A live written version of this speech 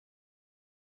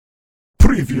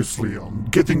Previously on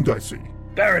Getting Dicey.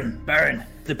 Baron,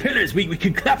 the pillars, we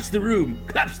can collapse the room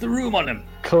on him.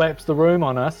 Collapse the room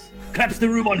on us? Collapse the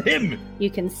room on him. You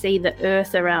can see the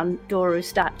earth around Doru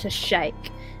start to shake,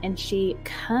 and she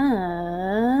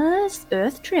casts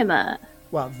Earth Tremor.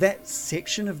 Well, that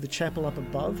section of the chapel up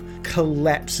above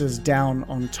collapses down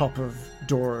on top of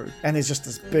Doru, and there's just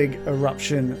this big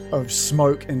eruption of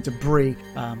smoke and debris.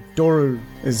 Doru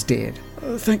is dead.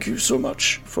 Thank you so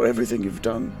much for everything you've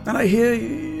done. And I hear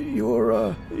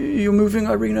you're moving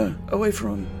Irina away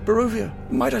from Barovia.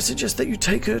 Might I suggest that you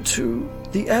take her to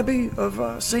the Abbey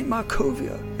of St.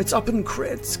 Markovia? It's up in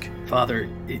Kredsk. Father,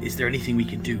 is there anything we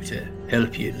can do to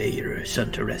help you lay your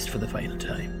son to rest for the final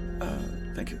time?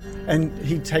 Thank you. And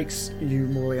he takes you,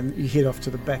 Morley, and you head off to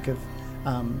the back of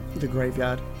the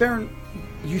graveyard. Baron,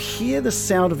 you hear the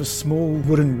sound of a small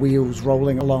wooden wheels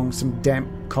rolling along some damp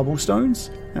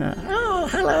cobblestones. Oh,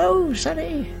 hello,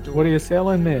 Sonny. What are you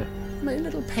selling there? My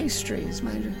little pastries.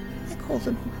 I call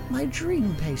them my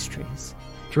dream pastries.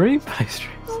 Dream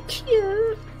pastries? Oh,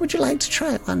 cute. Would you like to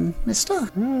try one, mister?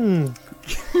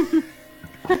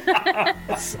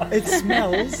 It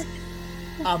smells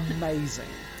amazing.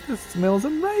 This smells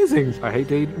amazing. I hate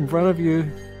to eat in front of you.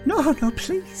 No,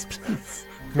 please.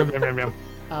 I'm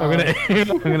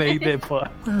gonna eat that pie.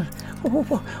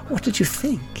 What did you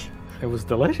think? It was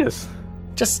delicious.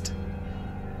 Just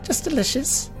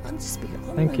delicious. I'm just being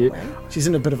on Thank my you. way. She's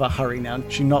in a bit of a hurry now.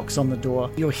 She knocks on the door.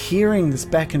 You're hearing this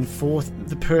back and forth,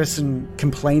 the person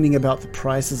complaining about the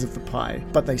prices of the pie,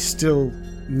 but they still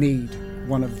need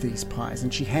one of these pies.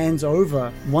 And she hands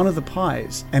over one of the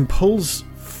pies and pulls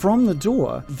from the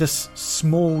door this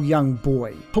small young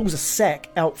boy, pulls a sack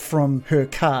out from her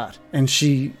cart, and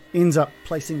she ends up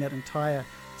placing that entire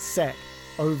sack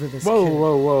over this kid.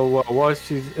 Whoa. While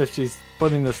she's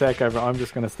putting the sack over, I'm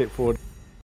just going to step forward.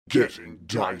 Getting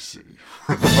Dicey.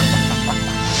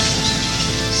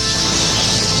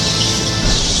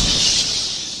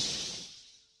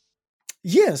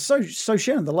 Yeah, so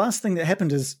Shannon, the last thing that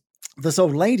happened is this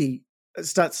old lady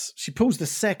she pulls the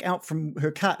sack out from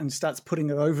her cart and starts putting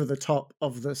it over the top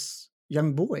of this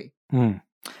young boy. And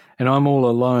I'm all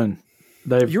alone.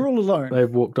 You're all alone.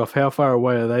 They've walked off. How far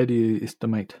away are they, do you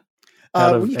estimate?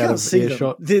 You can't see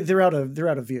earshot? them. They're out of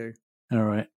view. All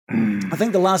right. I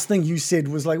think the last thing you said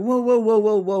was like,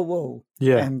 whoa.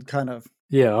 Yeah. And kind of.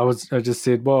 Yeah, I just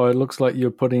said, well, it looks like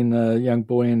you're putting a young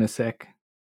boy in a sack.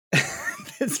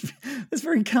 It's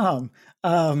very calm.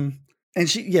 And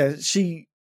she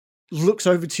looks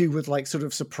over to you with like sort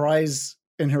of surprise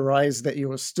in her eyes that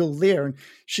you're still there. And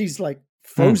she's like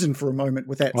frozen for a moment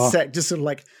with that sack just sort of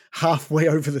like halfway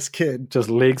over this kid. Just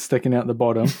legs sticking out the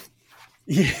bottom.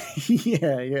 Yeah.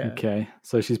 Okay,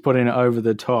 so she's putting it over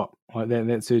the top like that.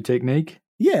 That's her technique.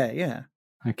 Yeah.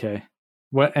 Okay.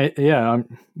 Well,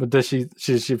 but does she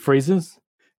freezes?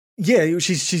 Yeah,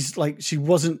 she's like she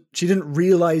didn't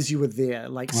realize you were there,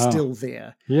 like still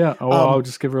there. Yeah. I'll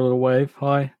just give her a little wave.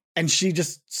 Hi. And she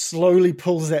just slowly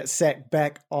pulls that sack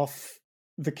back off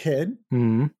the kid,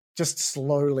 just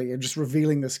slowly, and just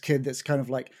revealing this kid that's kind of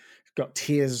like got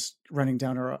tears running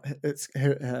down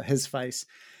his face.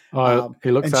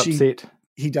 He looks upset.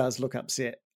 He does look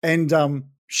upset. And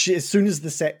as soon as the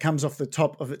sack comes off the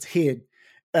top of its head,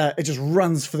 it just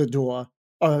runs for the door,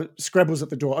 scrabbles at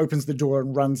the door, opens the door,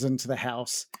 and runs into the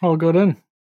house. Oh, got in.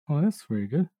 Oh, that's very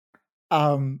good.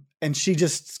 And she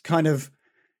just kind of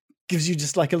gives you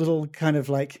just like a little kind of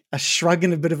like a shrug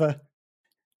and a bit of a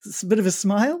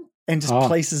smile, and just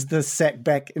places the sack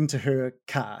back into her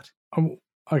cart.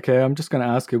 Okay, I'm just going to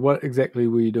ask you, what exactly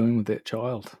were you doing with that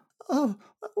child? Oh,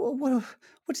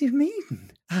 what do you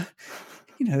mean?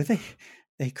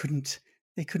 They couldn't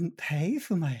pay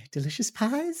for my delicious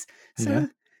pies, so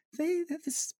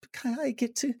I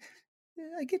get to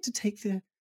take the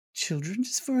children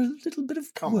just for a little bit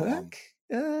of work.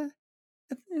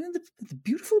 At the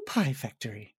beautiful pie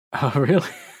factory. Oh, really?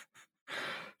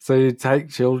 So you take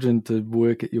children to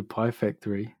work at your pie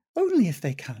factory? Only if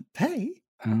they can't pay.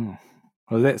 Oh,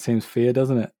 well, that seems fair,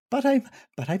 doesn't it? But I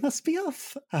must be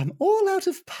off. I'm all out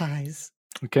of pies.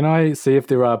 Can I see if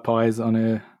there are pies on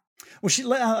her? Well,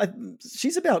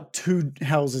 she's about 2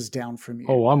 houses down from you.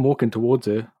 Oh, I'm walking towards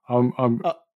her.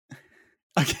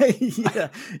 Okay,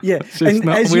 yeah.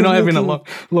 We're not having a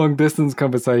long distance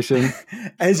conversation.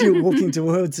 As you're walking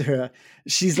towards her,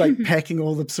 she's like packing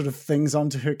all the sort of things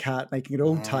onto her cart, making it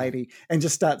all tidy, and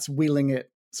just starts wheeling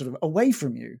it sort of away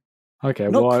from you. Okay,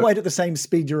 not quite at the same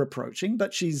speed you're approaching,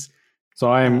 but she's. So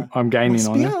I'm gaining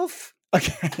on her. Off.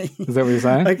 Okay, is that what you're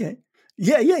saying? Okay,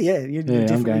 yeah. You're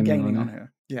definitely gaining on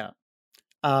her. Yeah.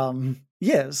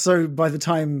 So by the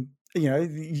time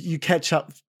you catch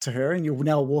up to her, and you're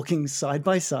now walking side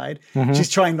by side. Mhm. She's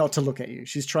trying not to look at you.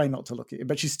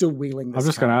 But she's still wheeling this I'm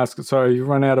just going to cart. ask. So you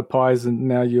run out of pies, and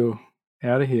now you're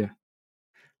out of here.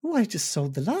 Oh, I just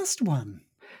sold the last one.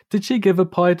 Did she give a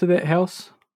pie to that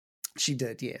house? She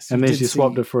did, yes. And You then did she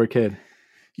swapped see- it for a kid.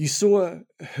 You saw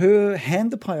her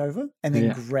hand the pie over and then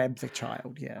Yeah. grab the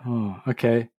child. Yeah, Oh,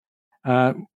 okay.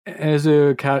 Is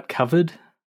her cart covered?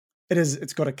 it is.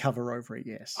 It's got a cover over it.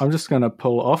 Yes. I'm just going to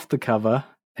pull off the cover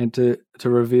and to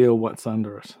reveal what's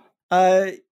under it.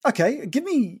 Okay. Give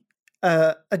me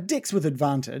a dex with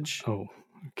advantage. Oh,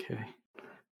 okay.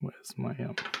 Where's my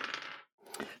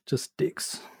just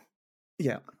Dex?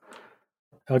 Yeah.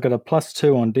 I got a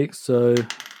 +2 on Dex, so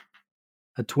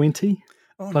a 20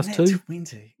 Oh, Plus nat 2?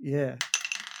 20. Yeah.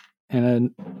 and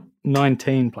a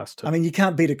 19 +2. I mean, you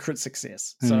can't beat a crit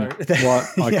success. So Well,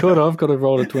 I Yeah. could have got a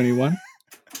roll of 21.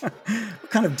 What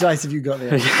kind of dice have you got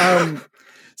there?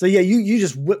 So yeah, you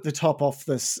just whip the top off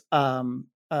this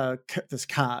this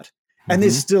cart, and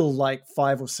there's still like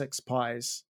 5 or 6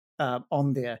 pies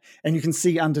on there, and you can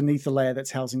see underneath the layer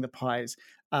that's housing the pies,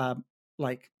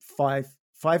 like 5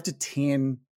 to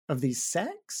 10 of these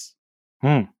sacks.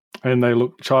 And they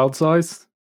look child size.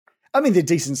 I mean, they're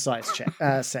decent sized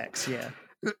sacks. Yeah.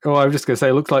 Oh, I was just going to say,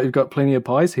 it looks like you've got plenty of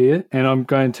pies here, and I'm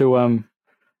going to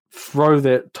throw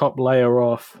that top layer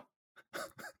off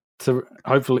to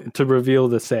hopefully to reveal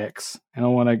the sacks, and I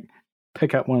want to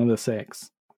pick up one of the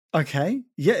sacks. Okay.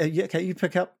 Yeah. Okay. You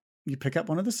pick up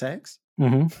one of the sacks.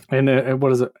 Mm-hmm. And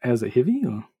what is it? Is it heavy?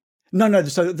 Or? No.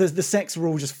 So the sacks were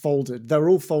all just folded. They're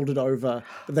all folded over.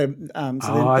 But they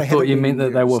I thought you meant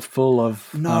that they were full of.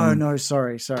 No.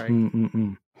 Sorry.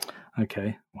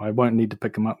 Okay, well, I won't need to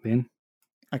pick them up then.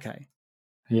 Okay.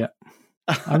 Yeah,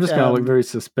 I'm just going to look very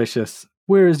suspicious.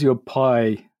 Where is your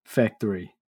pie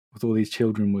factory with all these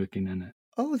children working in it?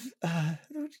 Oh,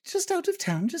 just out of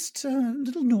town, just a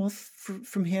little north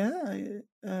from here.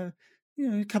 A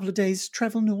couple of days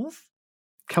travel north.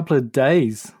 Couple of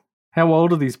days. How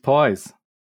old are these pies?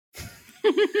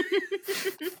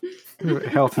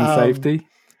 Health and safety.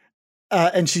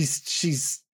 And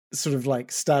she's sort of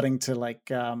like starting to like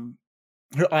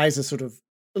her eyes are sort of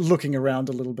looking around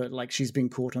a little bit, like she's been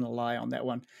caught in a lie on that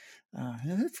one.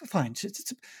 Fine,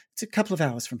 it's a couple of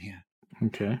hours from here.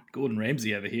 Okay. Gordon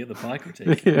Ramsay over here, the pie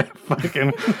critique. Yeah,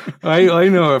 fucking. I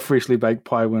know a freshly baked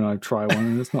pie when I try one,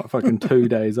 and it's not fucking 2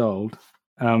 days old.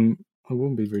 It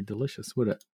wouldn't be very delicious, would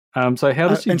it? So how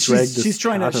does she and drag she's this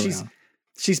trying cart to around?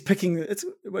 she's picking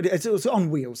it's on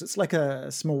wheels. It's like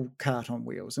a small cart on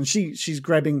wheels, and she's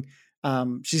grabbing.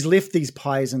 She's left these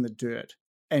pies in the dirt,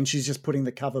 and she's just putting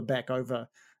the cover back over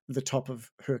the top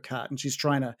of her cart, and she's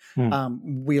trying to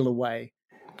wheel away.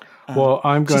 Well,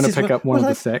 I'm going to says, pick up one of the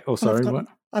I've- sacks. Oh, well, sorry, what?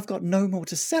 I've got no more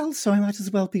to sell, so I might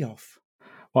as well be off.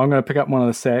 Well, I'm going to pick up one of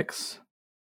the sacks,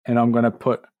 and I'm going to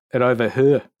put it over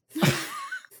her.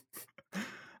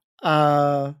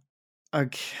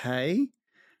 Okay.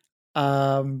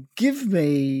 Give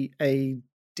me a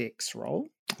dex roll.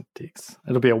 Dex.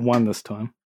 It'll be a 1 this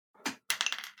time.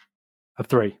 A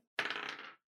 3.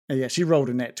 Yeah, she rolled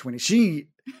a nat 20. She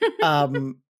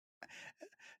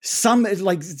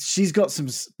she's got some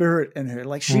spirit in her.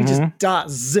 Like she just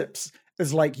zips.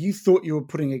 It's like you thought you were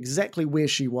putting exactly where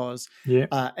she was.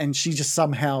 Yeah. And she just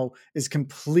somehow is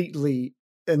completely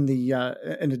in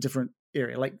a different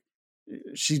area. Like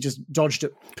she just dodged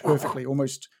it perfectly,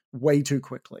 almost way too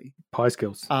quickly. Pie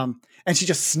skills. And she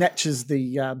just snatches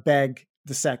the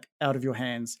sack out of your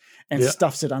hands and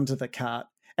stuffs it under the cart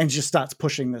and just starts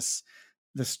pushing this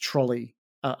trolley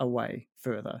away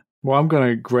further. Well, I'm going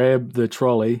to grab the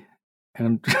trolley,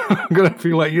 and I'm going to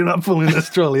feel like you're not pulling this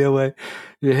trolley away.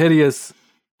 You hideous,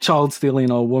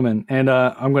 child-stealing old woman. And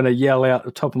I'm going to yell out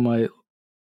the top of my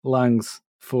lungs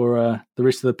for the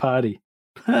rest of the party.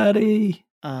 Party!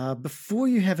 Before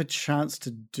you have a chance to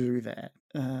do that,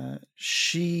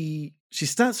 she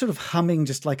starts sort of humming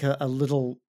just like a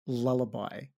little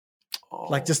lullaby.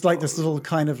 Like just like this little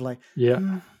kind of like...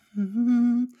 Yeah.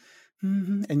 And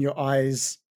your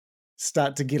eyes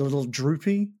start to get a little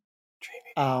droopy,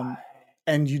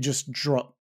 and you just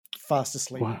drop fast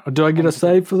asleep. Wow. Do I get a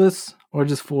save for this, or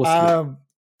just fall asleep?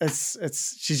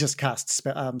 It's she just casts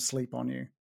sleep on you,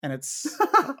 and it's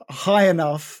high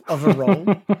enough of a roll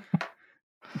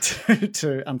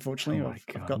to unfortunately,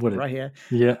 I've got it right here.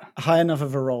 Yeah, high enough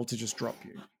of a roll to just drop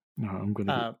you. No, I'm going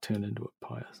to turn into a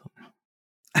pie or something.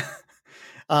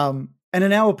 And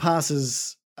an hour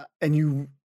passes, and you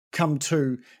come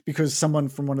to because someone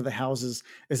from one of the houses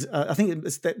is I think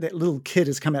it's that little kid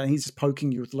has come out and he's just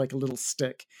poking you with like a little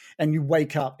stick, and you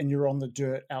wake up and you're on the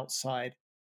dirt outside,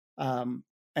 and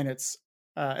it's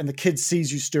and the kid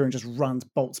sees you stir and just runs,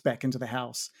 bolts back into the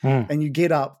house. Hmm. And you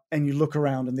get up and you look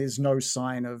around, and there's no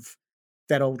sign of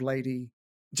that old lady.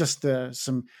 Just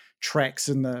some tracks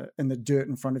in the dirt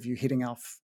in front of you, heading out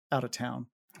of town.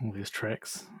 All these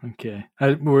tracks. Okay.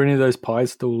 Were any of those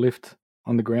pies still left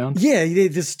on the ground? Yeah,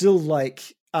 there's still like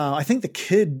I think the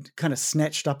kid kind of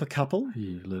snatched up a couple,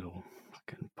 You little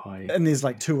fucking pie. and there's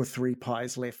like 2 or 3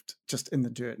 pies left just in the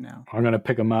dirt now. I'm going to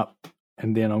pick them up,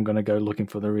 and then I'm going to go looking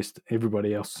for the rest,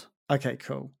 everybody else. Okay,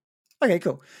 cool.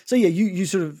 So yeah, you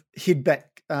sort of head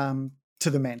back to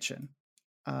the mansion,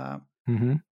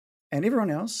 Mm-hmm. and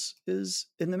everyone else is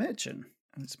in the mansion.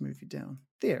 Let's move you down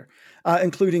there,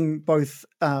 including both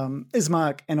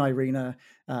Ismark and Irina,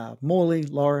 Morley,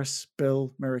 Loris,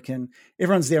 Bill, American.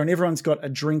 Everyone's there, and everyone's got a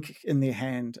drink in their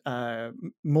hand.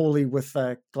 Morley with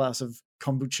a glass of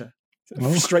kombucha,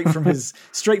 Oh. straight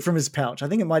from his pouch. I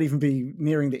think it might even be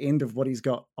nearing the end of what he's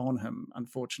got on him,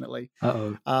 unfortunately.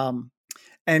 Uh-oh.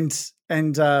 And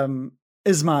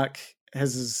Ismark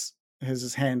has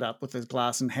his hand up with his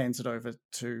glass and hands it over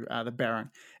to the Baron,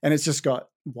 and it's just got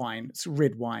wine. It's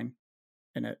red wine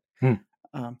in it.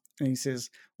 And he says,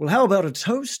 "Well, how about a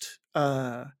toast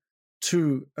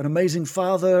to an amazing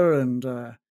father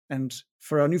and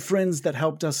for our new friends that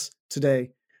helped us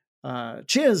today?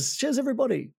 Cheers,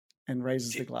 everybody!" And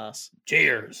raises the glass.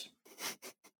 Cheers.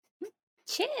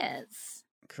 Cheers.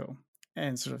 Cool.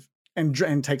 And sort of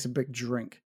and takes a big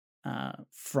drink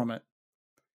from it.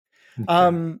 Okay.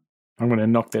 I'm going to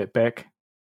knock that back.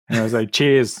 And I say,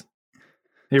 cheers.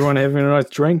 Everyone having a nice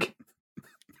drink?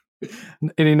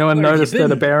 Anyone Where have you notice that a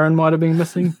been? Baron might have been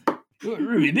missing?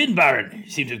 Where have you been, Baron? You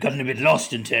seem to have gotten a bit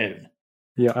lost in town.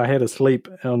 Yeah, I had a sleep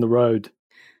on the road.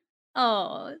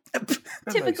 Oh, That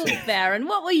typical makes sense. Baron.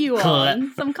 What were you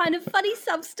on? Some kind of funny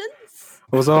substance?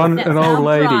 I was on That's an old our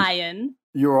lady. Brian.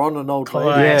 You're on an old lady.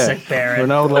 Classic Yeah, Baron.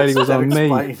 An old lady was That on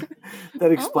me.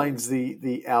 That explains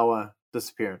the hour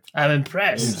disappearance. I'm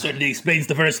impressed. Certainly explains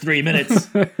the first 3 minutes.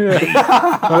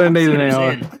 I don't need an Sooners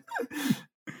hour. in.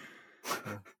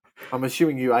 I'm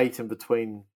assuming you ate in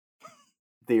between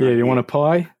there. Yeah, and you want a here.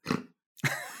 pie?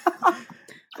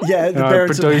 Yeah, the No,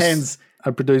 Baron sort of produce- hands.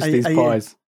 I produced these Are you-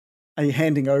 pies. Are you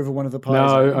handing over one of the pies?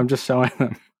 No, I'm just showing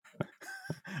them.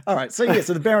 All right. So yeah,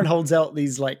 so the Baron holds out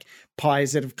these like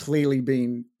pies that have clearly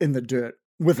been in the dirt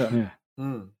with him.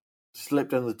 Yeah.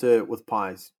 Slept in the dirt with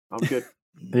pies. I'm good.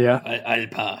 Yeah. I'll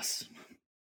pass.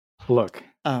 Look.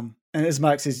 And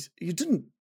Ismark says, "You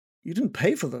didn't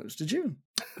pay for those, did you?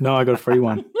 No, I got a free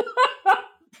one.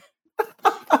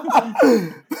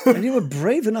 And you were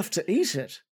brave enough to eat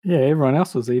it. Yeah, everyone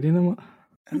else was eating them.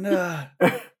 And I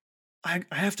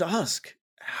have to ask,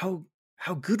 how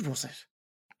good was it?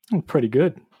 Oh, pretty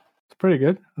good. It's pretty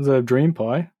good. It was a dream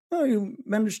pie. Oh, you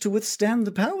managed to withstand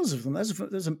the powers of them.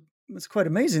 That's quite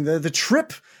amazing. The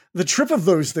trip of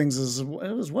those things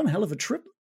was one hell of a trip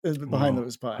behind Wow.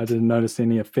 those pies. I didn't notice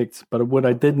any effects, but what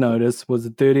I did notice was a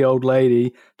dirty old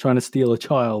lady trying to steal a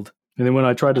child. And then when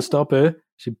I tried to stop her,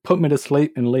 she put me to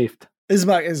sleep and left.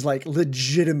 Ismark is like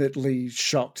legitimately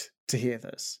shocked to hear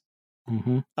this.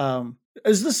 Mm-hmm.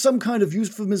 Is this some kind of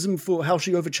euphemism for how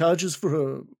she overcharges for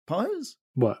her pies?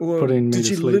 What? Or Putting me did to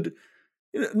she sleep?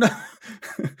 No,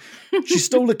 she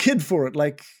stole a kid for it.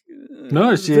 Like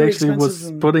No, she very actually was expensive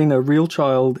and- putting a real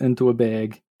child into a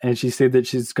bag, and she said that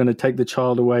she's going to take the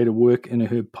child away to work in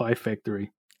her pie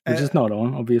factory, which is not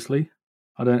on, obviously.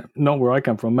 Not where I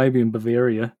come from. Maybe in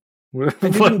Bavaria. Where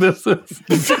the fuck this is?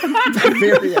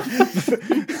 Bavaria.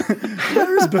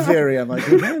 Where is Bavaria, my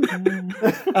good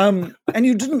man? And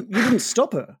you didn't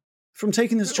stop her from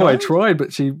taking this Oh, I child. tried,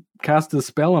 but she cast a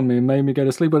spell on me and made me go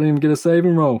to sleep. I didn't even get a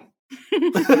saving roll.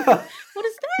 What does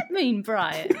that mean,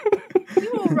 Brian?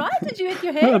 You all right? Did you hit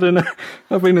your I head? don't know.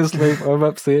 I've been asleep. I'm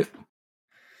upset.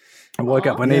 I woke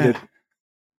up. I Yeah.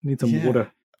 need some Yeah.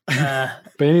 water.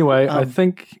 But anyway, I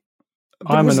think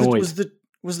But I'm was annoyed.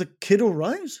 Was the kid all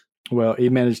right? Well, he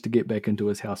managed to get back into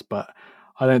his house, but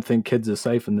I don't think kids are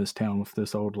safe in this town with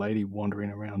this old lady wandering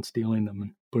around stealing them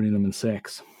and putting them in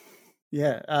sacks.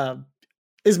 Yeah.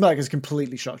 Ismark is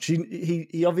completely shocked.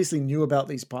 He obviously knew about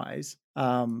these pies,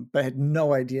 but had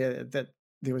no idea that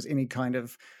there was any kind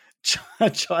of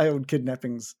child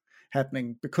kidnappings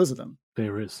happening because of them.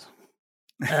 There is.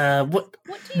 What What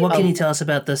do you what can Um, you tell us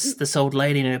about this old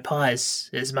lady and her pies,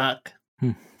 Ismark?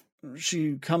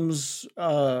 She comes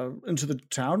into the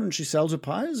town and she sells her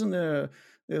pies, and you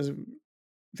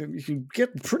can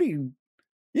get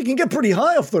pretty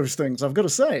high off those things, I've got to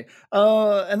say.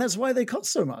 And that's why they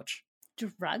cost so much.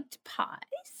 drugged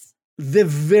pies? They're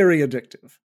very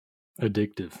addictive.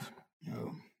 Addictive.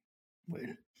 Oh, well,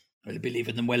 I'll be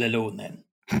leaving them well alone then.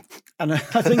 And I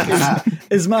think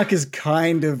Ismark is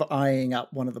kind of eyeing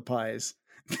up one of the pies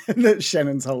that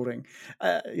Shannon's holding.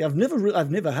 I've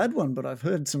never had one, but I've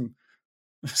heard some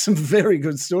very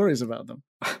good stories about them.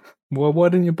 Well, why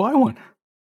didn't you buy one?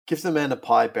 Give the man a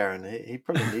pie, Baron. He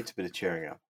probably needs a bit of cheering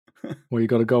up. Well, you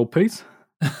got a gold piece?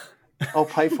 I'll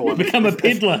pay for one. Become a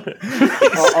peddler.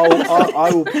 I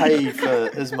will pay for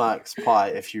Ismark's pie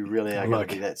if you really are going Look,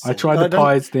 to be that I simple. tried the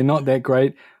pies. They're not that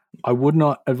great. I would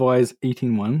not advise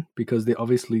eating one because they're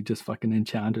obviously just fucking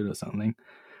enchanted or something.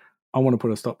 I want to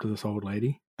put a stop to this old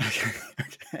lady. Okay.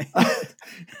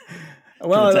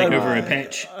 Well, take over a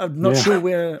patch. I'm not sure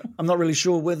where. I'm not really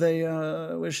sure where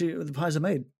the pies are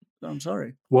made. I'm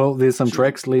sorry. Well, there's some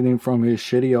tracks leading from her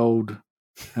shitty old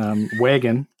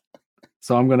wagon,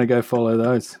 so I'm going to go follow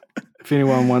those. If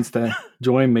anyone wants to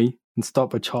join me and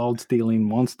stop a child-stealing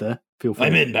monster, feel free.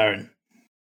 I'm in, Baron.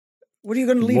 What are you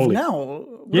going to leave Molly. now?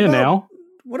 Now.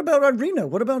 What about Irina?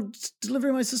 What about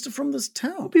delivering my sister from this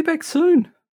I'll town? be back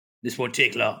soon. This won't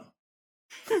take long.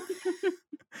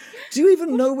 Do you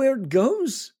even know where it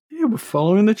goes? Yeah, we're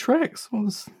following the tracks.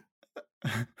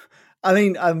 I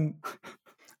mean, I'm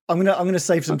gonna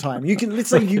save some time. You can let's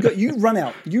say you run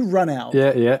out.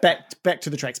 Yeah. Back to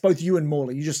the tracks. Both you and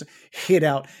Morley. You just head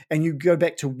out and you go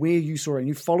back to where you saw it and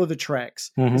you follow the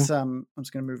tracks. Mhm. I'm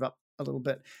just gonna move up a little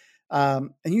bit.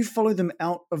 And you follow them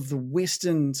out of the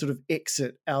western sort of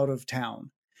exit out of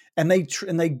town, and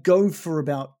they go for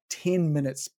about 10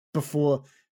 minutes before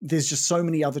there's just so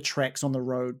many other tracks on the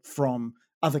road from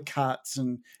other carts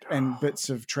and bits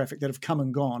of traffic that have come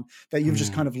and gone that you've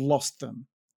just kind of lost them.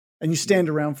 And you stand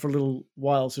around for a little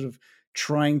while, sort of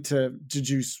trying to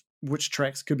deduce which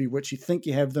tracks could be which. You think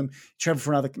you have them, travel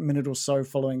for another minute or so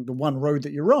following the one road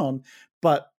that you're on,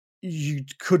 but you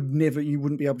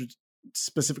wouldn't be able to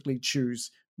specifically choose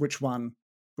which one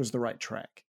was the right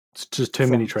track. It's just too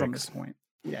many from this tracks. point.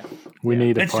 Yeah. We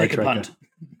need a Let's pie take a tracker. punt.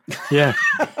 Yeah.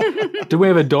 Do we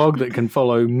have a dog that can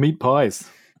follow meat pies?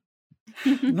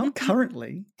 Not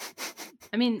currently.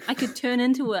 I mean, I could turn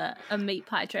into a meat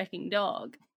pie tracking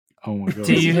dog. Oh my god.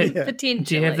 Do you Yeah. Potentially.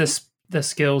 do you have the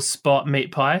skill spot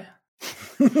meat pie?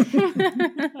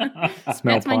 That's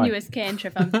my pie. newest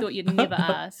cantrip. I thought you'd never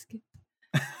ask.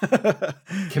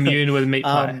 Commune with meat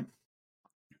pie.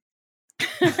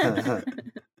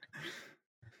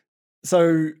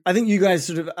 So I think you guys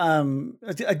sort of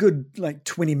a good like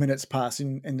 20 minutes pass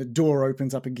and the door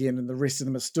opens up again and the rest of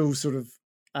them are still sort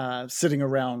of sitting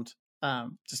around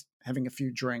just having a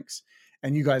few drinks,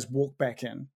 and you guys walk back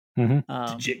in.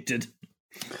 Mhm. Dejected.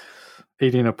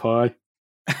 Eating a pie.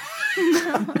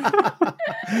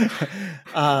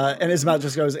 And Ismail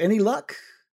just goes, any luck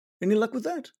with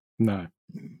that? No.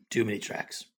 Too many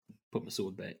tracks. Put my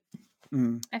sword back.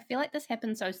 I feel like this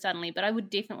happened so suddenly, but I would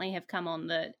definitely have come on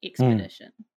the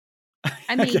expedition.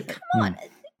 I mean, come on.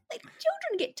 Like,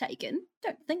 children get taken.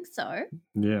 Don't think so.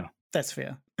 Yeah. That's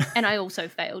fair. And I also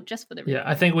failed, just for the Yeah,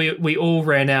 I think we all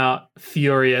ran out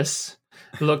furious,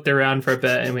 looked around for a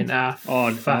bit, and went,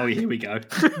 Oh, fuck. here we go.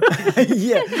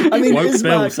 Yeah, I mean, Woke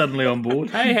Bill Ismark suddenly on board.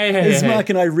 Hey. Ismark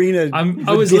and Irina.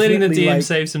 I was letting the definitely, DM like-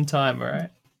 save some time, all right?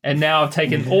 And now I've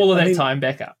taken all of that time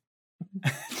back up.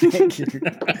 Thank you.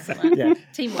 Excellent. Yeah.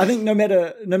 Teamwork. I think no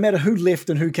matter who left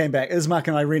and who came back, Ismark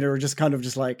and Irina are just kind of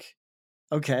just like,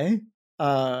 okay.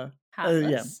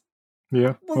 Heartless.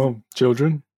 Yeah. Well,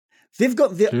 children. They've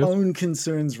got their Yes. own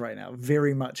concerns right now.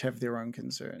 Very much have their own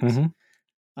concerns.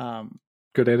 Mhm.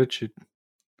 Good attitude.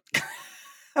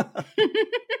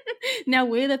 Now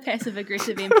we're the passive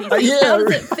aggressive NPCs. Yeah, How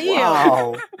does it feel?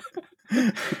 Wow.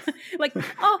 Like,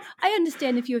 oh, I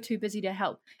understand if you're too busy to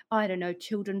help, I don't know,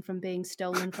 children from being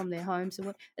stolen from their homes. Or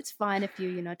what. It's fine if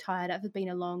you're, tired. It's been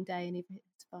a long day and everything.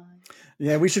 It's fine.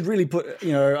 Yeah, we should really put,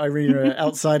 Irina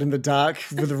outside in the dark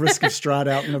with the risk of Strahd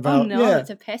out and Oh about. no, yeah. it's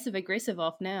a passive aggressive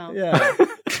off now. Yeah.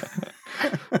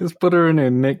 Just put her in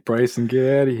her neck brace and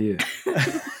get out of here.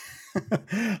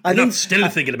 I You're think not still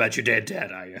thinking about your dead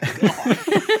dad, are you?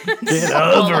 Get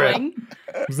over it. Following.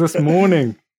 It was this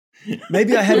morning.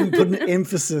 maybe I haven't put an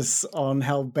emphasis on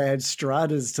how bad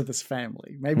Strahd is to this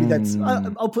family. Maybe that's,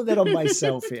 I'll put that on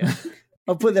myself here.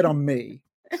 I'll put that on me.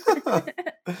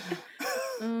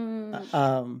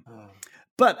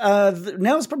 But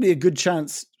now is probably a good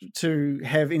chance to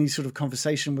have any sort of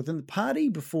conversation within the party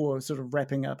before sort of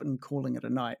wrapping up and calling it a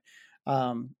night.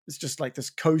 It's just like this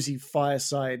cozy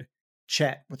fireside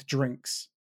chat with drinks.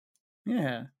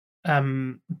 Yeah.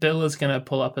 Bill is going to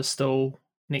pull up a stool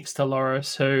next to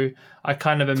Loris, who I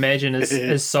kind of imagine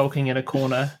is sulking in a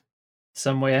corner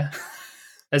somewhere.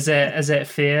 Is that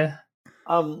fair?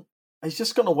 He's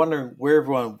just kind of wondering where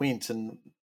everyone went and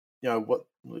what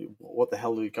what the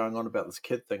hell are you going on about this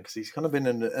kid thing? Because he's kind of been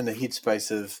in a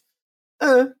headspace of,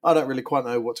 I don't really quite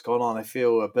know what's going on. I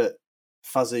feel a bit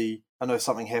fuzzy. I know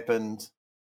something happened.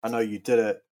 I know you did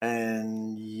it.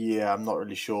 And yeah, I'm not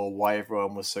really sure why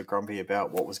everyone was so grumpy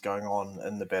about what was going on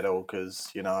in the battle because,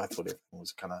 I thought everything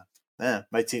was kind of,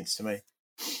 made sense to me.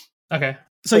 Okay.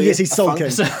 So yes, he's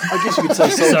sulking. So, I guess you could say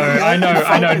sulking. so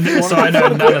I know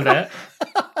none of that.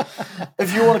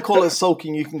 If you want to call it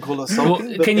sulking, you can call it sulking.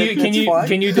 Well, but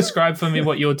can you describe for me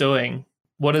what you're doing?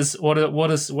 What does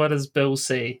Bill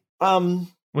see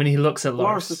when he looks at Loris?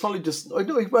 Loris is probably just.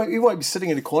 He won't be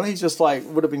sitting in a corner. He's just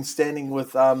would have been standing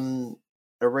with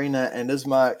Irina and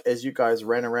Ismark as you guys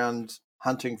ran around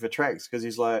hunting for tracks because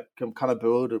he's like, I'm kind of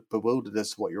bewildered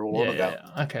as to what you're all on about.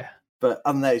 Yeah, okay. But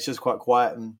other than that, he's just quite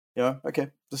quiet and, okay,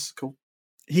 this is cool.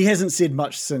 He hasn't said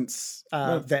much since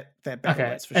that battle. Okay,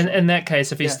 That's for and sure. in that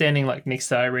case, if he's standing next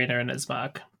to Irina and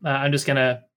Ismark, I'm just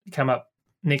gonna come up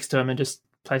next to him and just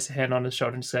place a hand on his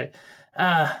shoulder and say,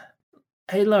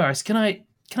 "Hey, Loris, can I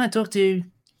talk to you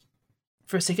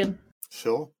for a second?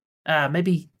 Sure.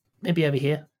 Maybe over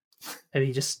here.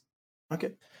 Maybe just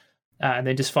Okay. And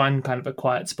then just find kind of a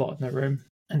quiet spot in the room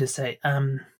and just say,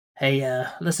 hey,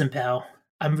 listen, pal,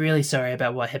 I'm really sorry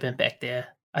about what happened back there.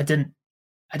 I didn't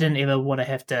ever want to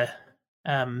have to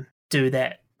do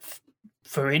that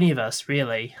for any of us,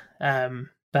 really.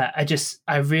 But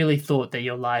I really thought that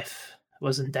your life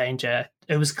was in danger.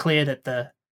 It was clear that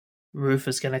the roof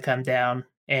was going to come down,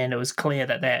 and it was clear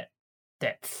that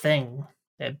thing,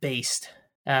 that beast,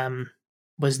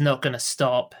 was not going to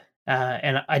stop.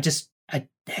 And I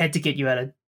had to get you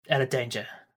out of danger.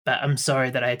 But I'm sorry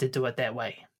that I had to do it that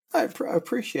way. I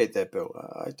appreciate that, Bill.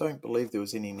 I don't believe there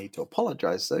was any need to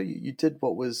apologise, though. You did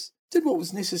what was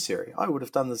necessary. I would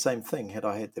have done the same thing had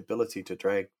I had the ability to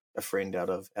drag a friend out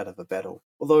of a battle.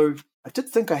 Although I did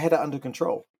think I had it under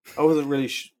control. I wasn't really.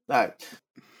 No,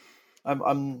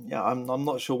 I'm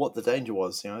not sure what the danger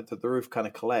was. The roof kind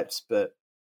of collapsed, but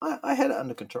I had it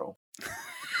under control.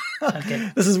 Okay.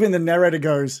 This is when the narrator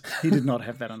goes, he did not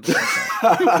have that under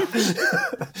control.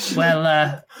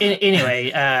 Well, anyway,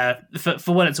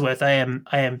 for what it's worth, I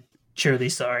am truly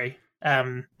sorry.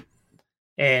 And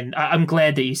I'm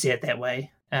glad that you see it that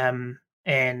way. And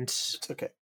It's okay.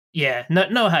 Yeah,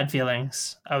 no hard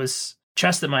feelings.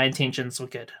 Trust that my intentions were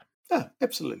good. Yeah,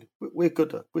 absolutely. We're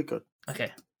good. We're good.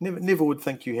 Okay. Never would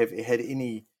think you have had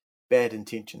any bad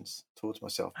intentions towards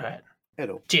myself. All right.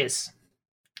 At all. Cheers.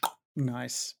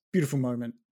 Nice. Beautiful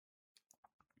moment.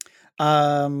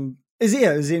 Is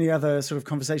there any other sort of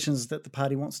conversations that the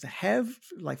party wants to have?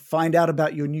 Like find out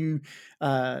about your new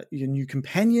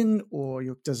companion, or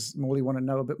does Morley want to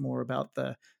know a bit more about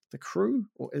the crew,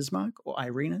 or Ismark, or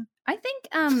Irina? I think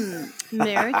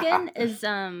Merrigan is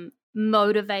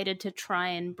motivated to try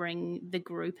and bring the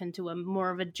group into a more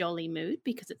of a jolly mood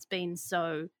because it's been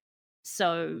so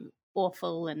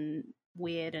awful and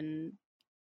weird and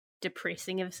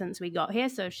depressing ever since we got here.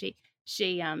 So she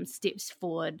steps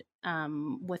forward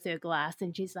with her glass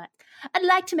and she's like, I'd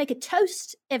like to make a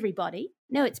toast, everybody.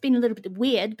 No, it's been a little bit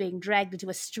weird being dragged into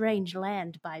a strange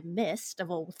land by mist,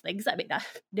 of all things. I mean, I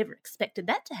never expected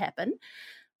that to happen.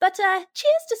 But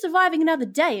cheers to surviving another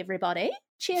day, everybody.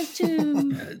 Cheers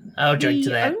to I'll drink to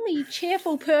the that. only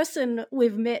cheerful person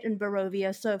we've met in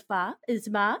Barovia so far,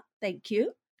 Ismark. Thank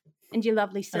you. And your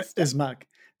lovely sister.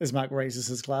 Ismark raises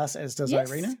his glass, as does Yes.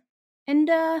 Irina. And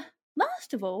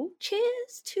last of all,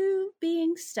 cheers to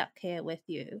being stuck here with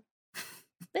you.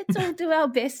 Let's all do our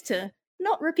best to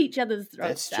not rip each other's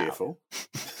throats That's cheerful.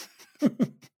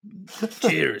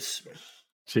 Cheers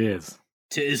Cheers.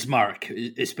 to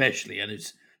Ismark, especially, and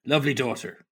his lovely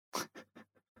daughter.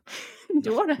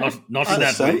 Daughter. Not in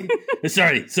that son? way.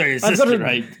 Sorry, his I've got sister, a-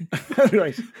 right?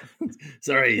 Right.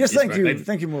 Sorry. Yes, thank Ismark, you. I've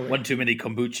Thank you, Morley. One too many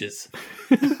kombuchas.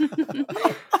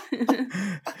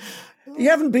 You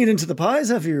haven't been into the pies,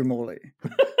 have you, Morley?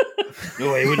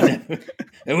 No, I would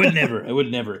never. I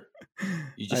would never.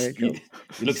 You just Okay, cool.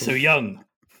 you look so young.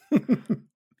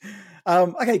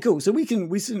 Okay, cool. So we can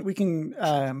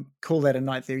call that a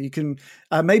night there. You can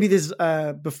maybe there's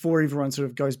before everyone sort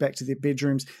of goes back to their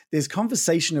bedrooms, there's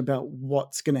conversation about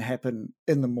what's going to happen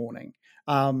in the morning.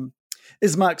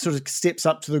 Ismark sort of steps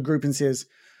up to the group and says,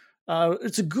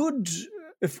 "It's a good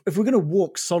if we're going to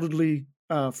walk solidly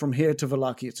from here to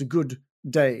Vallaki, it's a good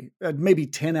day. Maybe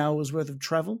 10 hours worth of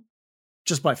travel,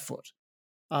 just by foot.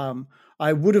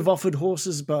 I would have offered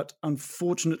horses, but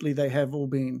unfortunately, they have all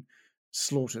been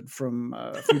slaughtered from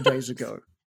a few days ago.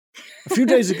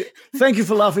 Thank you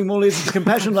for laughing, Morley. The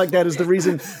compassion like that is the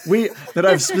reason that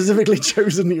I've specifically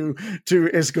chosen you to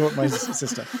escort my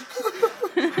sister.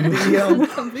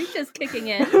 Kombucha's kicking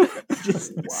in.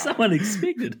 Just so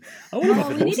unexpected. I would have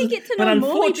Oh, we need to get to know but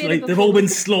Morley unfortunately, better they've all been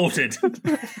slaughtered.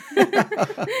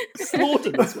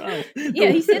 Slaughtered as well. Yeah,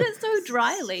 he said it so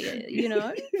dryly, you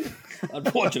know.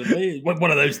 Unfortunately,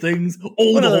 one of those things.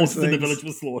 All One the of those horses in the things. village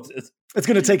were slaughtered. It's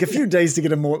going to take a few days to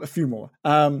get a few more.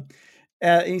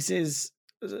 He says,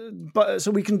 but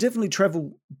so we can definitely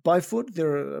travel by foot.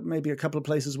 There are maybe a couple of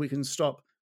places we can stop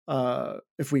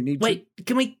if we need Wait,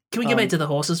 can we go back to the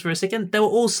horses for a second? They were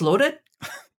all slaughtered.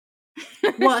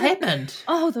 What happened?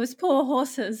 Oh, those poor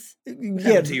horses. to. What Yeah,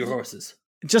 happened to your horses?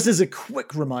 just as a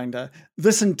quick reminder,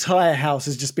 this entire house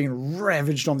has just been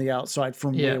ravaged on the outside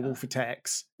from Yeah. werewolf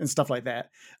attacks and stuff like that.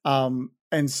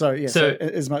 And so, yeah, So- so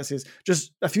as Mark says,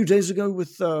 just a few days ago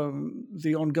with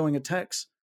the ongoing attacks,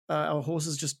 our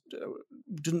horses just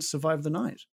didn't survive the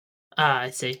night. I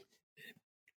see.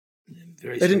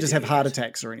 Very They didn't just sorry have to heart hear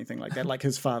attacks or anything like that, like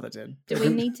his father did. Do we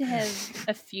need to have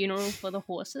a funeral for the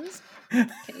horses?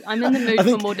 I'm in the mood I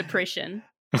think- for more depression.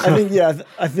 I think, yeah,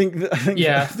 I think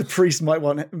Yeah. the priest might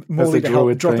want Morley the to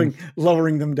help druid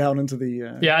lowering them down into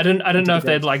the. Yeah, I didn't know the if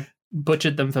they'd ground. like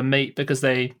butchered them for meat because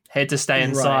they had to stay Right.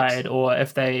 inside, or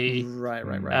if they Right.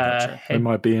 uh, Gotcha. They had.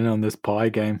 might be in on this pie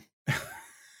game.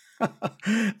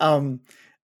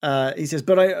 He says,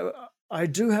 but I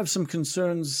do have some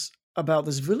concerns about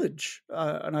this village,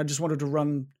 and I just wanted to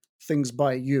run things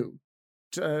by you.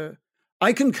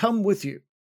 I can come with you,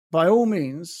 by all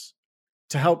means,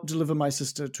 to help deliver my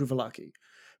sister to Valaki,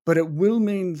 but it will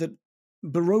mean that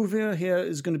Barovia here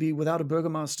is going to be without a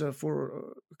burgomaster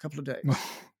for a couple of days.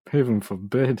 Heaven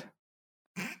forbid.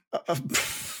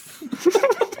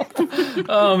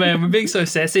 Oh man, we're being so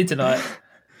sassy tonight.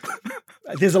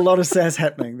 There's a lot of sass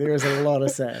happening. There is a lot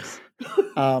of sass.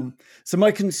 So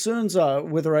my concerns are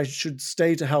whether I should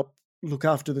stay to help look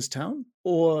after this town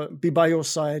or be by your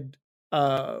side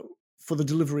for the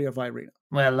delivery of Irina.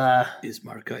 Well,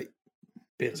 Ismark,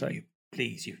 Bill, Sorry.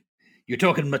 you're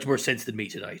talking much more sense than me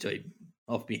tonight. I'm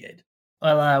off my head.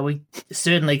 we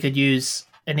certainly could use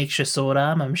an extra sword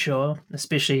arm, I'm sure,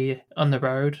 especially on the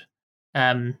road.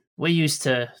 We're used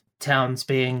to towns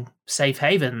being safe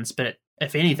havens, but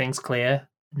if anything's clear,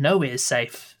 nowhere's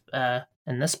safe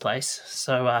in this place.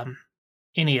 So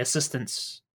any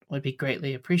assistance would be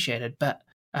greatly appreciated. But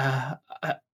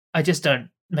I just don't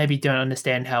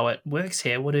understand how it works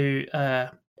here.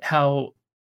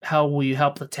 How will you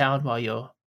help the town while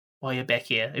you're back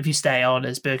here? If you stay on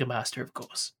as burgomaster, of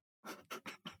course.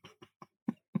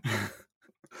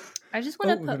 I just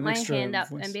want Oh, to with put an my extra hand up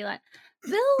voice. and be like,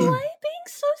 Bill, why are you being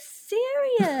so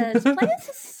serious? Play us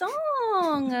a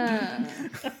song.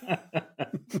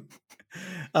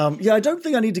 Yeah, I don't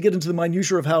think I need to get into the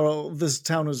minutiae of how this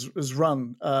town is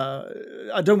run.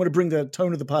 I don't want to bring the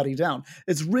tone of the party down.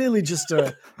 It's really just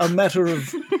a matter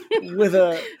of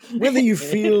whether you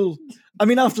feel. I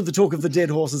mean, after the talk of the dead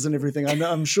horses and everything,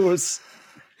 I'm sure it's.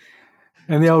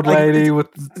 And the old lady with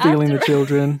stealing the After-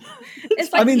 children.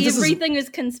 It's like I mean, this is- everything is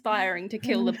conspiring to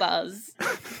kill the buzz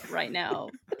right now.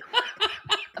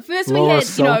 First we Laura had,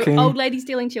 sulking. old lady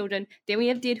stealing children. Then we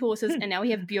have dead horses, and now we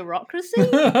have bureaucracy.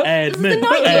 Admin,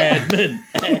 nightmare.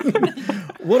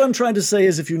 admin. What I'm trying to say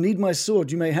is, if you need my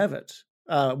sword, you may have it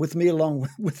with me along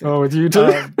with it. Oh, with you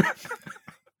too?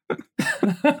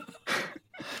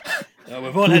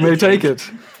 We've all You had may a take drink.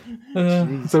 it.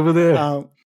 It's over there.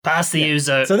 Pass the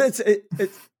Uzo. So that's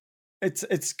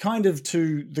it's kind of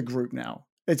to the group now.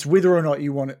 It's whether or not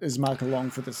you want Ismark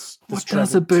along for this. What travel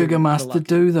does a to burgomaster Valaki.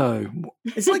 do, though?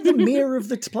 It's like the mayor of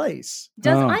the place.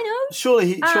 Does Oh. I know?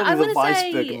 Surely I the wanna vice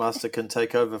say- burgomaster can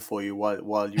take over for you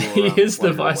while you're. He is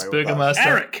while the you're vice away with us. burgomaster.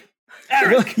 Eric!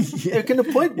 Eric! You can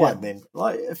appoint one then.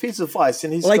 Like if he's a vice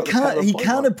and he's Well, got the power to he appoint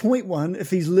can't one. appoint one if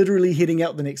he's literally heading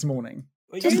out the next morning.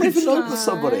 Just leave a note with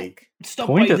somebody. Stop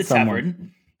Point by at the someone.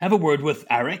 tavern, have a word with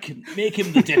Eric, make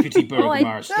him the deputy Oh,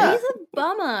 burgomaster. he's a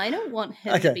bummer. I don't want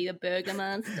him to Okay. be the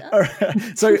burgomaster. All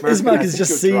right. So American, Ismark I is think just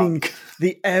you're seeing drunk.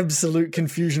 the absolute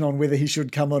confusion on whether he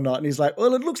should come or not, and he's like,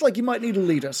 "Well, it looks like you might need a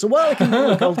leader. So while I can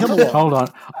look, I'll come along." Hold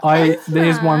on.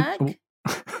 There's one.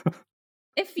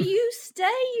 If you stay,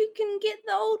 you can get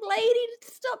the old lady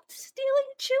to stop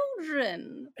stealing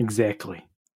children. Exactly.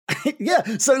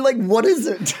 Yeah. So, like, what is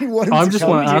it? Do you want him I to just come?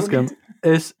 want Do to you ask want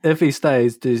him if he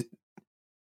stays.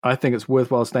 I think it's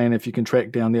worthwhile staying if you can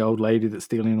track down the old lady that's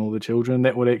stealing all the children.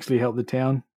 That would actually help the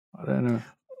town. I don't know.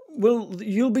 Well,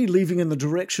 you'll be leaving in the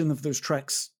direction of those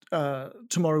tracks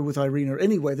tomorrow with Irina.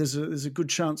 Anyway, there's a good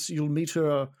chance you'll meet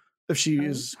her if she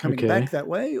is coming Okay. back that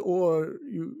way, or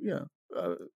you. Yeah.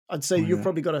 I'd say Oh, you've yeah.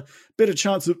 probably got a better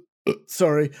chance of.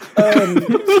 Sorry.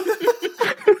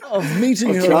 Of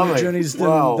meeting Oh, her on charming. the journeys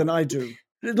Wow. than I do.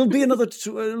 It'll be another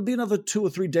 2 or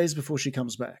 3 days before she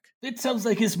comes back. It sounds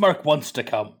like his Mark wants to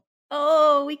come.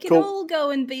 Oh, we can Cool. all go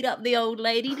and beat up the old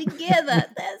lady together.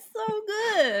 That's so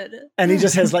good. And he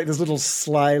just has like this little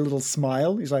sly little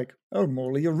smile. He's like, "Oh,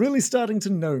 Morley, you're really starting to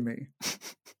know me."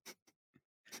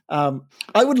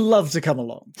 I would love to come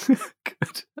along.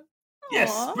 Good. Yes,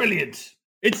 Aw. brilliant.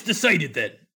 It's decided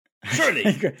then. Surely.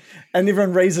 And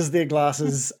everyone raises their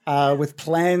glasses with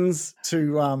plans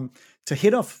to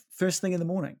head off first thing in the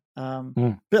morning.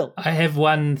 Bill, I have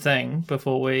one thing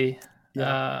before we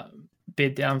Yeah.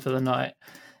 bed down for the night.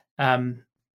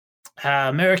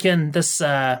 American, this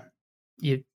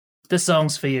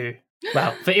song's for you.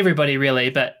 Well, for everybody really,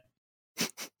 but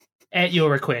at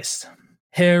your request.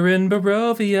 Here in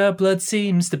Barovia, blood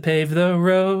seems to pave the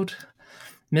road.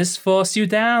 Mist force you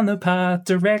down the path,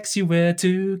 directs you where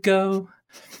to go.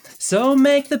 So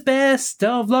make the best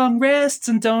of long rests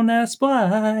and don't ask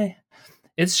why.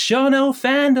 It's sure no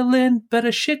Phandalin, but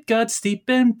a shit god steep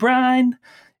in brine.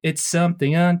 It's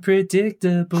something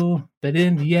unpredictable, but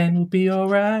in the end we'll be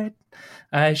alright.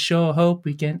 I sure hope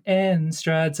we can end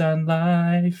strides on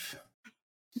life.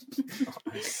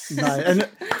 no,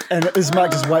 and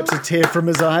Ismark just wipes a tear from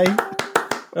his eye.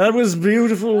 That was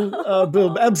beautiful,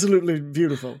 Bill. Absolutely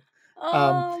beautiful.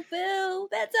 Oh, Bill.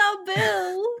 That's our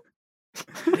Bill.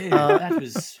 Yeah, that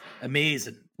was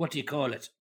amazing. What do you call it?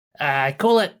 I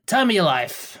call it Time of Your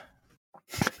Life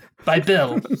by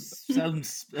Bill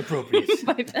Sounds appropriate.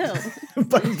 By Bill.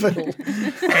 By Bill.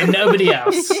 and nobody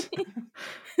else.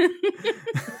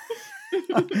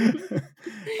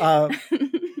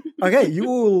 Okay, you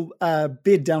all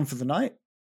bed down for the night,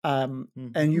 and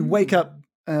you wake up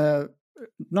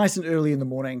nice and early in the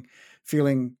morning,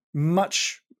 feeling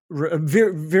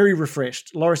very, very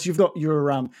refreshed. Loris, you've got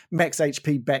your max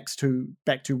HP back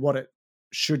to what it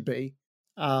should be.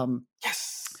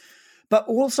 Yes. But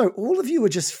also, all of you are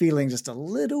just feeling just a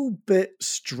little bit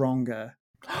stronger.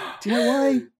 Do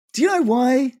you know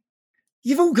why?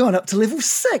 You've all gone up to level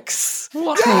 6.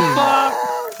 What the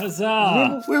fuck?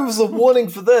 Huzzah! Where was the warning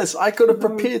for this? I could have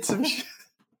prepared some shit.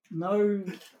 No.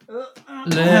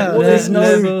 Let's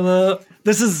level up.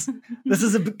 This is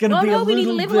going to Oh be a no, we need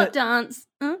a little level up bit. dance.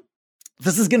 Huh?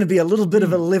 This is going to be a little bit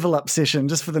of a level up session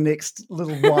just for the next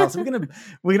little while. So we're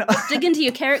gonna Dig into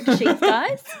your character sheet,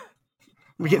 guys.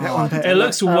 we get that one. Pat. It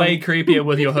looks way creepier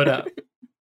with your hood up.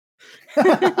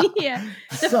 Yeah.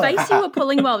 The face you were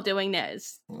pulling while doing that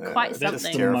is quite That's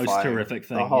something. the most terrifying. horrific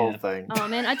thing, The whole yeah. thing. Oh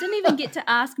man, I didn't even get to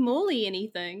ask Morley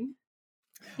anything.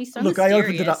 He's so Look,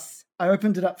 mysterious. I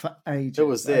opened it up for ages. It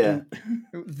was there.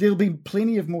 There'll be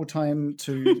plenty of more time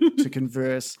to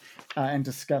converse and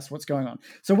discuss what's going on.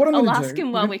 So what I'm I'll going to do? ask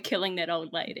him while we're killing that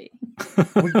old lady.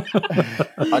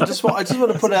 I just want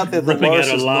to put out there that Ripping Loris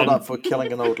out a is not lung. up for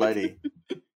killing an old lady.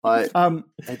 Like,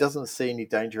 he doesn't see any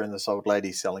danger in this old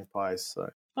lady selling pies. So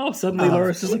Oh, suddenly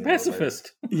Loris is a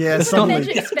pacifist. Yeah, Put a suddenly.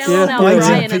 magic spell Yeah, on our poison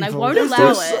Brian, and I people. won't There's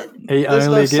allow no it. He There's only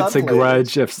no gets a suddenly.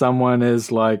 grudge if someone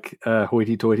is like a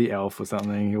hoity-toity elf or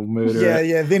something. He'll murder Yeah, it.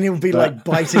 yeah. Then he'll be like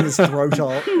biting his throat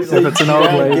off. If it's an old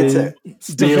Baron gets lady it.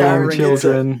 stealing Baron gets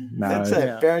children, no. That's it.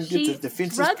 Yeah. Baron gets She it.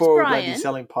 Defenses drugged poor old lady Brian.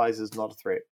 selling pies is not a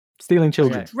threat. Stealing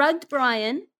children. Drugged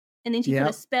Brian, and then she Yeah. put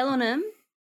a spell on him,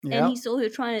 Yeah. and he saw her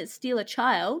trying to steal a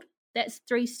child. That's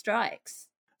 3 strikes.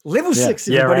 Level Yeah. 6,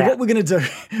 Yeah, everybody. right. What we're going to do?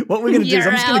 What we're going to do is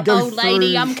You're I'm just going out, to go old through.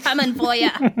 lady. I'm coming for you.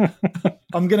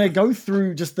 I'm going to go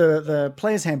through just the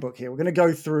player's handbook here. We're going to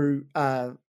go through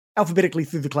alphabetically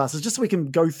through the classes just so we can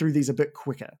go through these a bit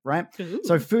quicker, right?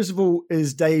 So first of all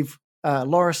is Dave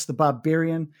Loris, the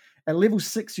Barbarian. At level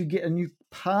 6, you get a new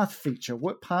path feature.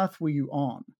 What path were you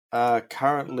on?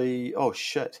 Currently, oh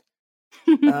shit.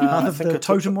 Path I of think the I took-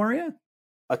 Totem Warrior?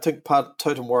 I took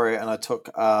Totem Warrior, and I took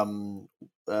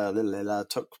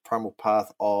took Primal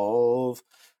Path of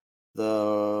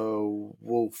the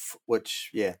Wolf,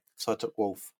 so I took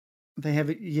Wolf. They have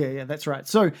it. Yeah, that's right.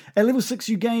 So at level 6,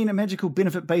 you gain a magical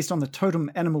benefit based on the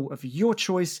totem animal of your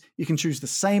choice. You can choose the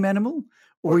same animal,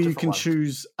 Or or a you different can one.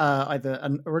 choose either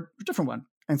a different one.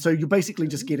 And so you're basically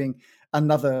just getting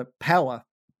another power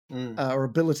or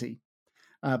ability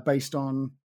based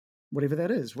on whatever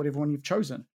that is, whatever one you've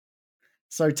chosen.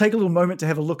 So take a little moment to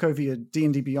have a look over your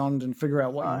D&D Beyond and figure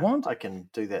out what you want. I can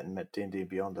do that in D&D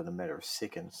Beyond in a matter of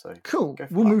seconds. So Cool. go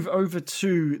for We'll it. move over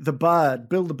to the Bard.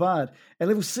 Bill the Bard. At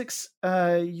level 6,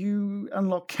 you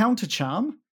unlock Counter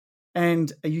Charm,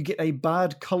 and you get a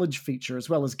Bard College feature as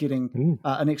well as getting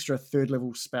an extra 3rd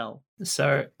level spell.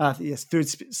 So, Yes,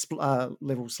 3rd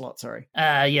level slot. Sorry.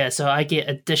 so I get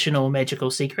additional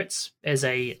magical secrets as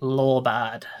a law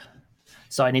bard.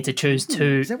 So I need to choose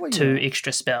two is that what you want?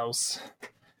 extra spells.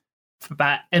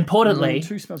 But You importantly, learn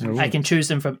 2 spells. Ooh. I can choose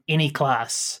them from any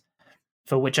class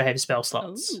for which I have spell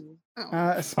slots. Ooh. Oh.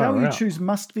 A spell Oh, you wow. choose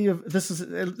must be of. This is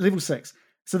level 6.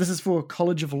 So this is for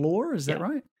College of Law. Is that Yeah.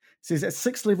 right? It says at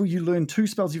 6th level you learn 2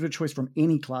 spells of your choice from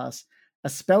any class. A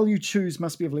spell you choose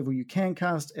must be of level you can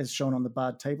cast, as shown on the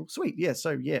bard table. Sweet, yeah.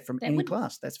 So yeah, from That any would-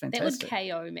 class. That's That would fantastic.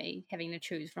 KO me having to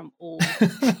choose from all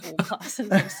classes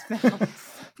of spells.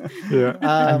 Yeah.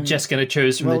 I'm just going to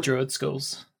choose from well- the druid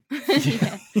schools.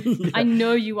 Yeah. Yeah. I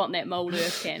know you want that mold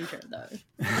earth cantrip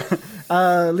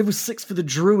though. Level 6 for the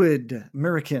Druid,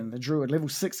 American. The Druid. Level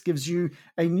 6 gives you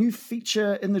a new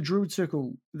feature in the Druid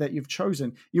circle that you've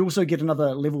chosen. You also get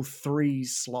another level 3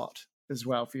 slot as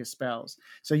well for your spells.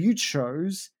 So you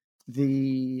chose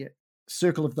the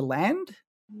Circle of the Land.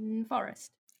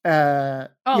 Forest. Yeah,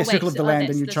 Circle of the Land,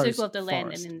 that's and you the chose Circle of the Land,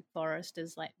 Forest. and then Forest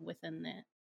is like within that.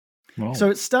 Wow. So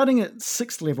it's starting at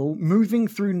 6th level. Moving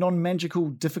through non-magical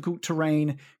difficult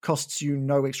terrain costs you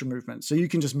no extra movement. So you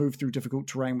can just move through difficult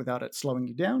terrain without it slowing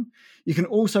you down. You can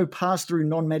also pass through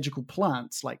non-magical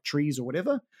plants like trees or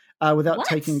whatever without What?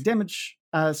 taking damage.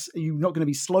 You're not going to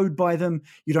be slowed by them.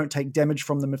 You don't take damage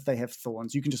from them if they have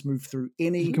thorns. You can just move through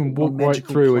any You can walk right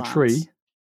non-magical through a plants. tree.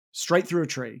 Straight through a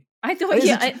tree. I thought, Is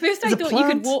yeah, it- at first I is a thought you could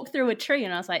plant- walk through a tree,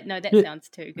 and I was like, no, that Yeah, sounds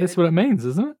too good. That's what it means,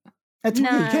 isn't it? That's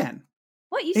where Nah. you can.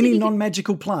 What you said Any you could,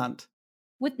 non-magical plant.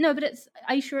 with no, but it's.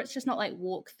 Are you sure it's just not like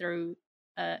walk through,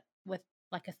 with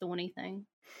like a thorny thing,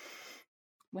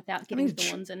 without getting mean,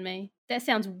 thorns in me? That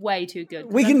sounds way too good.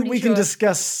 'cause We I'm can pretty we sure, can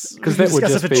discuss 'Cause we can that would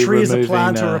discuss just if a be tree is a removing,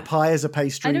 plant or a uh, pie is a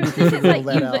pastry. I don't We think can it's like rule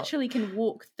that you out. literally can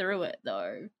walk through it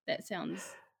though. That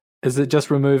sounds. Is it just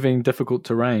removing difficult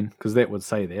terrain? Because that would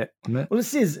say that, wouldn't it? Well, it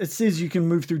says you can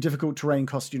move through difficult terrain,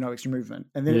 cost you no extra movement,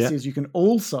 and then it Yeah. says you can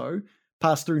also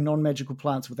pass through non-magical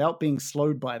plants without being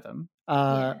slowed by them,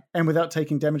 Yeah. and without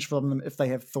taking damage from them if they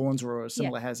have thorns or a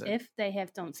similar hazard. If they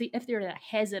have don't see if they're a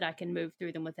hazard, I can move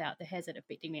through them without the hazard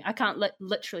affecting me. I can't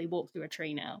literally walk through a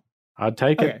tree now. I'd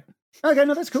take Okay, it. okay,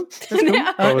 no, that's cool. That's cool.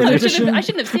 Yeah. Oh, In is it- addition, I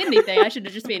shouldn't have said anything. I should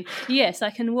have just been yes. I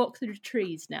can walk through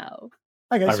trees now.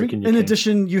 okay, I sweet. reckon you In can.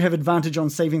 addition, you have advantage on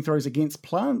saving throws against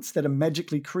plants that are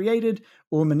magically created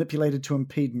or manipulated to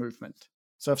impede movement.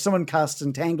 So if someone casts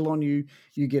Entangle on you,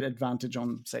 you get advantage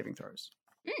on saving throws.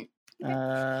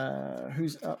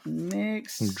 Who's up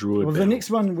next? Druid Well, the battle. next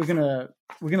one we're gonna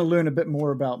learn a bit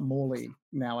more about Morley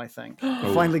now. I think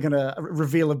we're finally gonna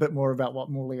reveal a bit more about what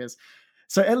Morley is.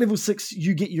 So at level 6,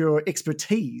 you get your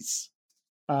expertise.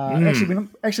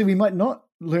 Actually, we might not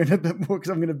learn a bit more because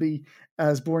I'm going to be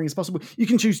as boring as possible. You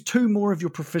can choose 2 more of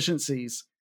your proficiencies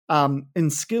in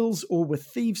skills or with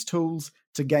thieves' tools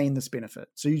to gain this benefit.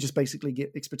 So you just basically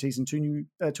get expertise in 2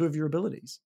 of your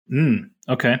abilities,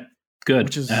 Okay, good.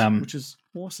 which is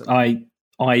awesome.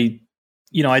 I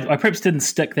perhaps didn't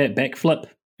stick that backflip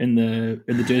in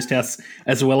the Durst house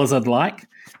as well as I'd like,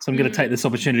 so I'm going to take this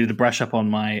opportunity to brush up on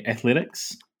my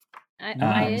athletics.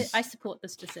 I support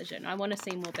this decision. I want to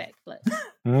see more backflips.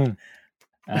 Mm.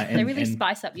 They really and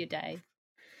spice up your day.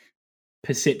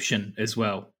 perception as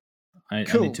well. I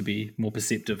Cool. need to be more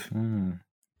perceptive. Mm.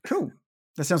 Cool.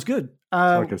 That sounds good. It's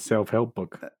like a self-help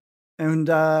book. And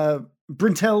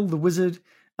Brintel, the wizard,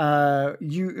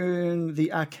 you earn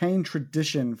the Arcane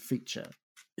Tradition feature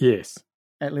Yes.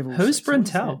 at level Who's 6. What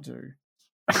does that Brintel? do?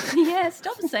 Yeah,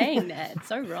 stop saying that. It's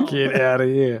so wrong. Get out of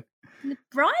here.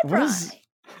 Right, What is-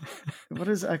 What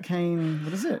is Arcane?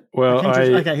 What is it? Well, Arcane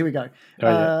Tradition- okay, here we go. Oh,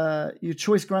 yeah. Your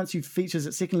choice grants you features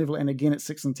at 2nd level and again at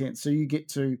 6th and 10th. So you get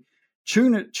to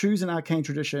choose an Arcane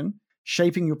Tradition,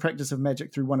 shaping your practice of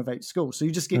magic through one of 8 schools. So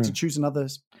you just get to choose another.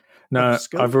 No,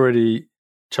 skill? I've already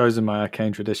chosen my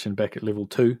arcane tradition back at level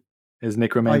 2 as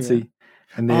necromancy,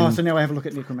 and then so now I have a look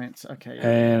at Necromancy. Okay.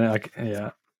 and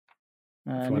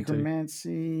fine too.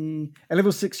 Necromancy. At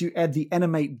level 6, you add the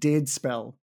Animate Dead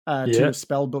spell to Yeah. your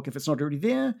spell book if it's not already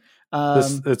there.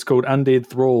 It's called Undead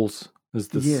Thralls. Is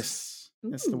this? Yes,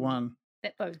 that's the Ooh. one.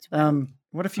 That bodes well.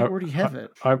 What if you already have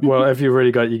it? Well, if you've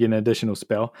already got it, you get an additional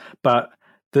spell. But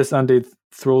this Undead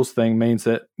Thralls thing means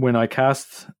that when I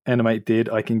cast Animate Dead,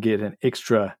 I can get an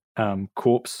extra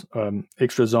corpse,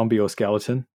 extra zombie or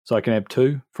skeleton. So I can have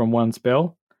 2 from one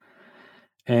spell.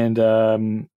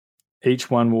 And each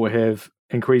one will have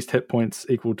increased hit points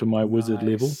equal to my wizard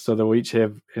level. Nice. So they'll each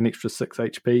have an extra 6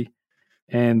 HP.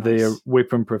 And their Nice.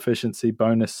 weapon proficiency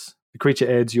bonus. The creature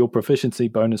adds your proficiency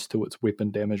bonus to its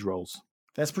weapon damage rolls.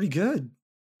 That's pretty good.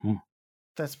 Hmm.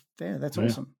 That's Yeah.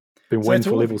 awesome. Been So waiting that's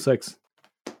for all of level you. 6.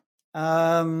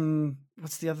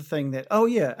 What's the other thing that? Oh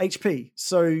yeah, HP.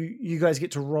 So you guys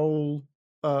get to roll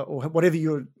or whatever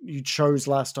you chose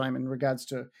last time in regards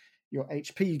to your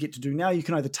HP. You get to do now. You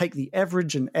can either take the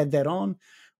average and add that on,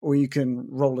 or you can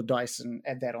roll a dice and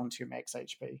add that onto your max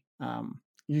HP.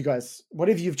 You guys,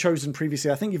 whatever you've chosen previously,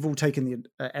 I think you've all taken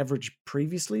the average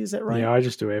previously. Is that right? Yeah, I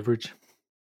just do average.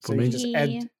 So For you me, can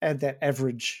just add that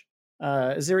average.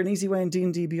 Is there an easy way in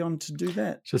D&D Beyond to do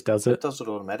that? just does It it. does it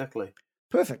automatically.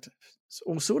 Perfect. It's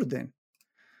all sorted then.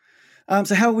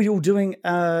 So how are we all doing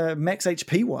max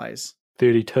HP wise?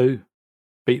 32.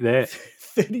 Beat that.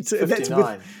 32.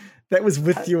 59. That was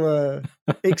with your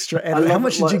extra. I love How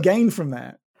much it, did you like- gain from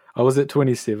that? I was at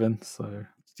 27, so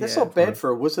That's Yeah, not bad fine. for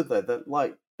a wizard, though. That,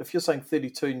 like, if you're saying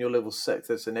 32 and you're level 6,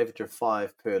 that's an average of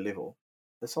 5 per level.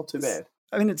 That's not too bad.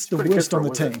 I mean, it's the pretty good worst for on a the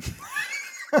wizard. team.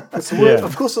 It's the worst. Yeah,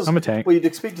 Of course, I'm a tank. well, you'd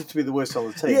expect it to be the worst on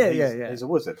the team. Yeah, He's, yeah. He's a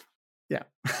wizard. Yeah.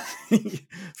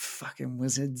 Fucking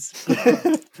wizards.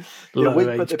 They're Low weak,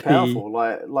 but they're HP. powerful.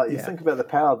 Like you Yeah. think about the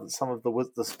power that some of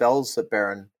the spells that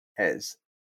Baron has,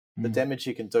 the Mm. damage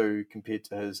he can do compared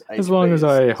to his HP. As long as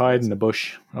I is hide in massive. the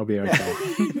bush, I'll be okay.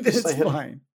 That's Say hit 'em.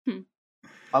 fine.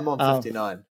 I'm on Um,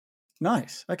 59.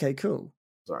 Nice. Okay, cool.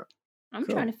 I'm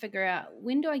Cool. trying to figure out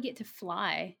when do I get to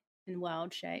fly in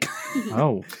wild shape.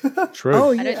 Oh, true.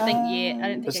 Oh, I don't think yet. I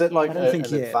don't think Is I that like I can. don't think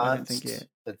an yet. I don't think yet.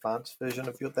 advanced version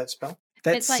of that spell?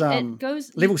 That's it's like it goes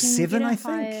you level can 7, get a I think.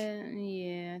 higher-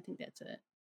 yeah, I think that's it.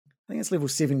 I think it's level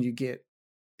 7 you get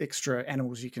extra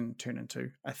animals you can turn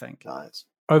into, I think. Nice.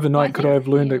 Overnight, I could think- I have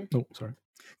learned yeah. it? Oh, sorry.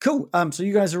 Cool. So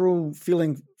you guys are all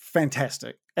feeling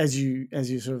fantastic as you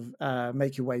sort of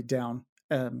make your way down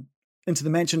into the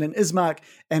mansion, and Ismark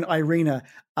and Irina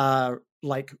are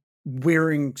like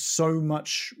wearing so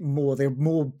much more. They're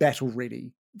more battle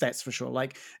ready. That's for sure.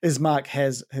 Like Ismark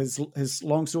has his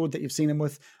long sword that you've seen him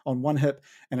with on one hip,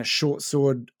 and a short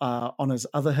sword on his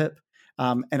other hip,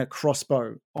 and a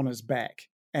crossbow on his back.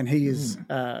 And he is,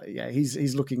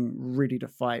 he's looking ready to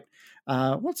fight.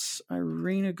 What's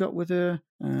Irina got with her?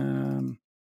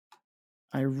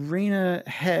 Irina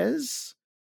has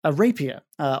a rapier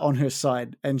on her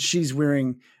side, and she's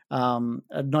wearing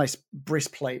a nice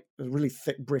breastplate, a really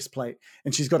thick breastplate,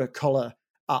 and she's got a collar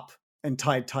up and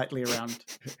tied tightly around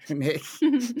her neck.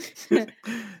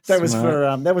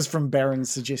 That was from Baron's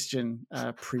suggestion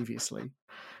previously.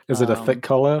 Is it a thick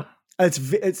collar?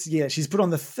 It's yeah. She's put on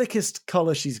the thickest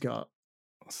collar she's got.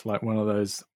 It's like one of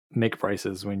those neck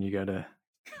braces when you go to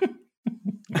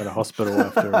hospital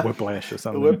after a whiplash or The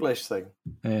something. whiplash thing.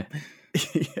 Yeah.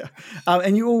 Yeah.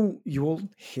 And you all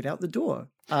head out the door.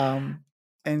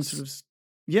 And sort of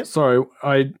yep. Sorry,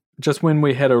 I just when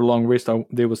we had a long rest,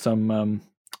 there was some.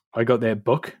 I got that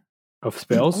book of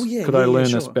spells. Oh, yeah, Could yeah, I yeah, learn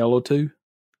sure. a spell or two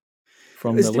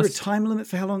from Is the there list? a time limit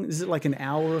for how long? Is it like an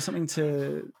hour or something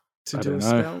to I do a don't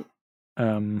know.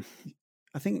 spell?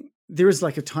 I think there is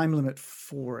like a time limit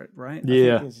for it, right? I think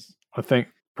Yeah. there's- I think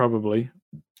probably.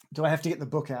 Do I have to get the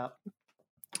book out?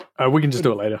 We can just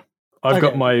do it later. I've got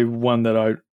Okay. my one that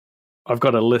I've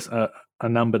got a list, a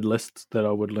numbered list that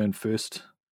I would learn first.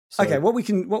 So Okay, what we'll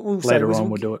say later is on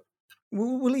we'll do it.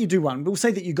 We'll let you do one. We'll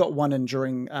say that you got one in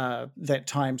during that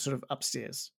time, sort of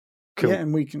upstairs. Cool. Yeah,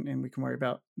 and we can worry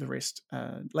about the rest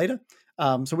later.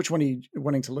 So, which one are you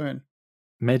wanting to learn?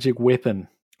 Magic weapon.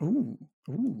 Ooh.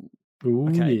 Ooh,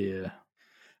 Okay. yeah.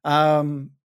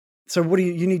 So, what do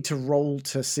you need to roll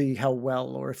to see how well,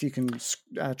 or if you can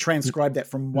transcribe that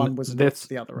from one wizard That's to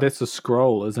the other? Right? That's a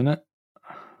scroll, isn't it?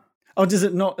 Oh, does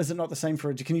it not? Is it not the same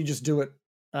for? Can you just do it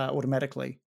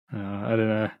automatically? I don't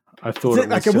know. I thought Is it it-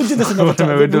 was okay, we'll do this another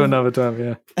time. We'll do We'll- another time.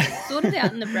 Yeah. Sort it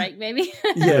out in the break, maybe.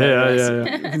 Yeah.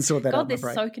 We can sort that out. God, in the this is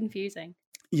break. so confusing.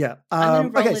 Yeah.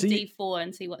 I'm gonna roll okay. a So D4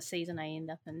 and see what season I end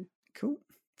up in. cool.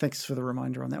 Thanks for the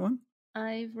reminder on that one.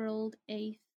 I've rolled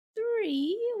a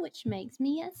 3, which makes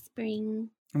me a spring.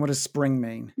 And what does spring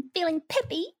mean? I'm feeling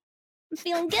peppy. I'm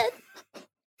feeling good.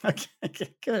 Okay,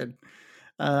 good.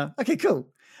 Okay,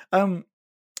 cool.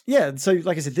 Yeah, so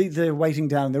like I said, they're waiting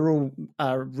down. They're all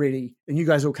ready, and you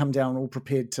guys all come down, all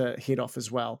prepared to head off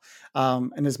as well.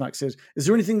 And Ismark says, "Is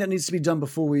there anything that needs to be done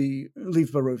before we leave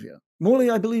Barovia?"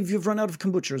 Morley, I believe you've run out of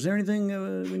kombucha. Is there anything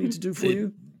we need to do for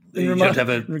you? In regards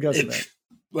to that.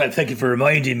 Well, thank you for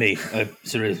reminding me. I've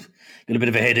sort of got a bit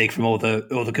of a headache from all the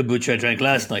kombucha I drank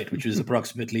last night, which was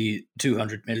approximately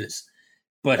 200 mils.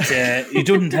 But you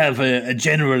don't have a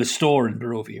general store in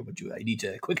Barovia, would you? I need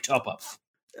a quick top up.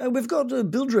 We've got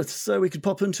Bildrith, so we could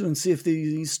pop into and see if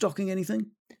he's stocking anything.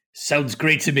 Sounds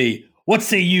great to me. What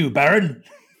say you, Baron?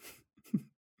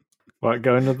 Right,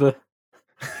 go into the.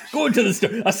 Go into the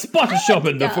store. A spot of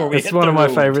shopping before we It's hit one the of my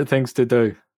road. favorite things to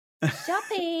do.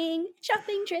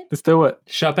 Shopping trip. Let's do it.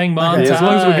 Shopping Yeah, montage. as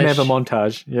long as we can have a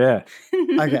montage. Yeah.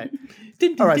 Okay.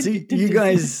 All right, so you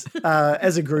guys,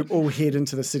 as a group, all head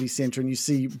into the city centre, and you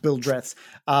see Bildreth's.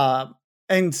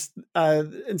 And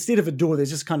instead of a door, there's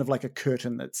just kind of like a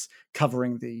curtain that's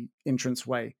covering the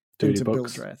entranceway Dirty into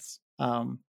books. Bildrath's.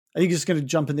 Are you just going to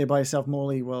jump in there by yourself,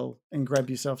 Morley, and grab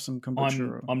yourself some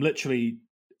kombucha? I'm literally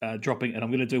dropping, and I'm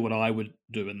going to do what I would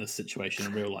do in this situation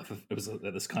in real life. If it was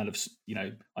this kind of,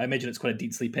 I imagine it's quite a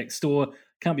densely packed store.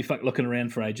 Can't be fucked looking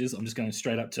around for ages. I'm just going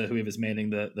straight up to whoever's manning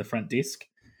the front desk.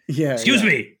 Yeah. Excuse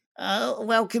me.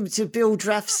 Welcome to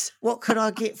Bildrath's. What can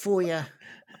I get for you?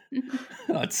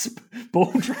 It's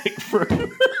Baldrick for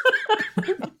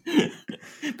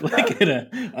Blackadder.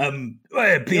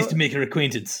 Pleased to make your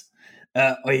acquaintance.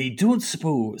 I don't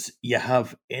suppose you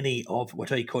have any of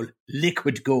what I call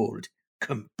liquid gold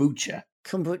kombucha.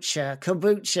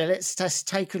 Kombucha. Let's just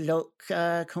take a look.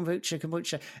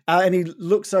 Kombucha. And he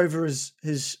looks over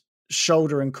his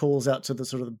shoulder and calls out to the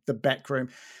sort of the back room.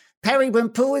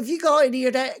 Periwinkle, have you got any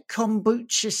of that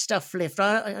kombucha stuff left?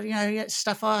 That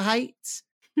stuff I hate.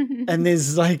 And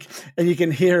there's and you can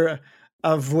hear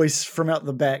a voice from out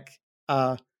the back.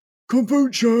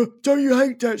 Kombucha, don't you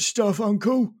hate that stuff,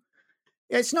 Uncle?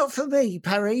 It's not for me,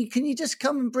 Parry. Can you just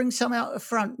come and bring some out the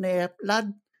front there,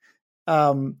 lad?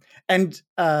 And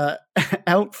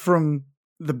out from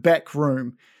the back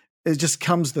room, it just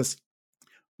comes this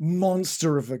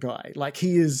monster of a guy. Like,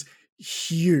 he is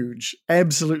huge,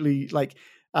 absolutely.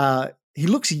 He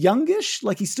looks youngish,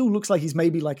 he still looks like he's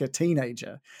maybe like a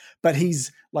teenager, but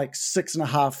he's like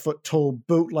 6.5 foot tall,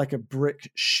 built like a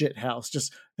brick shit house.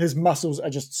 Just his muscles are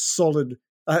just solid.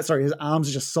 His arms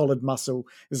are just solid muscle.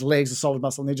 His legs are solid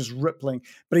muscle, and they're just rippling.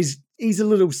 But he's a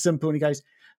little simple, and he goes,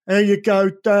 "There you go,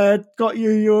 Dad. Got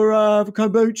you your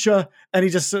kombucha." And he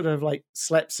just sort of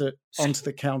slaps it onto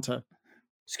the counter.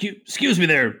 Excuse me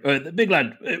there, the big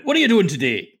lad. What are you doing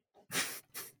today?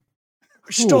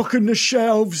 Stocking the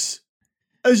shelves.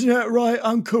 Isn't that right,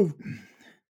 Uncle?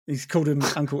 He's called him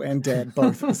Uncle and Dad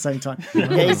both at the same time. Yeah,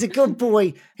 he's a good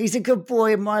boy. He's a good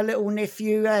boy, my little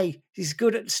nephew, eh? He's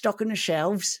good at stocking the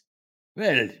shelves.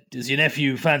 Well, does your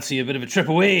nephew fancy a bit of a trip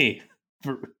away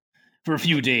for a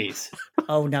few days?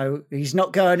 Oh, no, he's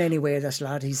not going anywhere, this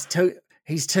lad. He's too,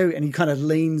 and he kind of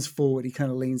leans forward. He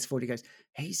goes,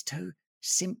 he's too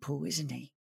simple, isn't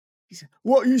he?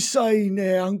 What are you saying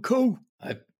there, Uncle?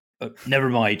 Never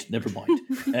mind.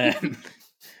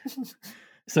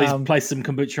 So he's placed some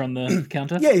kombucha on the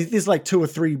counter? Yeah, there's 2 or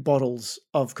 3 bottles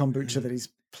of kombucha that he's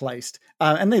placed.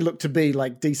 And they look to be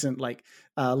decent,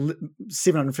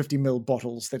 750 ml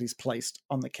bottles that he's placed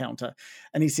on the counter.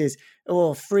 And he says,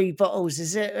 3 bottles,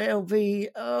 is it? It'll be,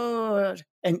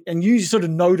 And you sort of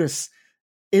notice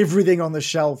everything on the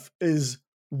shelf is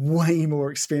way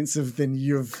more expensive than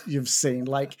you've seen.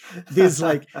 There's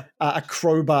a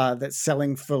crowbar that's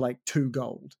selling for 2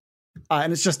 gold.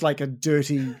 And it's just a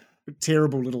dirty,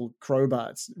 terrible little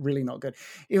crowbar. It's really not good.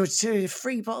 It was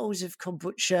 3 bottles of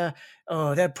kombucha.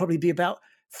 Oh, that'd probably be about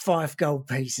 5 gold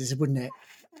pieces, wouldn't it?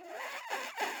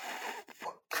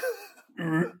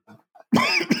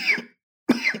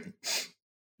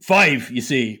 Five, you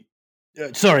see.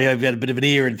 Sorry, I've had a bit of an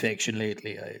ear infection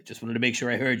lately. I just wanted to make sure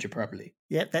I heard you properly.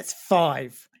 Yep, that's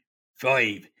 5.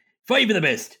 5. 5 are the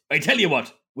best. I tell you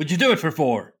what, would you do it for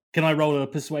 4? Can I roll a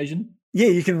persuasion? Yeah,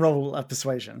 you can roll a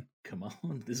persuasion. Come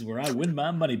on, this is where I win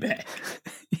my money back.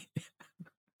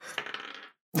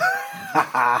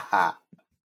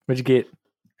 What'd you get?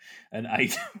 An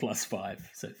 8 plus 5,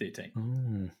 so 13.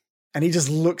 Oh. And he just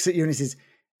looks at you and he says,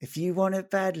 if you want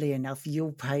it badly enough,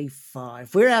 you'll pay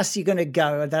 5. Where else are you going to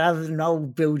go other than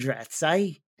old Bildrath's,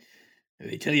 eh?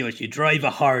 I tell you what, you drive a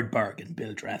hard bargain,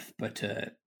 Bildrath, but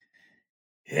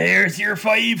here's your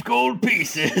 5 gold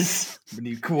pieces. And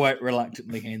he quite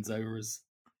reluctantly hands over his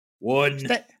 1.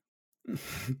 And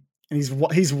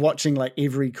he's watching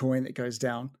every coin that goes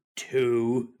down.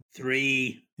 2,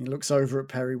 3. He looks over at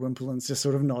Periwinkle and's just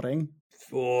sort of nodding.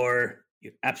 4.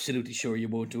 You're absolutely sure you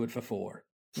won't do it for 4?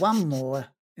 1 more.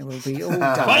 It will be all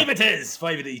done. 5 it is.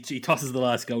 5 it is. He tosses the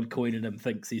last gold coin at him.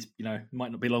 Thinks he's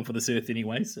might not be long for this earth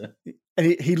anyway. So,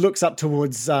 and he looks up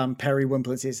towards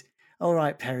Periwinkle and says, "All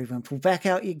right, Periwinkle, back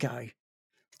out you go."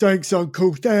 "Thanks,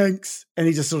 Uncle. Thanks." And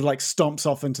he just sort of stomps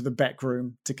off into the back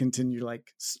room to continue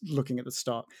looking at the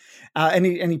stock. And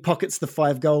he pockets the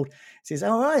 5 gold. Says,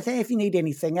 "All right, then, if you need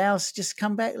anything else, just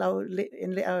come back.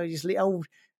 Just let old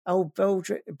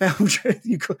Bildrath,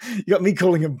 you got me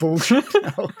calling him Bildrath.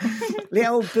 Let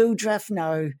old Bildrath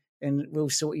know, and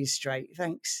we'll sort you straight.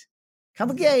 Thanks.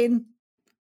 Come again."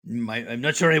 I'm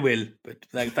not sure I will, but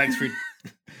thanks for.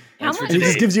 How much? He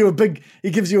just gives you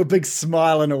a big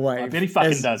smile and a wave. I bet he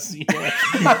fucking does.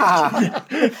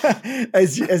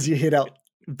 as you head out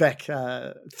back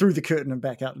through the curtain and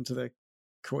back out into the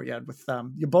courtyard with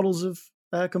your bottles of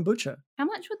kombucha. How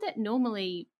much would that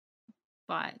normally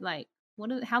 5? Like,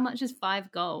 how much is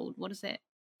 5 gold? What does that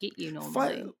get you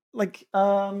normally?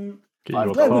 Get I'm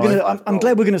your glad, we're five. I'm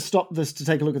glad we're going to stop this to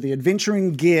take a look at the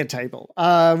adventuring gear table,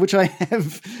 which I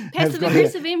have Passive got here.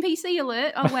 aggressive NPC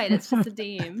alert. Oh wait, that's just a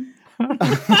DM.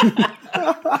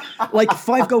 Like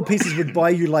 5 gold pieces would buy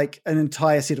you like an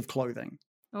entire set of clothing.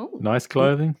 Oh, Nice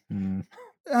clothing. Mm.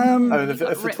 I mean, if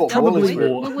it's what Probably Wally's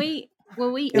were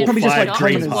we It'll probably just like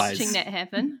cream commoners. pies. watching that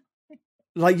happen?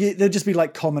 Like they'd just be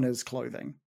like commoners'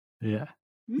 clothing. Yeah.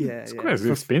 Yeah, It's yeah. quite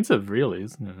For- expensive, really,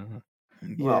 isn't it?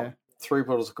 yeah. Well, 3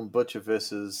 bottles of kombucha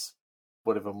versus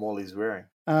whatever Morley's wearing.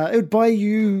 It would buy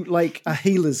you like a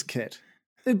healer's kit.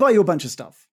 It'd buy you a bunch of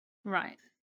stuff. Right.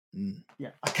 Yeah,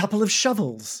 a couple of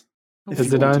shovels. if Is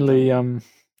you it wanted only them.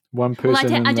 one Well,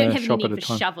 person I in don't the have shop any at a need for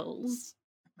time? shovels.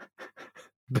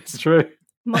 That's true.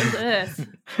 What on earth?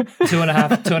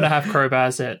 2.5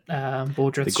 crowbars at The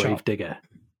Baldrith's grave shop. digger.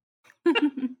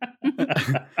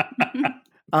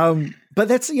 But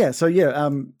that's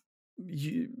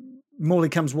Morley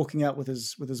comes walking out with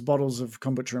his bottles of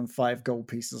kombucha and 5 gold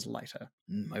pieces later.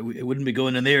 I wouldn't be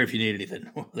going in there if you need anything.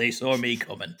 They saw me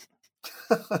coming.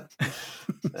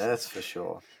 That's for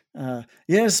sure.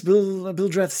 Yes,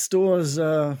 Bildrath's store is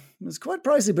quite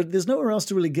pricey, but there's nowhere else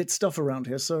to really get stuff around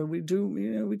here. So we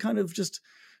kind of just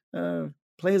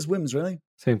play as whims, really.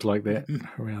 Seems like that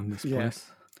around this Yeah. place.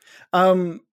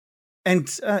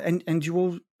 And you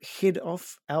all head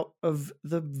off out of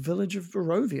the village of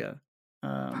Barovia.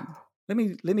 Let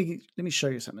me show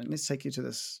you something. Let's take you to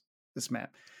this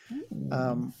map.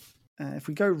 If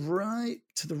we go right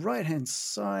to the right hand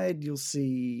side, you'll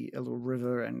see a little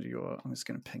river, and I'm just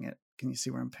going to ping it. Can you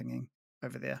see where I'm pinging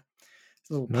over there? It's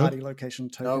a little No. party location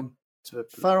token. No, it's a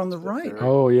bit Far on the it's a bit right. blurry.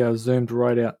 Oh, yeah, I zoomed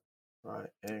right out. Right.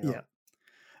 Hang on. Yeah.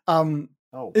 Oh,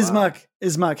 wow.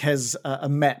 Ismark has a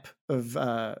map of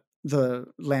the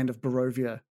land of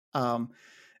Barovia, and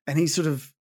he sort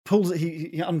of pulls it.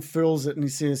 He unfurls it, and he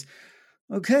says,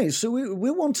 "Okay, so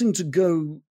we're wanting to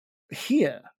go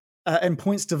here," and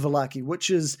points to Vallaki,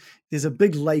 there's a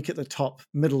big lake at the top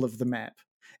middle of the map,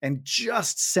 and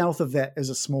just south of that is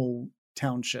a small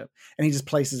township, and he just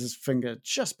places his finger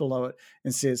just below it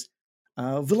and says,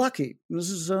 "Vallaki, this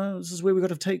is where we got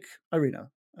to take Irina.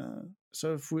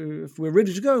 So if we're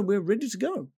ready to go, we're ready to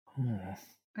go."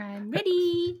 I'm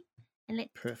ready. And let's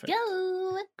Perfect.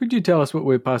 go. Could you tell us what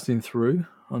we're passing through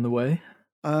on the way?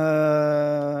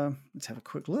 Let's have a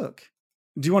quick look.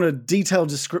 Do you want a detailed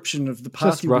description of the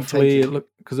path Just you'll roughly, be taking?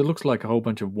 because it looks like a whole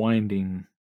bunch of winding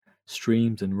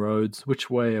streams and roads. Which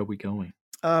way are we going?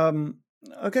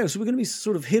 Okay, so we're going to be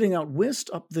sort of heading out west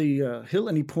up the hill,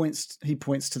 and he points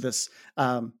to this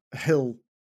hill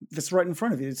that's right in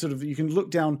front of you. It's sort of, you can look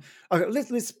down. Okay,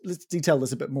 let's detail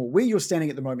this a bit more. Where you're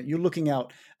standing at the moment, you're looking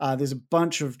out. There's a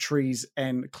bunch of trees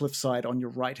and cliffside on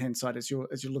your right hand side as you're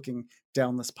looking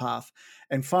down this path,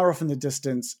 and far off in the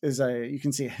distance is you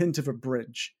can see a hint of a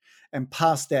bridge, and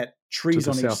past that, trees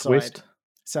To on the each southwest? side.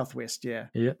 Southwest, yeah.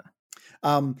 Yeah.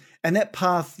 And that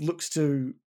path looks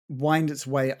to wind its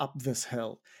way up this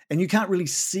hill, and you can't really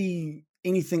see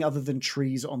anything other than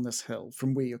trees on this hill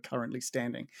from where you're currently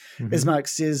standing. Mhm. Ismark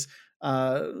says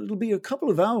it'll be a couple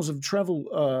of hours of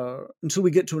travel until we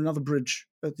get to another bridge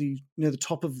near the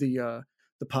top of the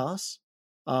pass,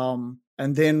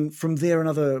 and then from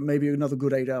there maybe another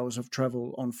good 8 hours of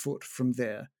travel on foot from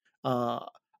there. I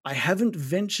haven't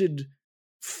ventured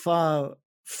far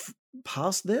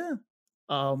past there.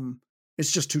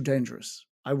 It's just too dangerous.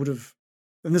 I would have,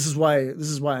 and this is why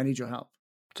I need your help.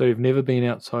 So you've never been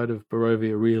outside of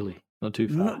Barovia, really? Not too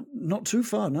far. Not too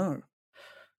far, no.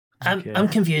 Okay. I'm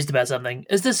confused about something.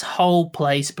 Is this whole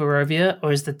place Barovia,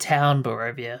 or is the town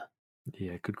Barovia?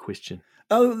 Yeah, good question.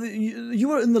 Oh,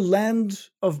 you are in the land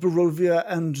of Barovia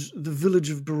and the village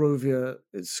of Barovia.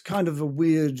 It's kind of a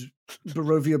weird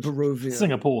Barovia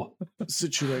Singapore.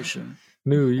 situation.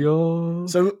 New York.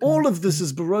 So all of this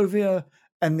is Barovia,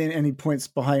 and he points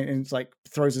behind and it's like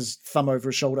throws his thumb over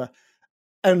his shoulder,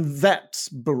 and that's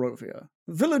Barovia.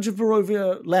 Village of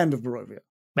Barovia, land of Barovia.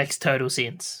 Makes total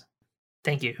sense.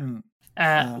 Thank you.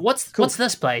 Mm. What's cool.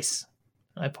 this place?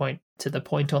 I point to the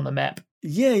point on the map.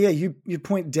 Yeah. You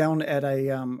point down at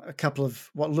a couple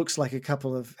of what looks like a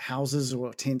couple of houses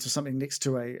or tents or something next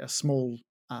to a small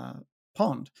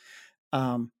pond.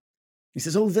 He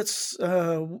says, "Oh, that's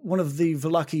one of the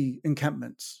Vallaki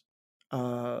encampments.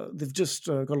 They've just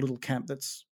got a little camp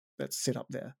that's set up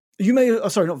there. You may,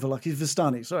 sorry, not Vallaki,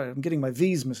 Vistani. Sorry, I'm getting my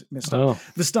V's messed up. Oh,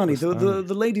 Vistani, Vistani.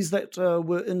 the ladies that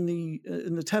were in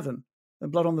the tavern,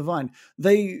 Blood on the Vine.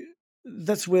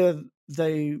 That's where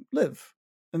they live,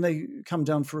 and they come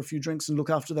down for a few drinks and look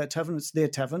after that tavern. It's their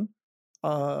tavern.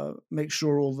 Make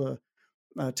sure all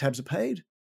tabs are paid,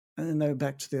 and then they're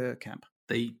back to their camp.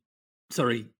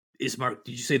 Sorry, Ismark,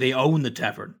 did you say they own the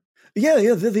tavern? Yeah,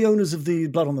 they're the owners of the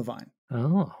Blood on the Vine.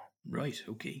 Oh. Right,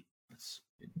 okay. That's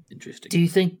interesting. Do you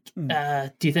think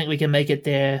we can make it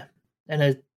there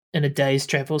in a day's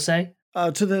travel, say?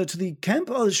 To the camp?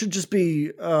 Oh, it should just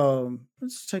be.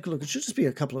 Let's take a look. It should just be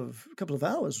a couple of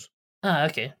hours. Oh,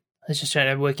 okay. Let's just try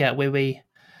to work out where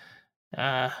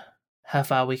how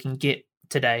far we can get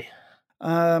today.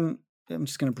 I'm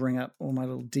just going to bring up all my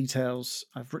little details.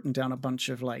 I've written down a bunch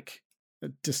of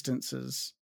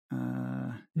distances.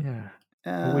 Yeah.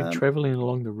 Are we traveling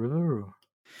along the river? Or?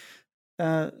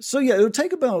 So yeah, it would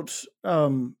take about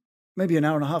maybe an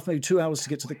hour and a half, maybe 2 hours to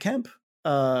get to the camp.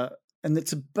 And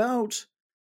it's about.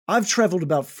 I've traveled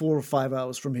about 4 or 5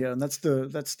 hours from here, and that's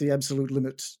the absolute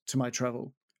limit to my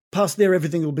travel. Past there,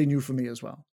 everything will be new for me as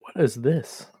well. What is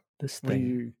this? This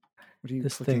thing. What are you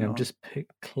this clicking thing. on? I'm just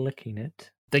clicking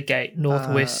it. The gate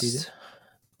northwest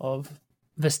of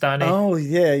Vistani. Oh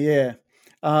yeah.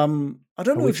 I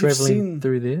don't know if you've seen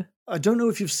through there. I don't know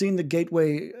if you've seen the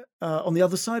gateway on the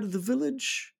other side of the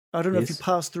village. I don't know if you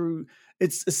pass through.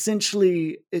 It's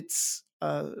essentially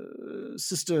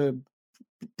sister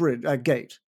bridge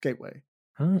gateway.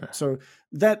 So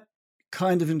that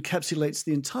kind of encapsulates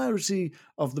the entirety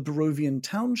of the Barovian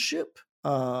township,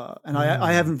 and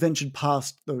I haven't ventured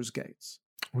past those gates.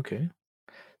 Okay.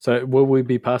 So will we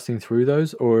be passing through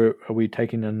those, or are we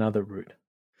taking another route?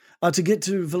 To get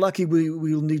to Vallaki,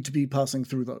 we'll need to be passing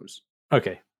through those.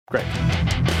 Okay, great.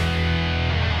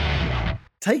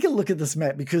 Take a look at this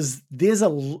map, because there's a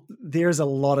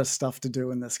lot of stuff to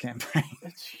do in this campaign.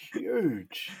 It's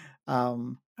huge.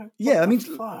 Yeah, I mean,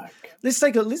 fuck. let's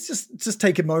just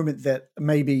take a moment that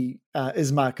maybe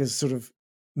Ismark has sort of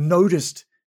noticed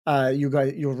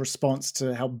your response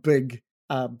to how big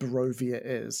Barovia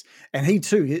is, and he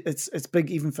too, it's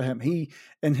big even for him. He,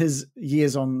 in his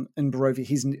years in Barovia,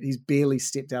 he's barely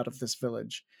stepped out of this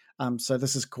village, so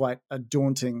this is quite a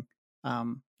daunting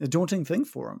thing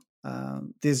for him.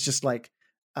 There's just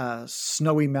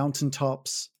snowy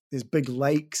mountaintops. There's big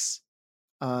lakes.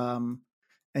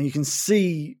 And you can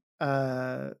see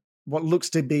what looks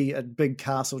to be a big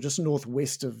castle just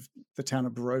northwest of the town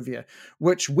of Barovia,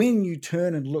 which when you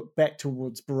turn and look back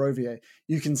towards Barovia,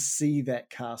 you can see that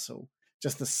castle,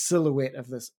 just the silhouette of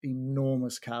this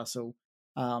enormous castle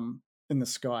in the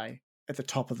sky at the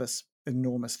top of this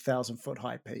enormous 1,000-foot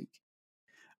high peak.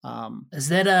 Is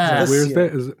that where is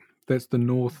that? That's the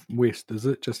northwest, is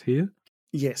it? Just here?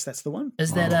 Yes, that's the one.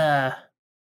 Is that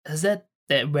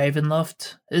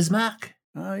Ravenloft, Ismark?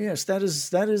 Yes, that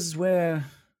is where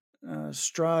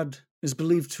Strahd is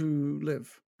believed to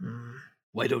live.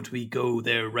 Why don't we go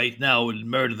there right now and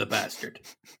murder the bastard?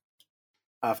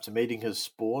 After meeting his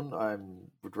spawn, I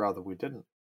would rather we didn't.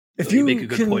 If you make a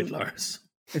good point, Lars.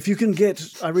 If you can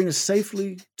get Irina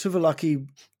safely to Vallaki,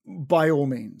 by all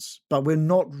means, but we're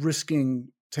not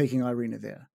risking taking Irina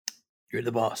there. You're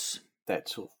the boss.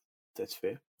 That's all. That's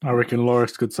fair. I reckon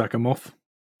Loris could suck him off.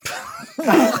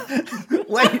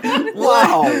 Wait!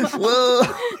 Wow! Whoa!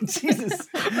 Jesus.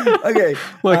 Okay.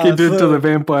 Like he did to the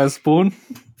vampire spawn.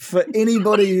 For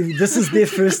anybody, this is their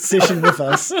first session with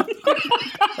us.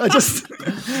 I just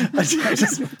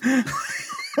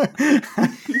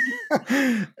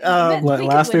like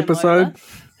last episode.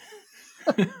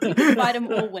 Fight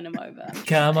him or win him over.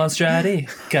 Come on, Straddy,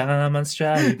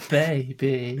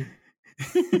 baby.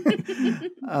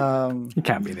 You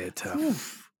can't be that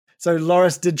tough. So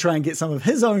Loris did try and get some of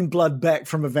his own blood back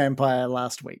from a vampire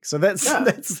last week. So that's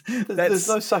there's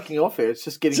no sucking off here. It's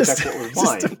just getting back what was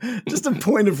mine. Just a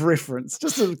point of reference.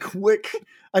 Just a quick.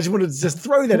 I just wanted to just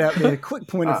throw that out there. A quick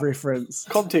point of reference.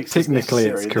 Context. Technically,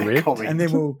 it's correct. And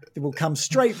then we'll come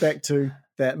straight back to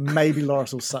that. Maybe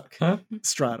Loris will suck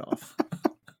Strahd off.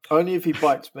 Only if he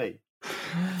bites me.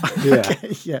 Yeah.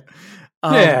 Okay, yeah.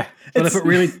 Yeah. But if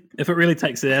it really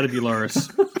takes it out of you, Loris,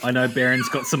 I know Baron's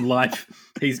got some life.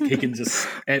 He can just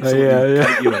absolutely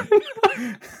take you in.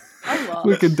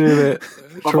 We can do that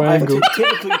triangle.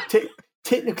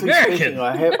 Technically speaking,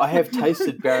 I have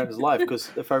tasted Baron's life,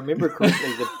 because if I remember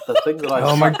correctly, the thing that I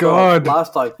oh my god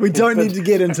last time we don't need to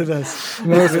get into this.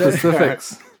 No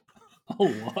specifics.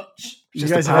 I'll watch.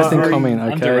 Just a passing comment,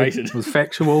 okay? Underrated. It was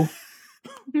factual.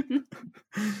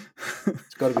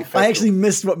 It's got to be factual. I actually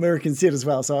missed what American said as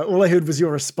well, so all I heard was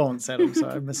your response, Adam. So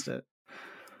I missed it.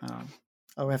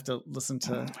 I'll have to listen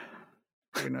to,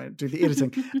 do the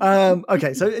editing.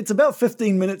 Okay, so it's about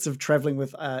 15 minutes of traveling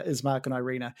with Ismark and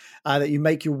Irina that you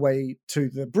make your way to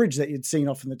the bridge that you'd seen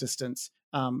off in the distance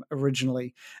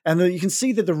originally, and you can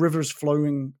see that the river is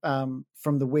flowing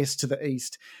from the west to the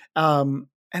east.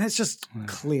 and it's just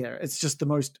clear. It's just the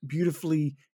most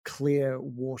beautifully clear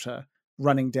water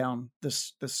running down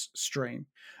this stream,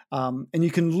 and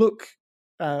you can look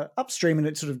upstream, and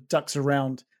it sort of ducks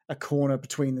around a corner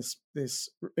between this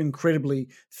incredibly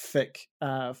thick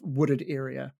wooded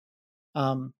area.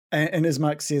 And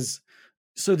Ismark says,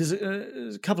 so there's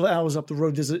a couple of hours up the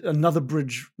road, there's another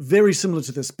bridge very similar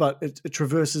to this, but it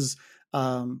traverses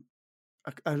a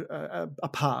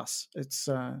pass. It's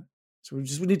so we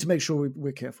need to make sure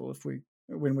we're careful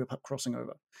when we're crossing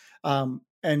over.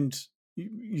 And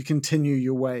you continue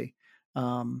your way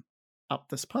up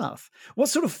this path. What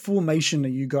sort of formation are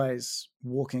you guys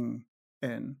walking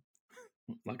in?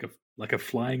 Like a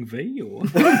flying V, or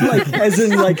like as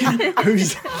in like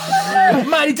who's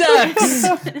Mighty Ducks?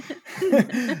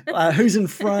 Who's in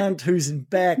front? Who's in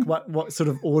back? What sort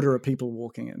of order are people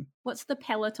walking in? What's the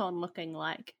peloton looking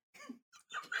like?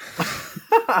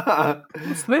 that?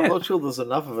 I'm not sure there's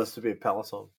enough of us to be a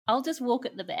peloton. I'll just walk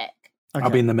at the back. Okay. I'll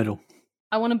be in the middle.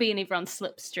 I want to be in everyone's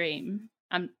slipstream.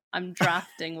 I'm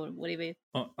drafting or whatever.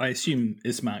 I assume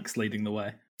Ismark's leading the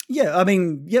way. Yeah, I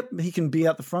mean, yep, he can be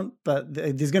out the front, but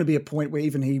there's going to be a point where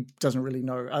even he doesn't really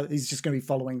know. He's just going to be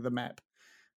following the map.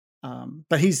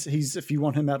 But he's if you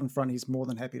want him out in front, he's more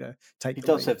than happy to take. He the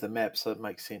does lead. have the map, so it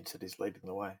makes sense that he's leading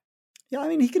the way. Yeah, I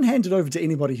mean, he can hand it over to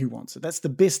anybody who wants it. That's the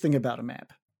best thing about a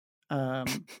map.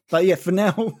 But yeah, for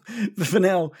now,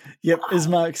 yep,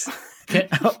 Ismark's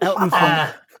out in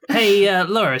front. Hey,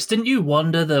 Loris, didn't you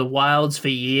wander the wilds for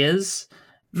years?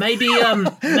 Maybe you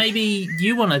want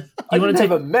to. I didn't take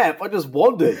have a map. I just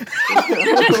wandered. That's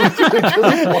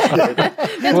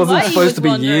Wasn't why he supposed was to be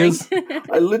wondering. years.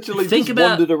 I literally Think just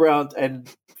about- wandered around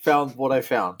and found what I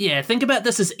found. Yeah, think about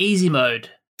this as easy mode.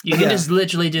 You can Yeah. just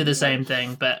literally do the same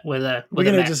thing, but with a We're a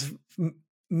going to map. just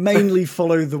mainly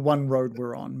follow the one road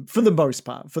we're on for the most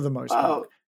part.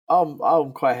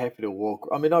 I'm quite happy to walk.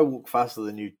 I mean, I walk faster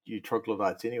than you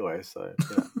troglodytes anyway. So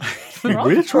you know.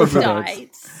 We're troglodytes.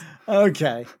 Troglodytes.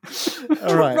 Okay,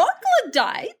 all right.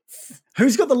 Troglodytes.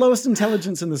 Who's got the lowest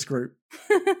intelligence in this group?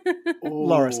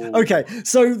 Loris. Ooh. Okay,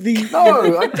 so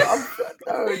No,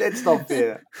 that's not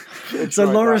fair. So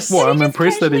Loris- Well, Did he I'm just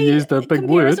impressed that he casually used a big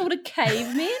compare us word. all to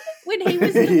cavemen when he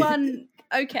was the one.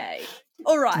 Okay,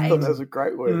 all I right. thought that was a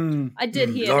great word. Mm, I did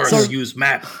hear Loris that. use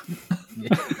map.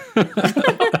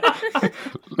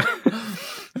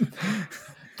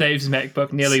 Dave's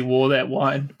MacBook nearly wore that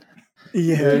wine.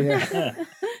 yeah.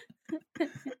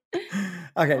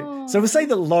 Okay, so we'll say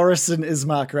that Loris and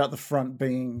Ismark are out the front,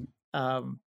 being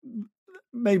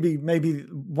maybe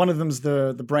one of them's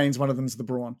the brains, one of them's the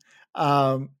brawn,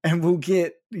 and we'll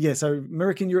get So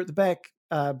American, you're at the back.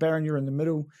 Baron, you're in the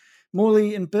middle.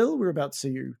 Morley and Bill, we're about to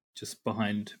see you. Just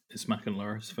behind Ismark and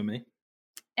Loris for me.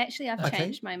 Actually, I've Okay.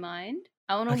 changed my mind.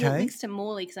 I want to walk Okay. next to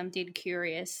Morley because I'm dead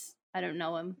curious. I don't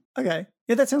know him. Okay,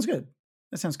 yeah, that sounds good.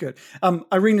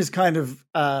 Irene is kind of,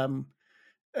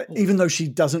 even though she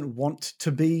doesn't want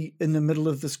to be in the middle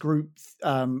of this group,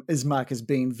 Ismark has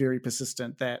been very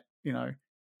persistent that,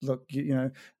 look,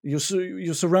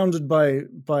 you're surrounded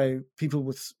by people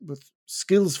with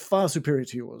skills far superior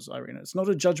to yours, Irene. It's not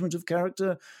a judgment of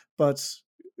character, but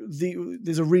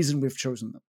there's a reason we've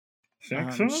chosen them.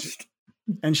 Sexist?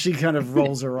 And she kind of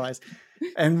rolls her eyes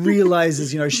and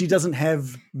realizes, she doesn't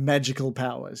have magical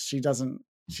powers. She doesn't.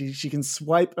 She can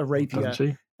swipe a rapier, Doesn't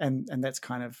she? and that's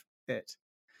kind of it.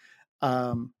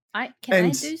 Can I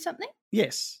And- do something?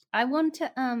 Yes. I want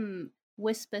to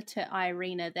whisper to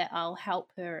Irina that I'll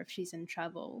help her if she's in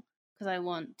trouble because I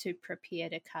want to prepare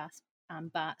to cast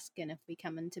Barkskin if we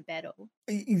come into battle.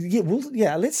 Yeah. Well,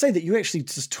 yeah. Let's say that you actually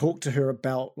just talk to her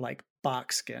about like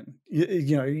Barkskin.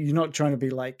 You're not trying to be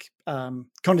like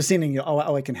condescending.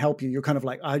 I can help you. You're kind of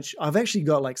like, I've actually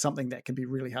got like something that can be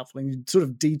really helpful, and you sort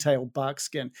of detail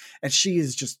Barkskin, and she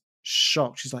is just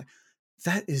shocked. She's like,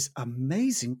 "That is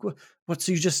amazing. What?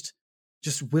 So you just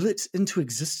will it into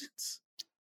existence?"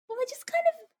 Well,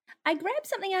 I grab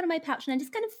something out of my pouch and I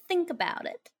just kind of think about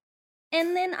it.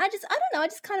 And then I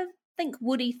just kind of think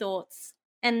woody thoughts.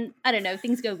 And I don't know,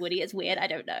 things go woody. It's weird. I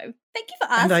don't know. Thank you for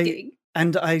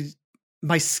And asking.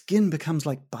 my skin becomes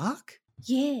like bark.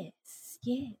 Yes,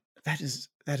 yeah. That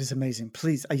is amazing.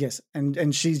 Please, yes.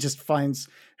 And she just finds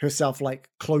herself like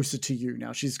closer to you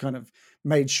now. She's kind of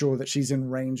made sure that she's in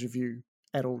range of you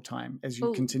at all time as you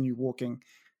Ooh. continue walking.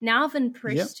 Now I've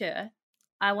impressed her.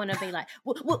 I want to be like,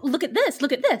 look at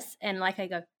this. And like I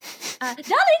go, darling.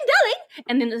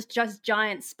 And then this just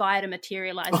giant spider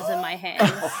materializes in my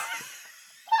hands.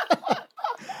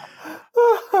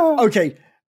 Okay.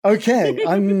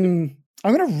 I'm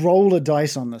gonna roll a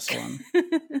dice on this one.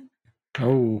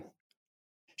 Oh,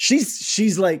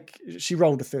 she's like, she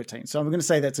rolled a 13, so I'm going to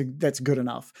say that's good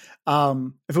enough.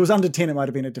 If it was under 10, it might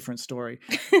have been a different story.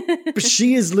 But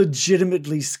she is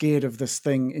legitimately scared of this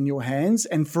thing in your hands,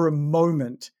 and for a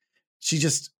moment, she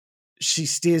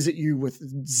stares at you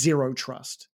with zero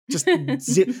trust. Just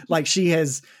like she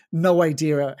has no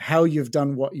idea how you've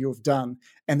done what you've done,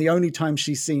 and the only time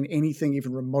she's seen anything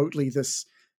even remotely this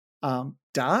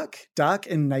dark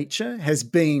in nature has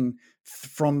been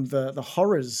from the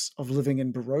horrors of living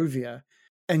in Barovia,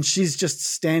 and she's just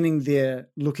standing there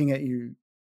looking at you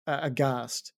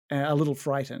aghast, a little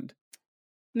frightened.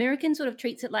 American sort of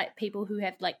treats it like people who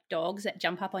have like dogs that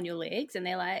jump up on your legs, and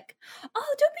they're like,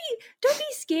 "Oh, don't be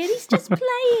scared. He's just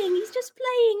playing. He's just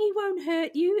playing. He won't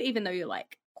hurt you," even though you're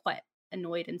like quite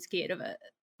annoyed and scared of it.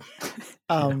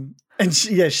 And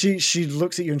she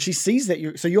looks at you and she sees that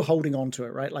you're holding on to it,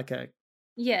 right?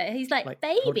 Yeah, he's like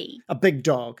baby, a big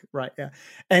dog, right? Yeah,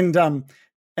 and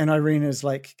Irina's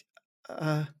like,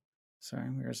 sorry,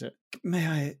 where is it?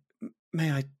 May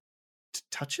I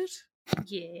touch it?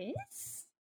 Yes.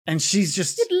 And she's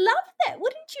just, you'd love that,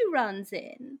 wouldn't you,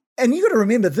 Ranzan? And you got to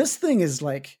remember, this thing is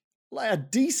like a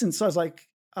decent size, like,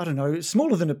 I don't know,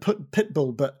 smaller than a pit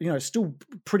bull, but still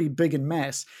pretty big in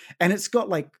mass. And it's got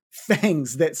like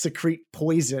fangs that secrete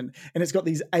poison, and it's got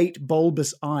these 8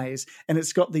 bulbous eyes, and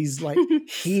it's got these like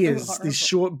hairs, So these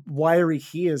short wiry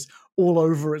hairs all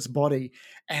over its body.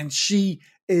 And she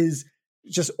is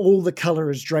just, all the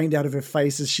color is drained out of her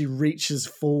face as she reaches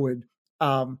forward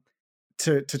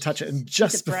to touch it. And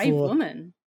She's a brave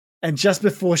woman. And just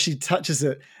before she touches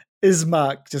it,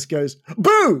 Ismark just goes,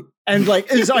 "Boo!" And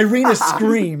like, Irina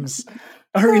screams.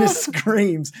 Irina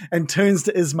screams and turns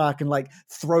to Ismark and like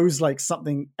throws like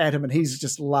something at him, and he's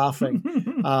just laughing.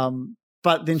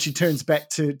 But then she turns back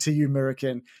to you,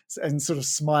 Mirakin, and sort of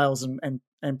smiles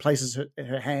and places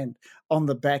her hand on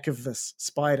the back of this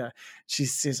spider. She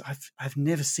says, I've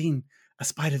never seen a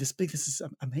spider this big. This is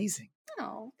amazing.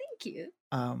 Oh, thank you.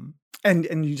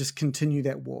 And you just continue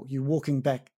that walk. You're walking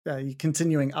back, you're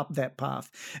continuing up that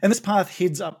path. And this path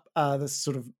heads up this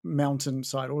sort of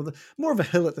mountainside, or more of a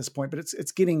hill at this point, but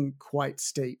it's getting quite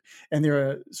steep. And there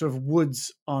are sort of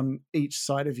woods on each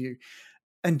side of you.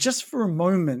 And just for a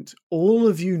moment, all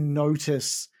of you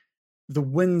notice the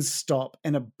winds stop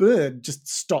and a bird just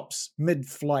stops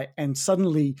mid-flight, and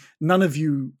suddenly none of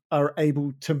you are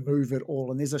able to move at all.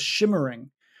 And there's a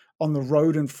shimmering on the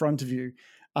road in front of you.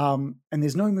 And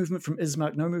there's no movement from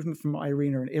Ismark, no movement from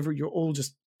Irina, and you all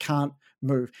just can't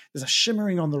move. There's a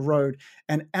shimmering on the road,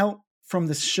 and out from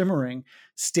this shimmering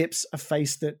steps a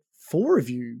face that 4 of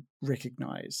you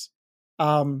recognize.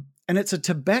 And it's a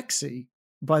tabaxi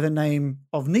by the name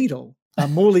of Needle.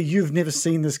 Morley, you've never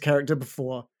seen this character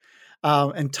before.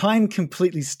 And time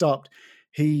completely stopped.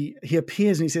 He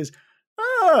appears and he says,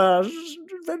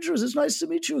 "Adventurers, it's nice to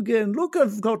meet you again. Look,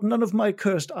 I've got none of my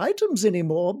cursed items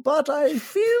anymore, but I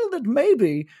feel that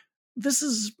maybe this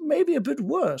is maybe a bit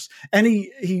worse." And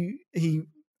he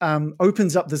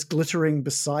opens up this glittering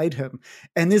beside him,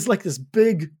 and there's like this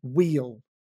big wheel,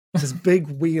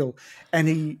 and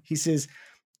he says,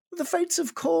 "The fates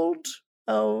have called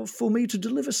for me to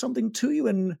deliver something to you,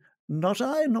 and not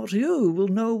I, not you, will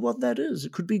know what that is.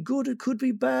 It could be good, it could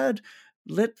be bad.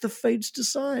 Let the fates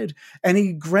decide." And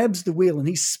he grabs the wheel and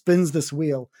he spins this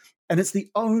wheel, and it's the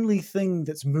only thing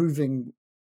that's moving,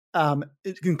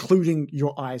 including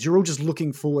your eyes. You're all just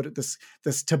looking forward at this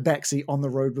tabaxi on the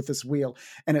road with this wheel,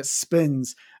 and it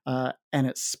spins, and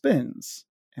it spins.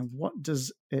 And what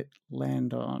does it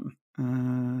land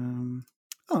on?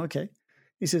 Okay.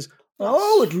 He says,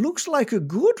 "Oh, it looks like a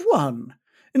good one.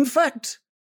 In fact,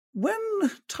 when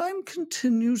time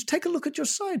continues, take a look at your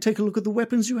side, take a look at the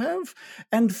weapons you have,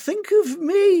 and think of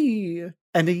me."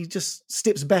 And he just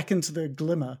steps back into the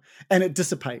glimmer, and it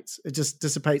dissipates. It just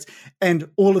dissipates,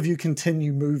 and all of you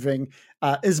continue moving.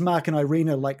 Ismark and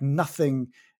Irina, like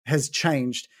nothing has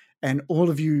changed, and all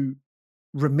of you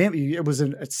remember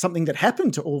it's something that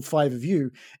happened to all 5 of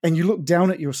you, and you look down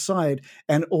at your side,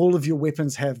 and all of your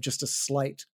weapons have just a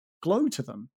slight glow to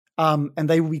them. And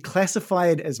they will be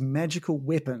classified as magical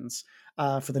weapons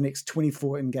for the next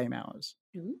 24 in-game hours.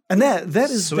 And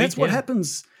that's what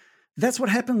happens. That's what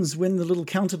happens when the little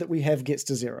counter that we have gets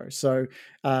to 0. So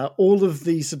all of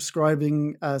the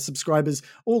subscribers,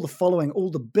 all the following,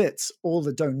 all the bits, all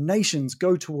the donations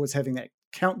go towards having that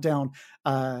countdown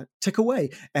tick away.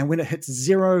 And when it hits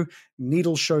 0,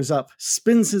 Needle shows up,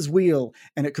 spins his wheel,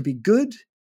 and it could be good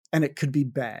and it could be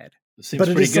bad. Seems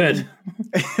pretty good.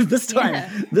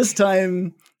 This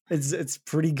time it's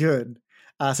pretty good.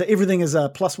 So everything is a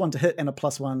 +1 to hit and a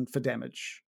 +1 for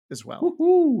damage as well.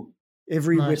 Woo-hoo.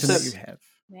 Every Nice. weapon that you have.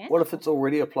 What if it's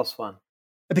already a +1?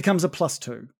 It becomes a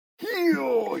 +2.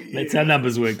 That's how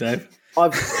numbers work, Dave.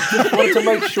 I've just wanted to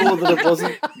make sure that it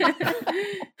wasn't.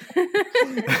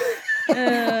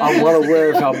 I'm well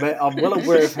aware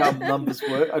of how numbers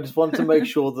work. I just wanted to make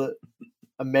sure that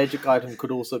a magic item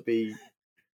could also be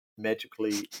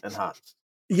magically enhanced.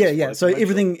 Yeah. So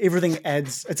everything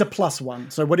adds. It's a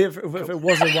 +1. So whatever, if it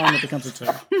was a 1, it becomes a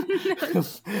 2.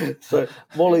 So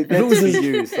Molly, that's for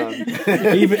you, son.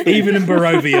 even in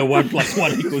Barovia, 1 +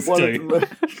 1 equals 2.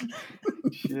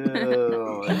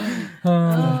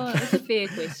 Oh, that's a fair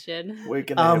question. We're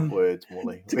gonna have words,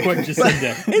 Molly. Quite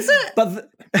Jacinda. Is it? But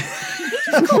By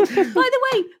the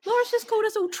way, Loris just called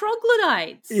us all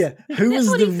troglodytes. yeah, who That's is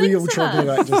what the he real thinks of us.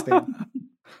 troglodyte just then?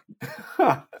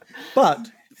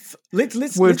 But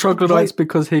let's We're let's troglodytes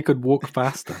because he could walk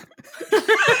faster.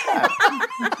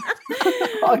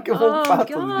 I can walk Oh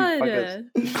faster than you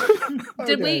fuckers.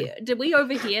 god! Did we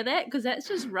overhear that? Because that's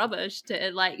just rubbish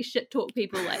to like shit talk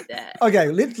people like that. Okay,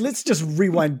 let's just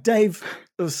rewind. Dave,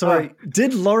 sorry,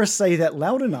 did Loris say that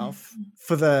loud enough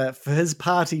for his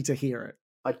party to hear it?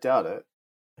 I doubt it.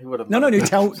 He would have. No. muttered to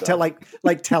Tell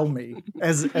himself. tell me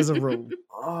as a rule.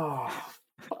 Oh.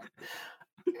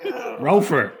 Roll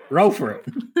for it.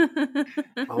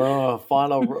 Oh,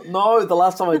 final. No, the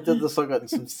last time I did this, I got in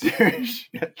some serious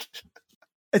shit.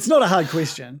 It's not a hard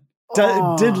question.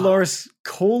 Did Loris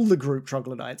call the group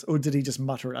troglodytes, or did he just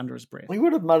mutter it under his breath? He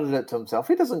would have muttered it to himself.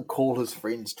 He doesn't call his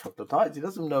friends troglodytes. He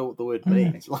doesn't know what the word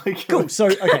means. Like, Cool. So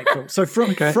cool. So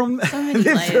from So many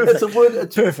layers. it's a word.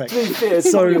 It's Perfect. To be fair, So-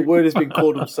 so a word has been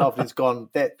called himself. And he's gone.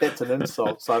 That's an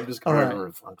insult. So I'm just going All over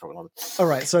it. I'm troglodyte. All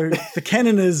right. So the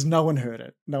canon is no one heard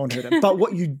it. But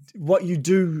what you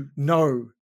do know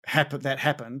that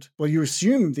happened. Well, you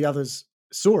assume the others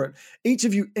saw it. Each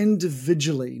of you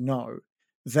individually know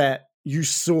that you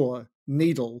saw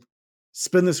Needle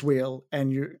spin this wheel,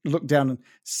 and you look down and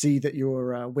see that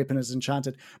your weapon is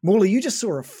enchanted. Morley, you just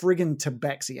saw a friggin'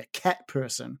 tabaxi, a cat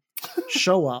person,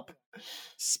 show up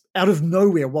out of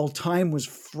nowhere while time was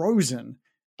frozen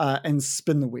and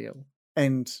spin the wheel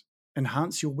and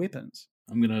enhance your weapons.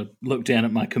 I'm going to look down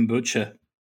at my kombucha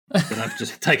that I've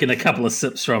just taken a couple of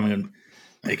sips from, and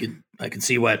I can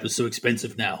see why it was so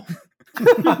expensive now.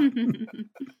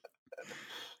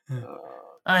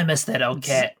 I miss that old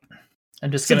cat.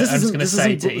 I'm just So gonna this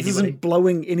say to this anybody, isn't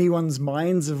blowing anyone's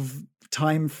minds of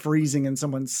time freezing and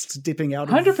someone stepping out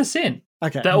of 100%.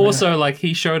 Okay. That also, like,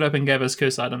 he showed up and gave us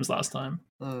curse items last time,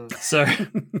 so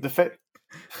The fact.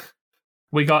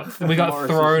 we got Morris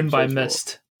thrown is by so short.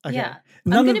 mist. Okay. Yeah.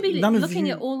 None I'm going of- to be none of looking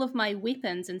you- at all of my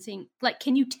weapons and seeing, like,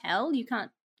 can you tell? You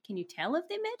can't. Can you tell if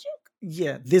they're magic?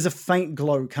 Yeah, there's a faint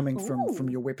glow coming from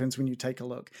Ooh. your weapons when you take a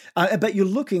look. But you're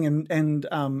looking, and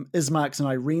Ismark's and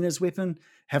Irina's weapon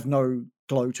have no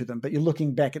glow to them. But you're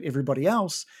looking back at everybody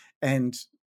else, and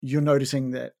you're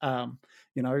noticing that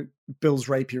Bill's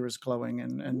rapier is glowing,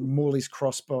 and Morley's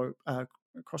crossbow,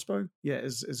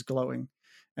 is glowing,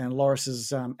 and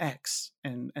Loris's axe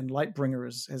and Lightbringer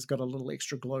has got a little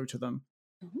extra glow to them.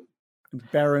 Mhm.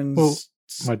 And Baron's Well,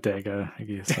 My dagger, I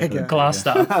guess. Dagger. Glassed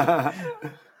up.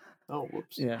 Oh,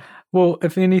 whoops. yeah. Well,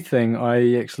 if anything,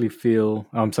 I actually feel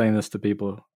I'm saying this to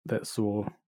people that saw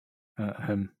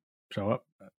him show up.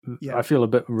 Yeah. I feel a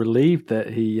bit relieved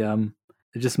that he.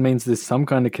 It just means there's some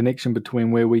kind of connection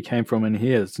between where we came from and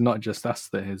here. It's not just us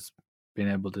that has been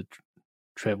able to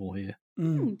travel here.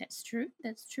 Mm. That's true.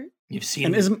 That's true. You've seen,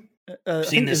 And I seen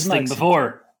think this thing Ismark's-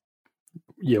 before.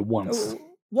 Yeah, once.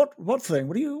 What thing?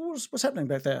 What's happening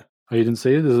back there? Oh, you didn't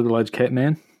see it? There's a large cat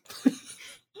man.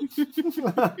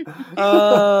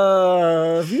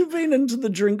 Have you been into the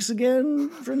drinks again,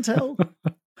 Frintel?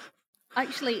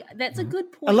 Actually, that's a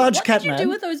good point. A large what cat did you man. do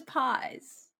with those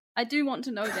pies? I do want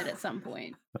to know that at some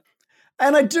point.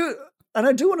 And I do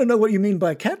want to know what you mean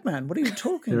by cat man. What are you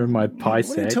talking? They're in my pie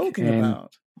What are you sack, talking and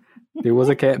about? There was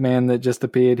a cat man that just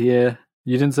appeared here.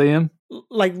 You didn't see him?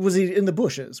 Like, was he in the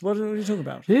bushes? What are you talking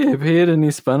about? Yeah, he appeared and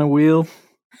he spun a wheel.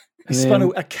 He spun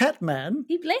a cat man.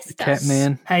 He blessed Cat us.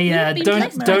 man. Hey, You've been don't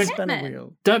blessed by don't spun a Catman.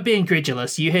 wheel. don't be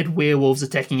incredulous. You had werewolves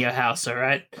attacking your house, all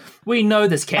right? We know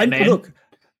this cat man. Look,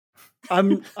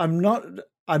 I'm not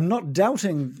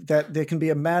doubting that there can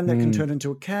be a man that can turn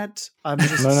into a cat. I'm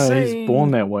just No, saying he's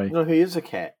born that way. No, he is a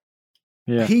cat.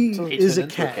 Yeah. he So he is a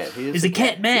turned into cat. He is He's a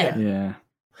cat man. Yeah.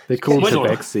 They're called What-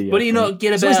 tabaxi. What do you not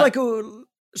get So about? he's like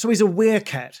so he's a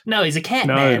werecat. No, he's a cat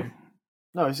No, man.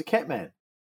 No, he's a cat man.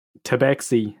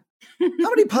 tabaxi. How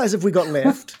many pies have we got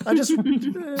left? I just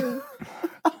I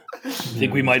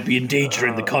think we might be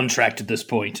endangering the contract at this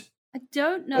point. I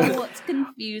don't know what's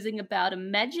confusing about a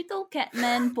magical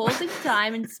catman pausing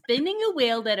time and spinning a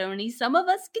wheel that only some of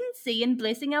us can see and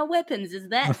blessing our weapons. Is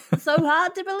that so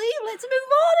hard to believe? Let's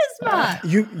move on,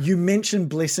 Ismark. You mentioned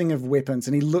blessing of weapons,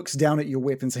 and he looks down at your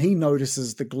weapons, and he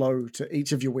notices the glow to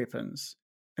each of your weapons,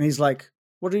 and he's like,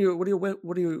 what's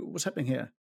happening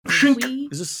here?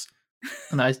 Is this?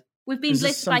 And We've been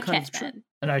blessed by Catman.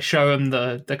 And I show him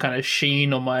the kind of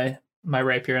sheen on my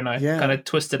rapier, and I kind of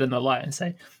twist it in the light and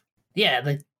say,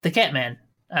 "Yeah, the Catman.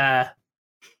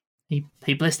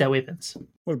 He blessed our weapons.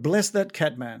 Well, bless that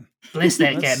Catman. Bless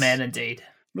that Catman, indeed.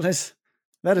 Bless.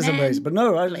 That is amazing. But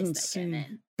no, I didn't that see.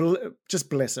 Just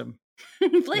bless him.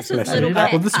 Bless his Bless little him.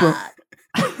 bad Well, this heart.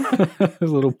 A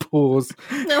little pause.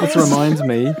 This reminds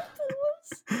me.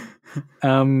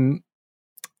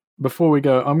 Before we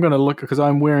go, I'm going to look because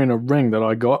I'm wearing a ring that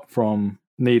I got from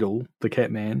Needle, the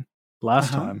Catman,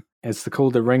 last time. It's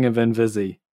called the Ring of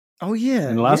Invisi. Oh yeah.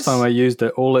 And last time I used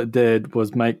it, all it did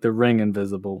was make the ring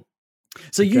invisible.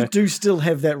 So you do still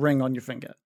have that ring on your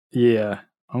finger? Yeah.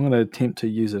 I'm going to attempt to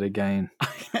use it again.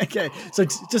 Okay. So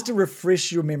just to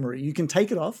refresh your memory, you can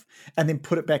take it off and then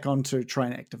put it back on to try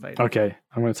and activate it. Okay.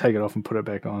 I'm going to take it off and put it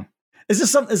back on. Is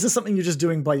this something you're just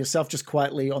doing by yourself, just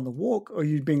quietly on the walk, or are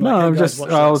you being like? No, hey I'm guys, just.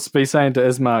 watch I'll this? be saying to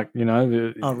Ismark, he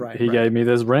right. gave me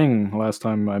this ring last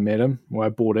time I met him. Well, I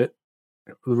bought it.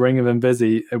 The Ring of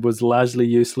Invisi. It was largely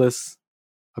useless.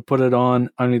 I put it on.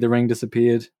 Only the ring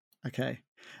disappeared. Okay.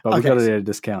 But we got it at a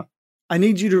discount. I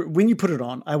need you to, when you put it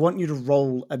on, I want you to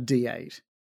roll a D8.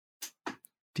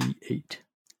 D8.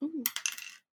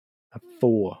 A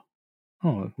 4.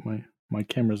 Oh, my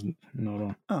camera's not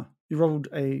on. Oh, you rolled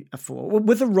a 4. Well,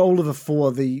 with a roll of a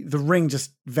 4, the ring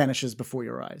just vanishes before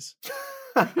your eyes.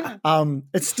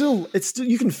 It's still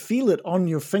you can feel it on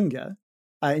your finger,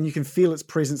 and you can feel its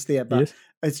presence there, but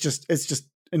it's just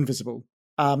invisible.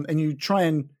 And you try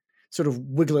and sort of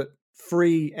wiggle it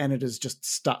free, and it is just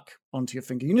stuck onto your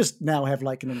finger. You just now have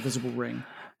like an invisible ring.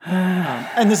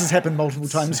 And this has happened multiple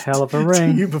times. It's a hell of a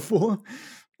ring. To you before.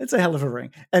 It's a hell of a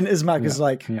ring. And Ismark is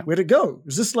like, where'd it go?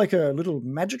 Is this like a little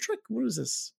magic trick? What is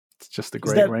this? It's just a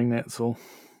great ring, that's all.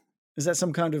 Is that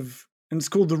some kind of... And it's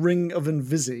called the Ring of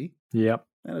Invisi. Yep.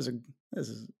 That is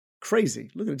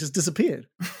crazy. Look, it just disappeared.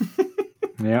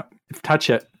 Yeah. Touch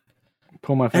it.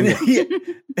 Pull my finger.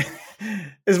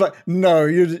 It's like, no.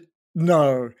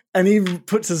 And he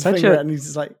puts his finger out and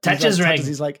he's like... Touch his ring.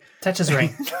 He's like... Touch his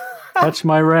ring. Touch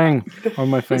my ring on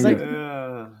my finger. Like,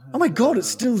 oh my God, it's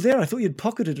still there. I thought you'd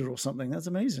pocketed it or something. That's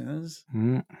amazing.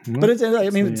 But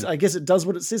I guess it does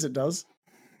what it says it does.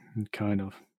 Kind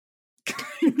of.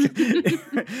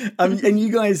 And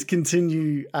you guys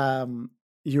continue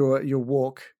your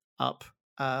walk up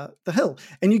the hill,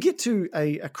 and you get to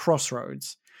a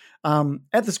crossroads.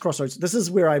 At this crossroads, this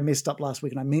is where I messed up last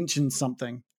week, and I mentioned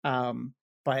something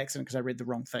by accident because I read the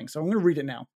wrong thing. So I'm going to read it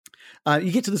now.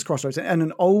 You get to this crossroads, and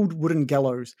an old wooden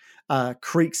gallows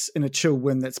creaks in a chill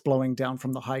wind that's blowing down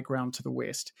from the high ground to the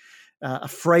west. A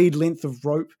frayed length of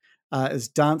rope is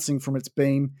dancing from its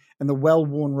beam, and the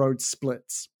well-worn road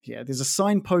splits. Yeah, there's a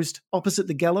signpost opposite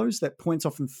the gallows that points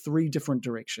off in 3 different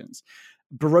directions.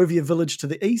 Barovia Village to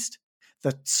the east,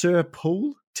 the Sur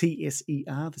Pool,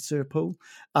 T-S-E-R, the Sur Pool,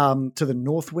 to the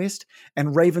northwest,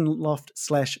 and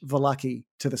Ravenloft/Valaki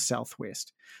to the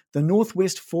southwest. The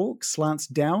northwest fork slants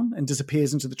down and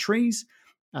disappears into the trees.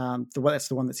 That's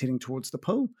the one that's heading towards the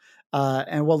pool.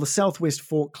 And while the southwest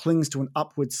fork clings to an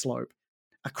upward slope.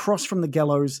 Across from the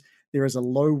gallows, there is a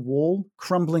low wall,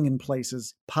 crumbling in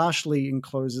places, partially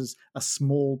encloses a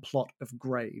small plot of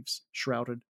graves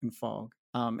shrouded in fog.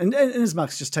 And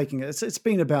Ismark's just taking it. It's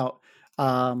been about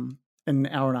an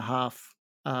hour and a half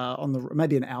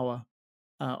maybe an hour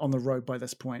on the road by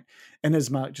this point. And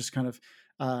Ismark just kind of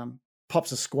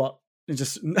pops a squat and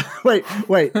just wait to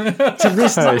rest,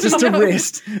 just to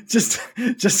rest.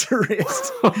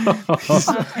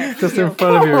 Just in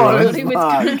front of you, right?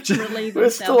 We're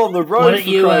still on the road. Why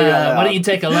don't you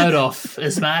take a load off,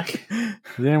 Ismark?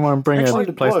 Does anyone bring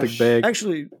a plastic bag?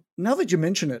 Actually, now that you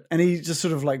mention it, and he just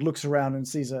sort of like looks around and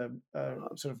sees some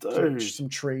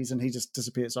trees, and he just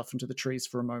disappears off into the trees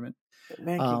for a moment.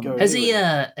 Has he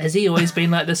always been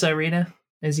like this, Irina?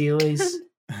 Has he always?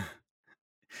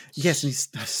 Yes, and he's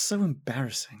so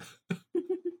embarrassing.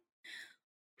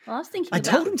 Well, I was thinking. I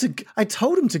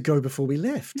told him to go before we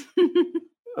left.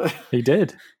 He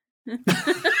did.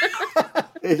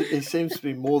 He seems to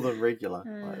be more than regular.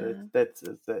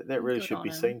 That really should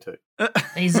be seen to.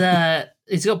 He's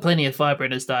got plenty of fibre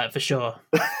in his diet for sure.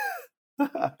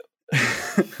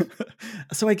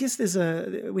 So I guess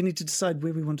we need to decide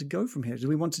where we want to go from here. Do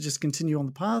we want to just continue on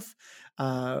the path?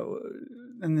 And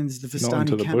then there's the Not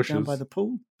into Vistani the camp down by bushes. the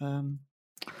pool.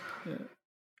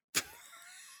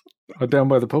 Oh, down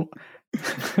by the pool.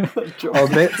 Oh,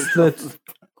 that's the.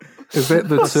 Is that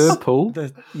the third pool?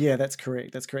 Yeah, that's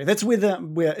correct. That's correct. That's where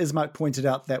Ismark pointed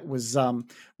out that was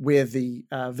where the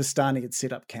Vistani had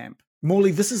set up camp.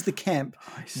 Morley, this is the camp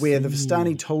where the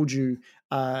Vistani told you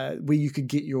where you could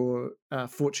get your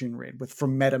fortune read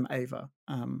from Madame Ava.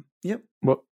 Yep.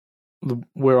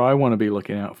 Where I want to be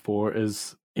looking out for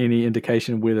is any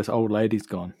indication of where this old lady's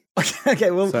gone.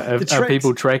 Okay. Well, So are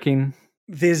people tracking?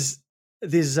 There's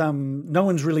no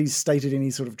one's really stated any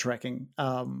sort of tracking.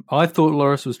 I thought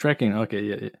Loris was tracking. Okay,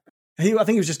 yeah. I think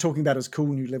he was just talking about his cool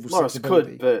new level 6 Loris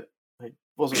ability. could, but he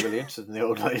wasn't really interested in the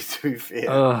old lady, to be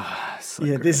fair. So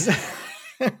Yeah, gross.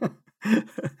 there's.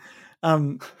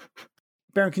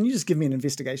 Baron, can you just give me an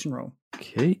investigation roll?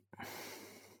 Okay.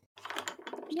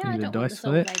 Yeah, I Need a don't want dice this for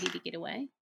old that? lady to get away.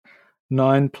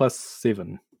 9 plus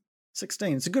 7.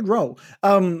 16. It's a good roll.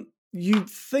 You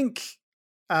think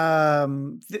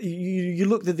you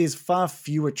look that there's far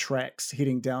fewer tracks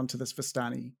heading down to this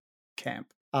Vistani camp.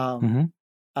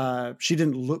 She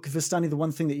didn't look Vistani. The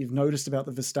one thing that you've noticed about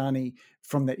the Vistani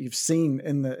from that you've seen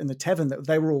in the tavern, that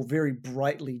they were all very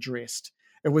brightly dressed.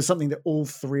 It was something that all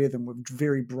three of them were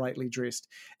very brightly dressed.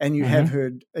 And you have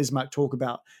heard Ismark talk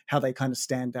about how they kind of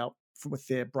stand out with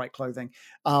their bright clothing.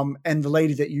 And the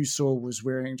lady that you saw was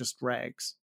wearing just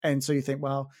rags. And so you think,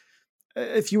 well,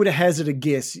 if you were to hazard a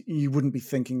guess, you wouldn't be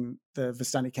thinking the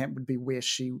Vistani camp would be where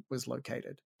she was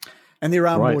located. And there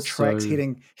are more tracks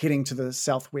heading to the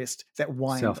southwest that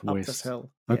wind up this hill.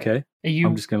 Yeah. Okay. Are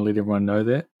I'm just going to let everyone know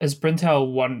that. Is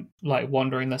Brintel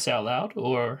wandering this out loud,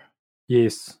 or?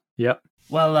 Yes. Yep.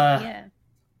 Well, Yeah.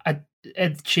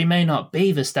 she may not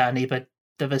be Vistani, but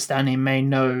the Vistani may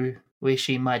know where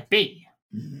she might be.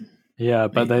 Yeah,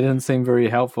 but they didn't seem very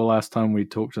helpful last time we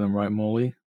talked to them, right,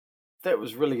 Morley? That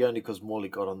was really only because Morley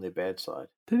got on their bad side.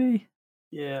 Did he?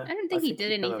 Yeah. I don't think he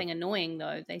did kind of- anything annoying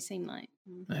though. They seem like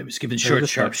I was given They short,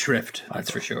 just sharp like- shrift,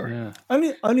 that's for sure. Yeah.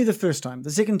 Only the first time.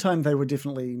 The second time they were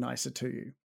definitely nicer to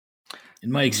you.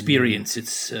 In my experience,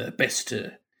 it's best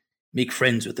to make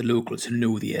friends with the locals who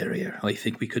know the area. I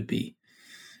think we could be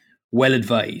well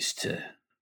advised to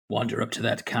wander up to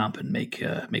that camp and make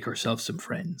ourselves some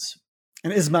friends.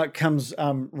 And Ismark comes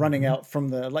running out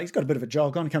from he's got a bit of a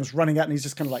jog on. He comes running out and he's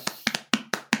just kind of like,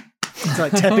 he's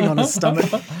like tapping on his stomach.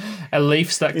 A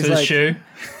leaf stuck He's to his like- shoe.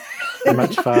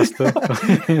 Much faster.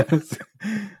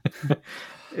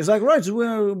 He's like, right,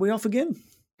 we off again.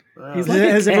 Wow. He's Has- like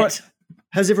a has everyone- cat.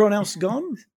 Has everyone else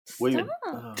gone? We-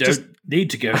 Stop. Don't need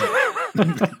to go.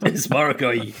 Ismark,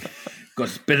 I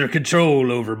got better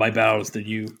control over my bowels than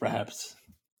you, perhaps.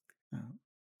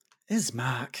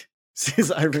 Ismark,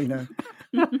 says Irina.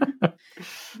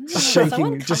 So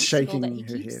shaking- just shaking that he her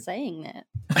keeps head. saying that.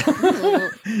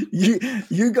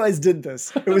 you guys did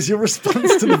this. It was your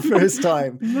response to the first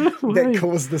time No that way.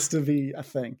 caused this to be a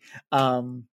thing. I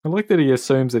like that he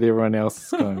assumes that everyone else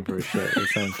is going for a shit at the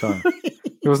same time.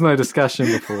 There was no discussion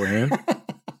beforehand.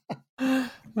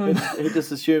 He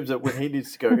just assumes that when he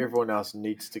needs to go, everyone else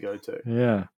needs to go too.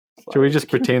 Yeah. It's Should we like- just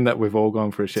pretend that we've all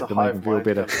gone for a it's shit a to make hive him feel mind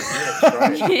better?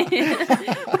 kind of thing. Yeah,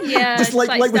 it's great. Yeah, Just it's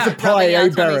like with the start pie, rubbing eh, out on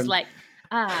his, Baron? like,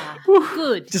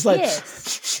 good. Just like,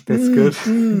 yes. That's good.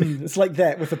 It's like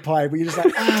that with the pie where you're just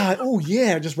like, oh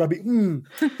yeah, just rub it.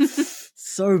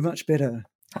 So much better.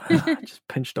 Just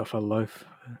pinched off a loaf.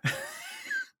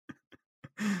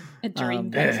 A dream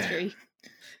Um, pastry.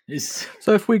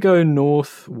 So if we go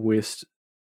northwest,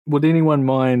 would anyone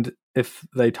mind if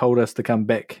they told us to come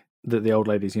back, that the old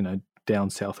lady's, down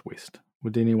southwest?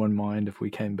 Would anyone mind if we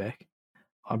came back?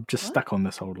 I'm just What? stuck on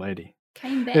this old lady.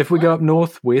 Came back. If we go what? up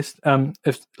northwest,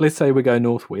 if let's say we go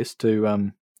northwest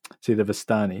to see the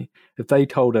Vistani, if they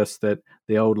told us that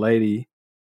the old lady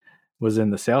was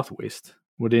in the southwest,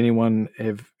 would anyone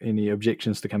have any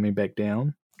objections to coming back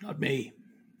down? Not me.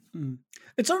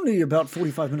 It's only about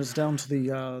 45 minutes down to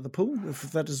the pool, if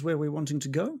that is where we're wanting to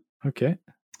go. Okay.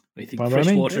 I think Fine by me.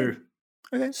 fresh water,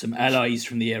 Okay. some allies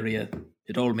from the area,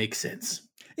 it all makes sense.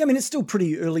 Yeah, I mean, it's still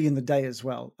pretty early in the day as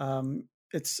well.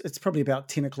 It's probably about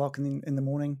 10 o'clock in the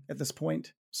morning at this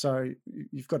point. So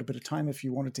you've got a bit of time if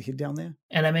you wanted to head down there.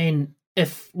 And I mean,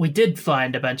 if we did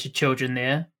find a bunch of children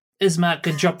there, Ismark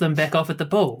could drop them back off at the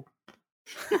pool.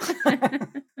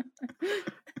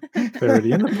 They're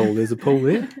already in the pool. There's a pool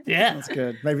there. Yeah. That's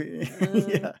good. Maybe,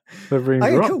 yeah. They've been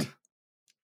Okay, dropped.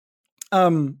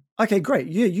 cool. Okay, great.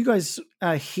 Yeah, you guys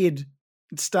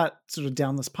start sort of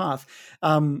down this path.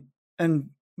 And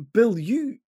Bill,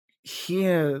 you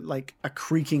hear like a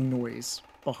creaking noise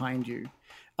behind you,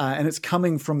 and it's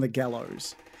coming from the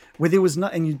gallows. where there was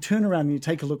and you turn around and you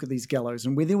take a look at these gallows,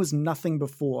 and where there was nothing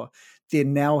before, there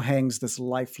now hangs this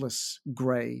lifeless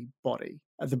grey body.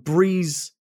 The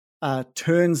breeze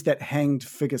turns that hanged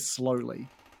figure slowly,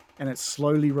 and it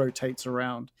slowly rotates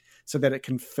around so that it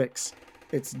can fix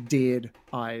its dead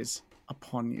eyes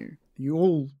upon you. You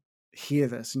all hear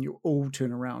this, and you all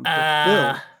turn around. But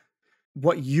Bill,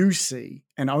 what you see,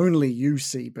 and only you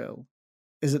see, Bill,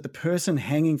 is that the person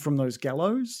hanging from those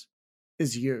gallows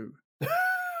is you.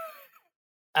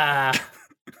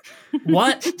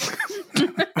 What?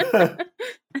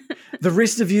 The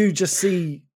rest of you just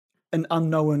see an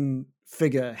unknown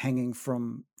figure hanging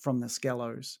from this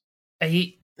gallows. Are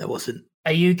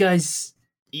you guys?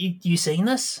 You seen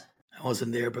this? I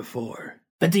wasn't there before.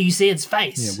 But do you see its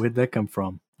face? Yeah, where'd that come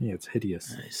from? Yeah, it's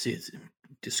hideous. I see it's a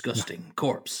disgusting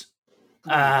corpse.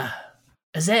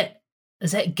 Is that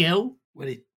Gil?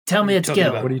 Tell What me are you it's talking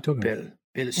Gil. about, What are you talking about?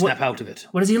 Bill, snap out of it.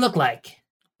 What does he look like?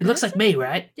 He looks like me,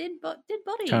 right? Dead body.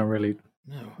 Can't really.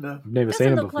 No, I've never seen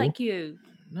Doesn't him look before. like you.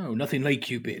 no, nothing like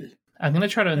you, Bill. I'm gonna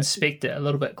try to inspect it a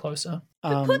little bit closer.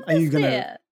 Put Are you this gonna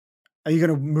there. Are you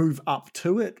gonna move up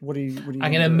to it? What are you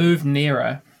I'm gonna move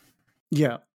nearer.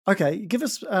 Yeah. Okay. Give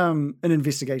us an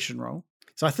investigation roll.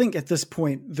 So I think at this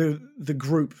point the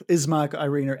group, Ismark,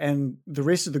 Irina, and the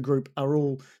rest of the group are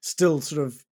all still sort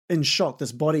of in shock.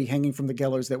 This body hanging from the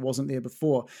gallows that wasn't there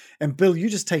before. And Bill, you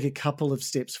just take a couple of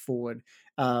steps forward,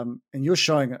 and you're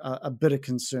showing a bit of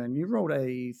concern. You rolled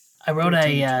a. I rolled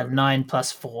 13 a total. 9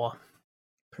 + 4.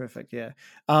 Perfect. Yeah.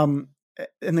 And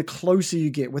the closer you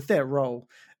get with that roll,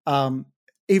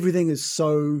 everything is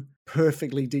so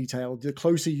perfectly detailed. The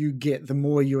closer you get, the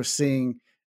more you're seeing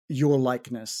your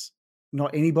likeness,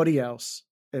 not anybody else.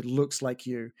 It looks like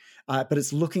you, but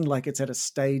it's looking like it's at a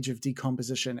stage of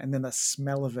decomposition, and then the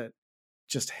smell of it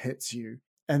just hits you.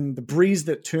 And the breeze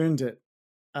that turned it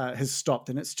has stopped,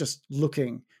 and it's just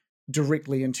looking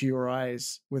directly into your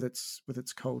eyes with its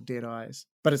cold, dead eyes.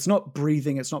 But it's not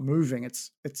breathing, it's not moving.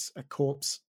 It's a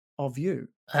corpse of you.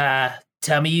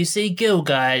 Tell me you see Gil,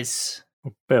 guys.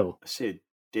 Bill. I said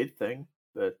dead thing,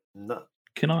 but no.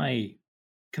 Can I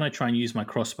try and use my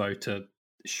crossbow to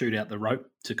shoot out the rope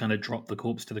to kind of drop the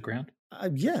corpse to the ground?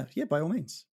 Yeah, by all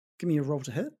means. Give me a roll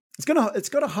to hit. It's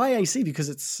got a high AC because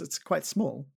it's quite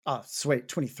small. Oh, sweet,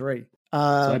 23. So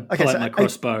I pull out my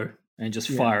crossbow and just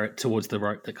yeah. fire it towards the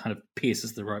rope that kind of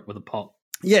pierces the rope with a pot.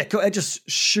 Yeah, cool. It just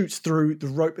shoots through. The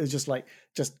rope is just like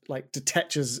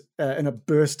detaches in a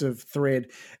burst of thread,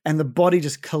 and the body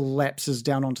just collapses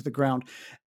down onto the ground.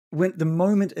 When the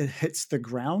moment it hits the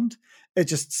ground, it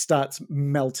just starts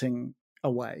melting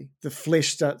away. The flesh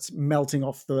starts melting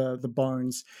off the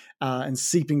bones and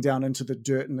seeping down into the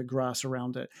dirt and the grass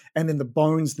around it, and then the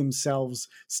bones themselves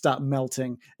start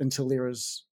melting until there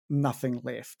is nothing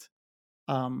left.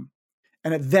 And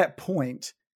at that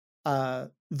point, the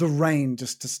rain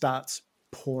just starts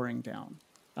pouring down.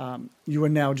 You are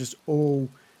now just all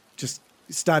just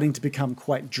starting to become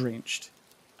quite drenched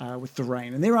with the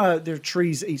rain. And there are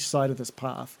trees each side of this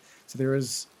path, so there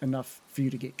is enough for you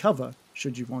to get cover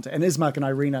should you want it. And Ismark and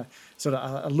Irina sort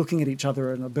of are looking at each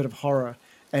other in a bit of horror,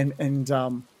 and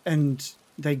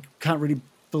they can't really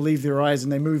believe their eyes,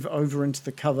 and they move over into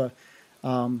the cover.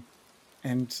 And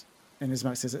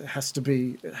Ismark says, "It has to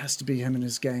be him and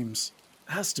his games.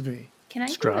 It has to be." Can I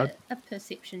do Strahd. a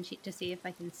perception check to see if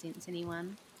I can sense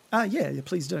anyone? Yeah,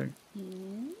 please do.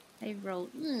 Yeah. I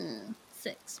rolled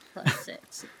 6 +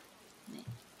 6.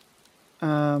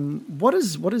 What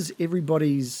is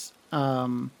everybody's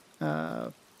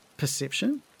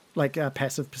perception? Like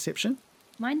passive perception?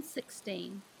 Mine's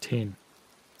 16. 10.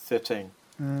 13.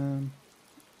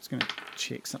 Just going to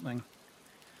check something.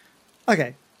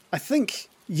 Okay, I think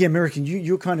American,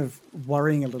 you're kind of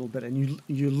worrying a little bit, and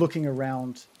you're looking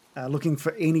around, looking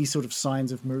for any sort of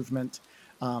signs of movement,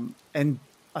 and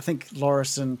I think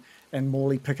Loris and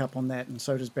Morley pick up on that, and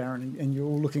so does Baron, and you're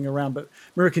all looking around. But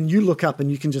American, you look up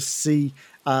and you can just see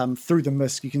through the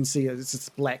mist, you can see it's this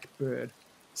black bird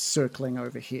circling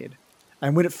overhead,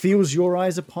 and when it feels your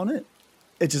eyes upon it,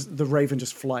 the raven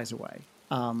just flies away.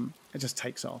 It just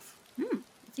takes off.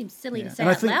 It seems silly Yeah. to say And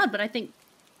I out think- loud, but I think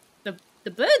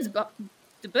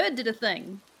the bird did a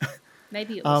thing.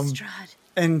 Maybe it was Strahd.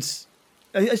 And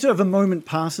sort of a moment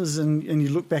passes, and you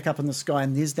look back up in the sky,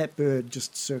 and there's that bird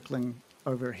just circling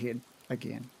overhead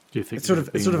again. Do you think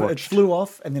It flew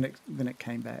off, and then it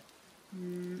came back.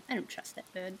 I don't trust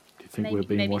that bird. Do you think we're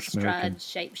being watched, American?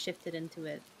 Strahd shape-shifted into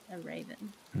a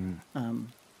raven.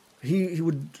 He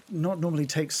would not normally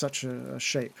take such a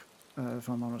shape, if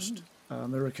I'm honest,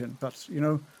 American. But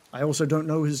I also don't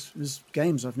know his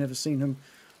games. I've never seen him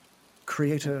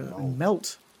create and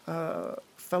melt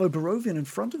fellow Barovian in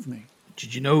front of me.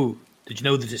 Did you know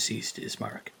the deceased is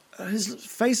Mark? His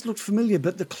face looked familiar,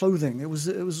 but the clothing, it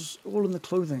was all in the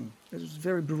clothing. It was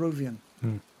very Barovian.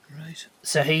 Right.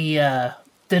 So he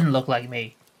didn't look like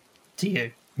me to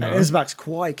you. No. Ismark's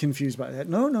quite confused by that.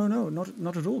 No,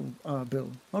 not at all,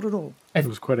 Bill. Not at all. It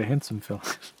was quite a handsome fella.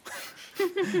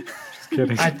 Just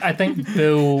kidding. I think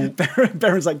Bill...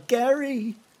 Baron's like,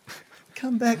 Gary,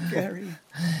 come back, Gary.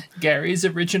 Gary's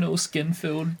original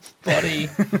skin-filled body.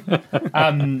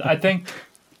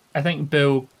 I think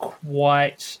Bill,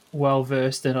 quite well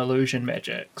versed in illusion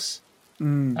magics,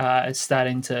 is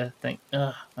starting to think,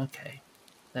 okay,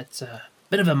 that's a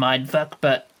bit of a mindfuck,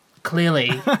 but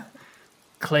clearly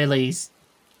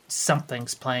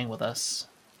something's playing with us.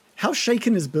 How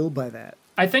shaken is Bill by that?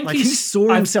 I think he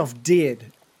saw himself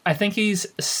dead. I think he's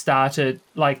started,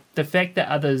 like, the fact that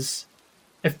others,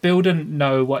 if Bill didn't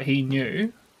know what he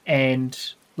knew and,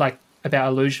 like, about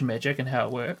illusion magic and how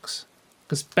it works,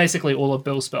 because basically all of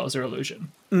Bill's spells are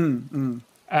illusion.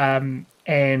 And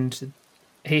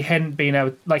he hadn't been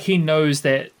able, like, he knows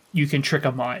that you can trick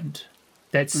a mind.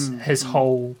 That's his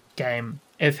whole game.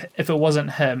 If it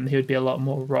wasn't him, he would be a lot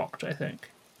more rocked, I think.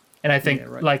 And I think,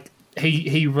 like,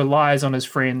 he relies on his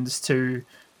friends to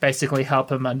basically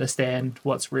help him understand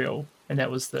what's real. And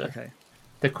that was the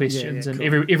questions. And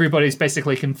cool. Everybody's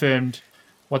basically confirmed,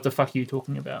 what the fuck are you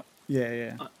talking about?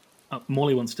 Yeah.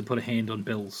 Molly wants to put a hand on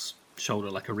Bill's shoulder,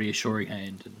 like a reassuring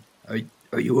hand. And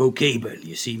are you okay, Bill?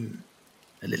 You seem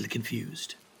a little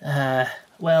confused.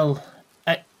 Well,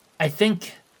 I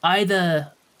think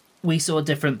either we saw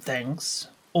different things,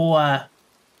 or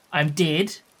I'm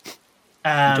dead. You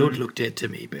don't look dead to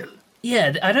me, Bill.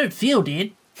 Yeah, I don't feel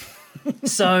dead.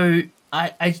 So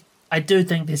I do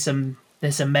think there's some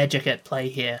magic at play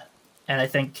here, and I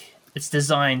think it's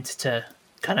designed to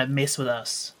kind of mess with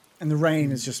us. And the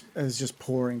rain is just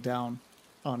pouring down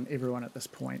on everyone at this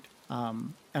point.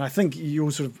 And I think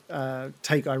you'll sort of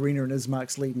take Irina and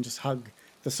Ismark's lead and just hug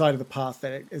the side of the path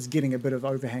that is getting a bit of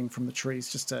overhang from the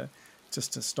trees, just to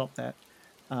stop that.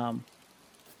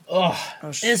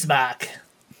 Ismark.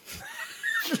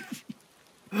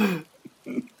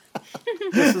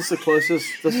 This is the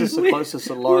closest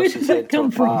Loris has had to a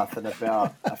path in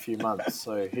about a few months.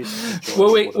 So he's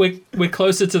well, we're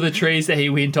closer to the trees that he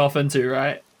went off into,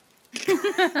 right?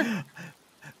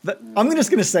 I'm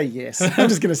just going to say yes.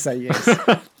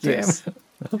 Yes.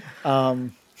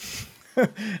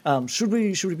 Should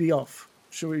we be off?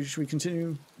 Should we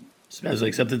continue? Smells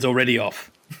like something's already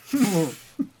off.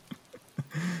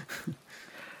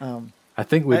 I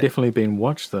think we're definitely being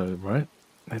watched, though, right?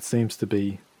 That seems to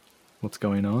be what's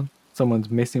going on. Someone's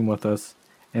messing with us,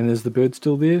 and is the bird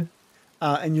still there?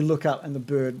 And you look up, and the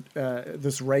bird,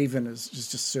 this raven, is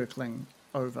just circling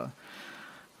over.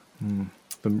 The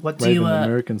raven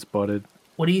American spotted.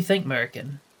 What do you think,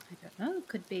 American? I don't know.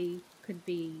 Could be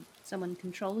someone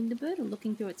controlling the bird or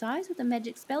looking through its eyes with a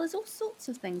magic spell. There's all sorts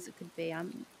of things it could be.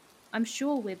 I'm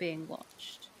sure we're being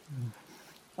watched.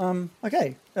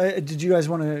 Okay. Did you guys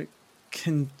want to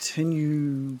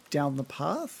continue down the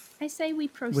path? I say we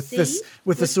proceed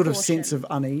with this sort caution. of sense of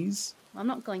unease. I'm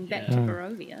not going back to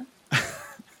Barovia.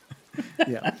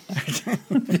 Yeah.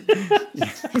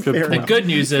 The good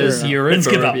news is you're in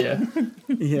Barovia.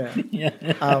 Yeah.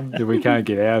 We can't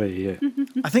get out of here.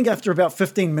 I think after about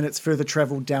 15 minutes further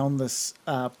travel down this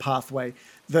pathway,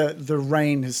 the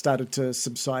rain has started to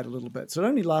subside a little bit. So it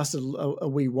only lasted a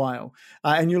wee while.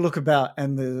 And you look about,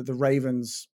 and the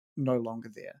raven's no longer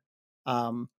there.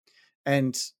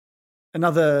 And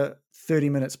another 30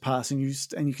 minutes pass, and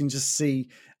you can just see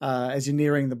as you're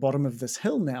nearing the bottom of this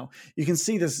hill now, you can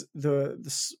see this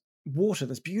water,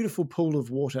 this beautiful pool of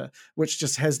water, which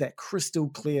just has that crystal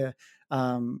clear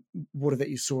water that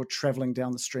you saw traveling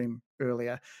down the stream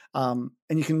earlier. And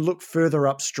you can look further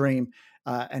upstream,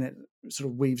 and it sort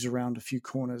of weaves around a few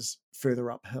corners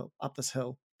further up this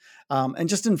hill. And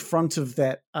just in front of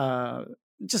that,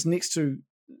 just next to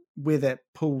where that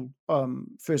pool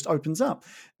first opens up,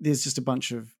 there's just a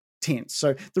bunch of tents.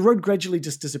 So the road gradually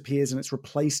just disappears, and it's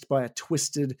replaced by a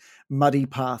twisted, muddy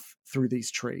path through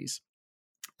these trees.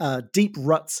 Deep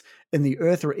ruts in the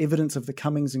earth are evidence of the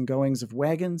comings and goings of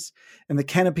wagons, and the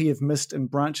canopy of mist and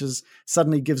branches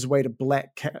suddenly gives way to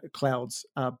black clouds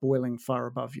boiling far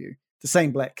above you. The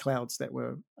same black clouds that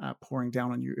were pouring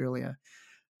down on you earlier.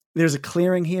 There's a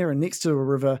clearing here, and next to a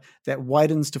river that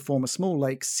widens to form a small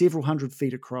lake several hundred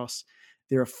feet across.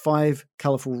 There are 5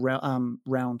 colourful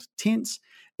round tents,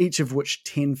 each of which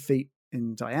 10 feet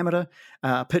in diameter,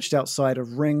 pitched outside a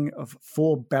ring of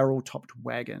 4 barrel-topped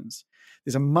wagons.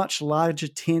 There's a much larger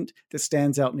tent that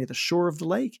stands out near the shore of the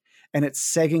lake, and its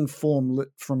sagging form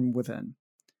lit from within.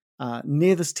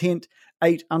 Near this tent,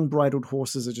 8 unbridled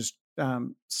horses are just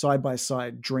side by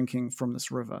side drinking from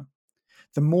this river.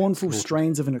 The mournful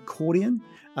strains of an accordion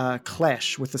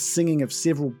clash with the singing of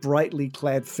several brightly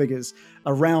clad figures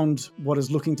around what is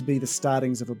looking to be the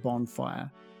startings of a bonfire.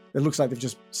 It looks like they've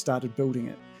just started building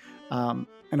it. And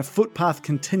a footpath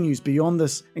continues beyond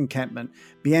this encampment,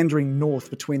 meandering north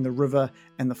between the river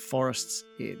and the forest's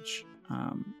edge.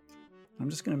 I'm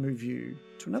just going to move you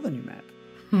to another new map.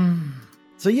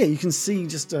 So yeah, you can see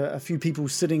just a few people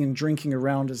sitting and drinking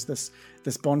around as this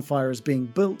bonfire is being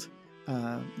built.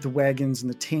 The wagons and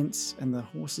the tents and the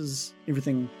horses,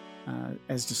 everything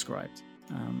as described.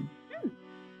 I'm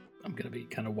going to be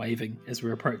kind of waving as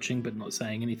we're approaching, but not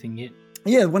saying anything yet.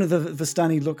 Yeah, one of the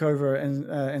Vistani look over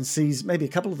and sees, maybe a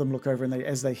couple of them look over, and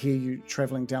as they hear you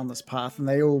traveling down this path, and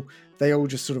they all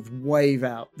just sort of wave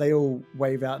out. They all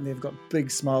wave out, and they've got big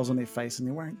smiles on their face, and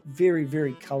they're wearing very,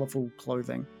 very colourful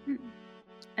clothing.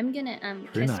 I'm gonna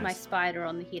kiss my spider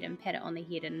on the head and pat it on the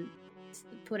head and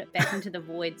put it back into the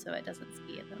void so it doesn't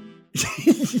scare them.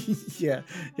 yeah,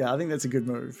 I think that's a good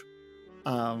move.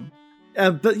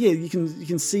 But yeah, you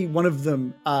can see one of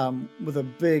them with a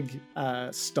big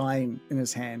stein in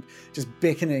his hand, just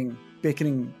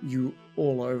beckoning you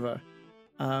all over,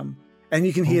 and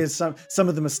you can hear some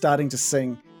of them are starting to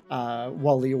sing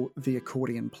while the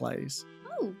accordion plays.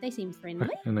 Oh, they seem friendly.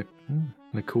 An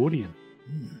accordion.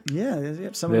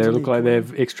 Yeah, some They look like they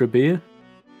have extra beer.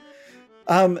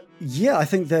 Yeah, I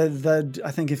think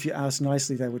I think if you ask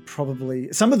nicely, they would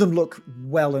probably. Some of them look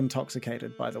well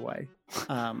intoxicated, by the way,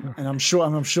 and I'm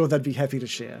sure they'd be happy to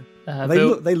share.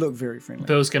 They look very friendly.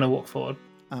 Bill's going to walk forward.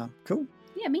 Cool.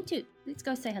 Yeah, me too. Let's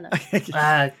go say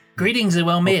hello. Greetings and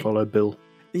well met. I'll follow Bill.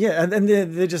 Yeah, and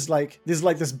they're just like there's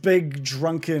like this big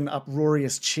drunken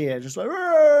uproarious cheer, just like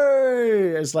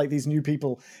 "Hooray!" It's like these new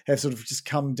people have sort of just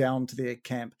come down to their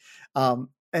camp, and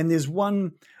there's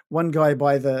one guy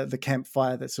by the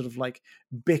campfire that sort of like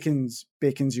beckons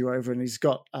you over, and he's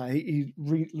got he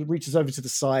reaches over to the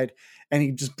side and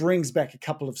he just brings back a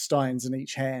couple of steins in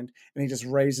each hand, and he just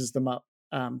raises them up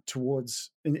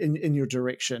towards in your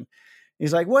direction.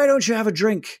 He's like, "Why don't you have a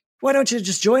drink? Why don't you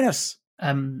just join us?"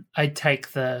 I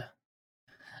take the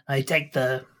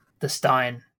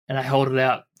stein and I hold it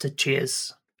out to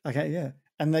cheers. Okay, yeah.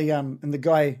 And the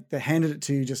guy that handed it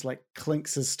to you just like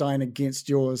clinks his stein against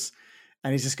yours,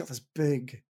 and he's just got this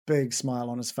big smile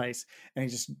on his face, and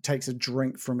he just takes a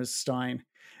drink from his stein,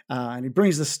 and he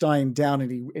brings the stein down,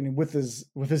 and he with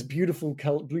his beautifully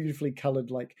colored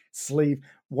like sleeve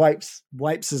wipes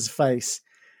his face,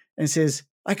 and says,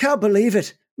 "I can't believe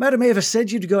it. Madam Ava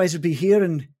said you guys would be here,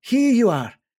 and here you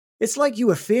are. It's like you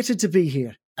were fated to be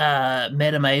here."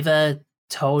 Madam Ava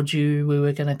told you we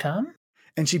were going to come?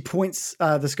 And she points,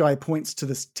 this guy points to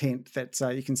this tent that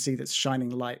you can see that's shining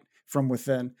light from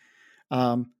within,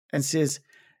 and says,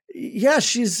 yeah,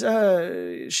 she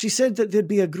said that there'd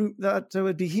be a group that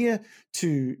would be here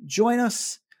to join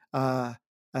us,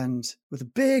 and with a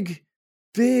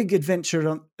big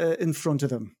adventure in front of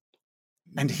them.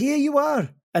 And here you are.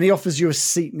 And he offers you a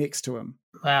seat next to him.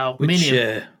 Wow.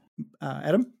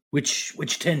 Adam?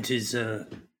 Which tent is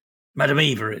Madam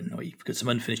Eva in? Or you've got some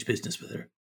unfinished business with her?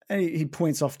 And he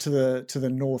points off to the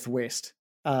northwest,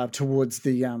 towards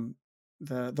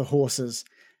the horses.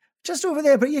 Just over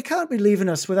there, but you can't be leaving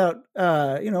us without,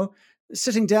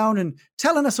 sitting down and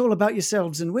telling us all about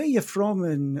yourselves and where you're from,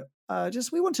 and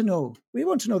we want to know. We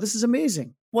want to know. This is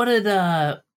amazing. What did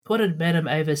Madam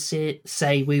Ava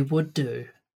say we would do?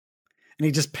 And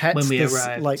he just pats this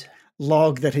like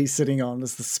log that he's sitting on.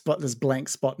 There's this blank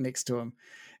spot next to him. And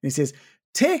he says,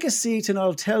 "Take a seat, and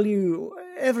I'll tell you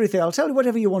everything. I'll tell you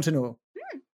whatever you want to know."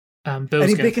 And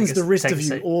he beckons the rest of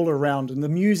you all around, and the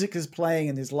music is playing,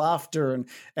 and there's laughter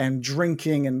and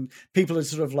drinking, and people are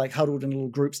sort of like huddled in little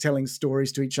groups telling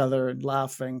stories to each other and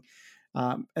laughing.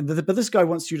 But this guy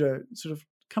wants you to sort of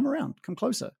come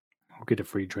closer. I'll get a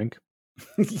free drink.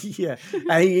 Yeah,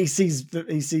 he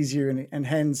sees you and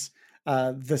hands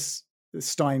this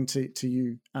stein to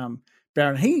you,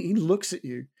 Baron. He looks at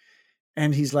you,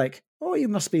 and he's like, "Oh, you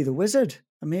must be the wizard.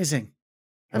 Amazing,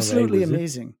 absolutely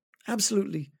amazing,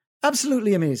 absolutely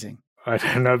amazing." I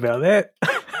don't know about that.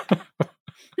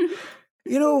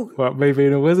 What, me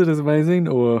being a wizard is amazing,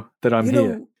 or that I'm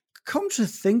here? Come to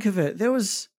think of it, there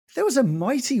was a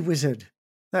mighty wizard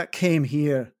that came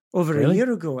here over a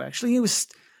year ago. Actually,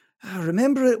 I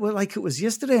remember it like it was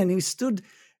yesterday, and he stood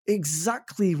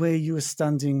exactly where you are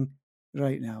standing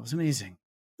right now. It was amazing.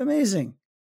 Amazing.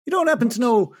 You don't happen to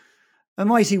know a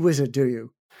mighty wizard, do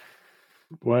you?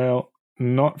 Well,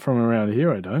 not from around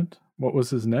here, I don't. What was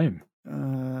his name?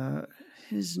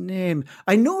 his name?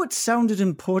 I know it sounded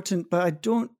important, but I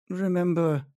don't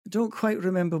quite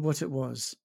remember what it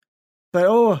was. But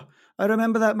I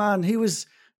remember that man. He was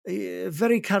a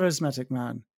very charismatic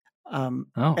man.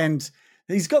 And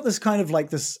he's got this kind of like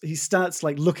this, he starts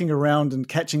like looking around and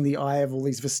catching the eye of all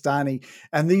these Vistani,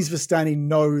 and these Vistani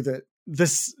know that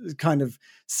this kind of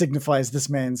signifies this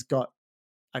man's got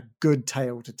a good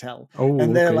tale to tell.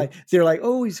 And they're like,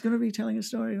 oh, he's going to be telling a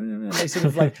story. And they sort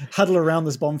of like huddle around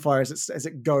this bonfire as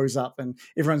it goes up, and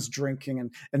everyone's drinking,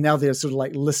 and now they're sort of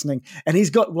like listening. And he's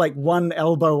got like one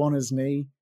elbow on his knee,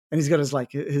 and he's got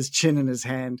his chin in his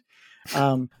hand.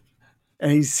 And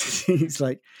he's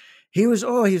like, he was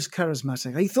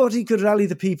charismatic. He thought he could rally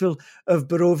the people of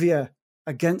Barovia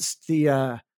against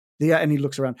and he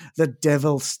looks around, the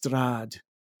Devil Strad.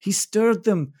 He stirred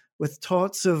them with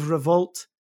thoughts of revolt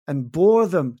and bore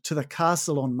them to the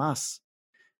castle en masse.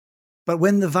 But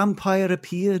when the vampire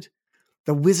appeared,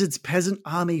 the wizard's peasant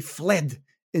army fled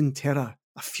in terror.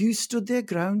 A few stood their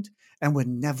ground and were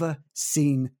never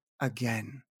seen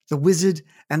again. The wizard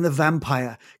and the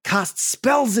vampire cast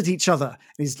spells at each other.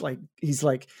 And he's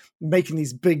like making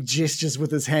these big gestures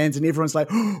with his hands, and everyone's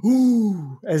like,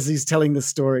 ooh, as he's telling the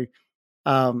story.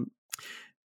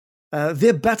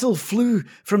 Their battle flew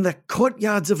from the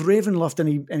courtyards of Ravenloft,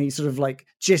 and he sort of like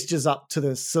gestures up to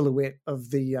the silhouette of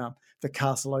the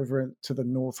castle over to the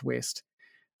northwest,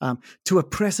 to a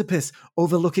precipice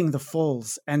overlooking the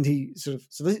falls. And he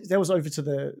that was over to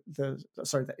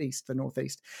the east, the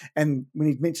northeast. And when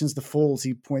he mentions the falls,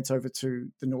 he points over to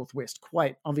the northwest.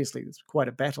 Quite obviously, it's quite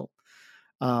a battle.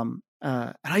 And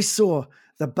I saw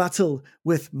the battle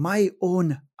with my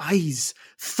own eyes.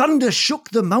 Thunder shook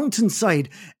the mountainside,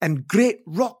 and great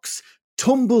rocks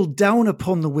tumbled down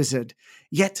upon the wizard.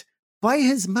 Yet, by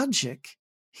his magic,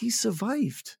 he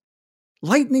survived.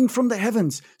 Lightning from the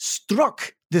heavens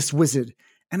struck this wizard,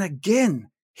 and again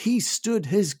he stood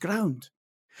his ground.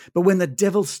 But when the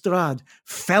Devil Strad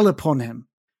fell upon him,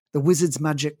 the wizard's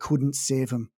magic couldn't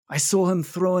save him. I saw him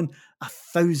thrown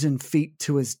 1,000 feet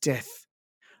to his death.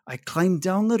 I climbed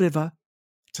down the river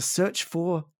to search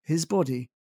for his body,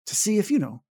 to see if, he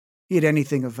had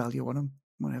anything of value on him,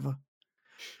 whatever.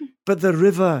 But the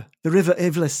river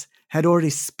Evlis had already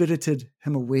spirited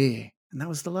him away, and that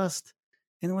was the last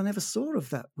anyone ever saw of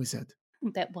that wizard.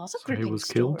 That was a So he gripping was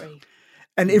story. killed?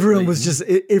 And everyone was just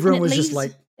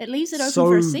like, it leaves it open so-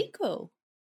 for a sequel.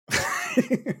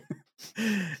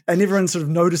 and everyone sort of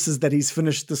notices that he's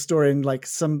finished the story, and like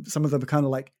some of them are kind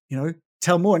of like,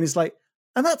 tell more. And he's like,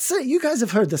 and that's it. You guys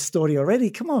have heard this story already.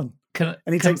 Come on. And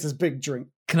he takes this big drink.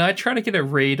 Can I try to get a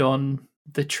read on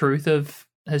the truth of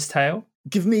his tale?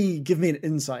 Give me an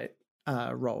insight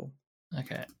roll.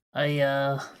 Okay.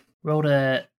 I rolled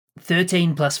a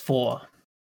 13 plus 4.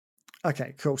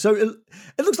 Okay, cool. So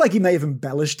it looks like he may have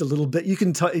embellished a little bit. You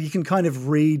can kind of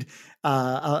read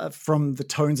from the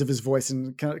tones of his voice,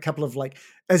 and a couple of like,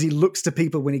 as he looks to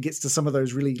people when he gets to some of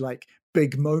those really like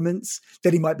big moments,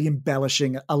 that he might be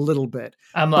embellishing a little bit.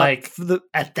 I'm But like, for the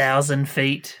 1,000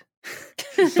 feet.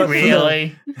 but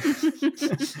Really?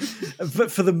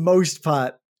 but for the most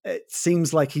part, it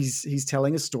seems like he's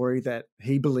telling a story that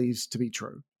he believes to be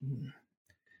true.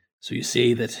 So you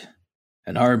say that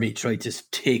an army tried to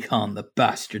take on the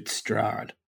bastard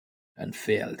Strahd and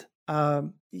failed.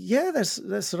 Yeah,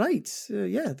 that's right.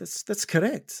 Yeah, that's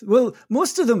correct. Well,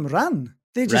 most of them ran.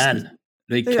 They just Ran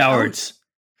like they- cowards.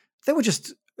 They were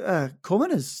just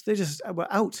commoners. They just were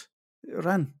out,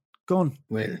 ran, gone.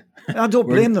 Well, I don't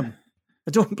We're- blame them. I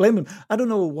don't blame them. I don't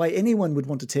know why anyone would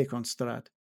want to take on Strahd.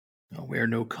 no, we're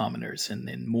no commoners. And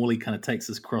then Molly kind of takes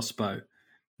his crossbow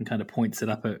and kind of points it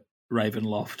up at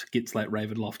Ravenloft, gets like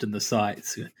Ravenloft in the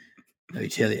sights. I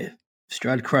tell you, if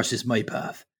Strahd crosses my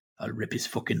path, I'll rip his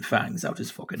fucking fangs out his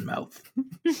fucking mouth.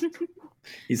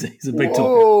 he's a big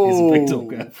talker. He's a big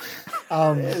talker.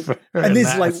 And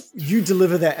there's like, you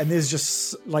deliver that, and there's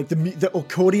just like the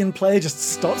accordion player just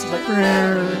stops. It's like,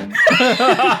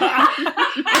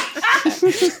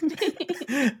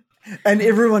 and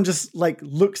everyone just like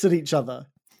looks at each other.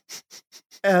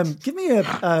 Give me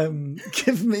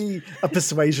a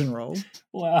persuasion roll.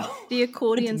 Wow. The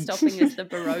accordion stopping is the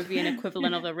Barovian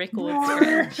equivalent of a record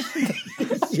scratch.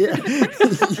 Yeah,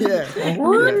 yeah.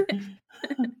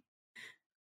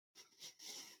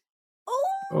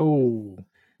 Oh,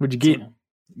 what'd you get?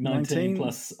 19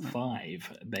 plus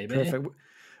 5, baby. Perfect.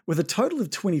 With a total of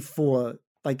 24,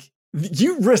 like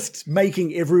you risked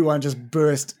making everyone just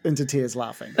burst into tears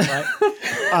laughing,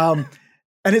 right?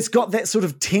 And it's got that sort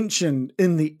of tension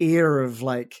in the air of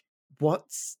like,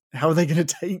 how are they going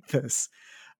to take this?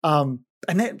 And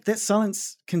that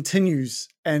silence continues.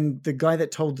 And the guy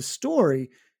that told the story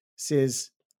says,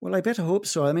 Well, I better hope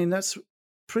so. I mean, that's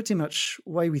pretty much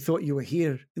why we thought you were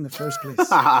here in the first place.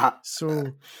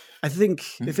 So I think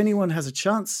if anyone has a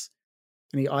chance,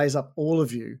 and he eyes up all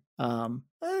of you,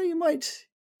 you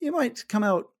might come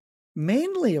out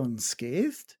mainly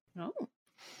unscathed. Oh.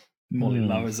 Molly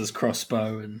lowers his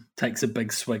crossbow and takes a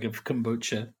big swig of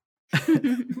kombucha.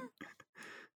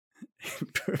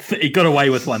 He got away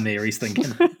with one there, he's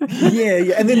thinking.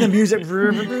 Yeah. And then the music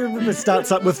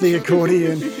starts up with the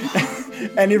accordion,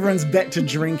 and everyone's back to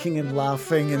drinking and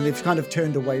laughing, and they've kind of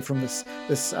turned away from this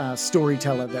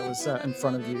storyteller that was in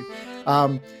front of you.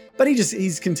 But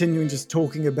he's continuing just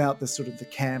talking about the sort of the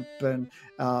camp, and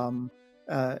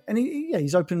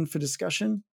he's open for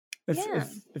discussion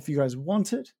if you guys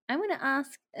want it. I want to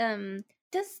ask,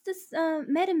 does this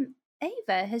Madam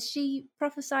Ava, has she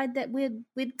prophesied that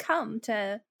we'd come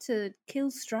to kill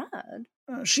Strahd?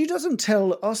 She doesn't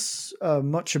tell us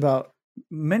much about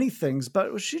many things,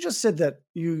 but she just said that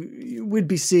we'd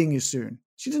be seeing you soon.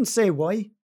 She didn't say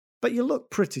why, but you look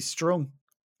pretty strong.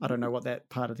 I don't know what that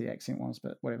part of the accent was,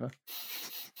 but whatever.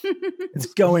 It's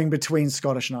going between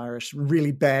Scottish and Irish.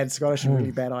 Really bad Scottish and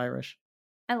really bad Irish.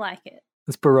 I like it.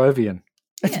 It's Barovian.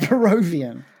 It's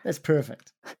Barovian. That's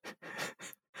perfect.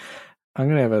 I'm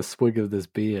going to have a swig of this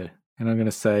beer, and I'm going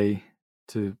to say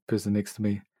to the person next to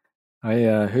me, I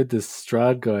heard this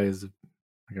Strahd guy is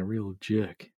like a real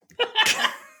jerk.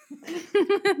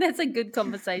 That's a good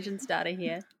conversation starter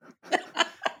here.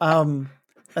 And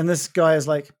this guy is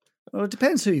like, well, it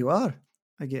depends who you are,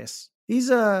 I guess. He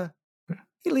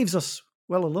leaves us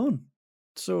well alone,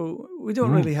 so we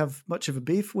don't really have much of a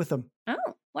beef with him. Oh,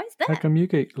 why is that? How come you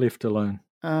get left alone?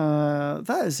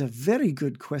 That is a very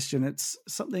good question. It's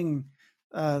something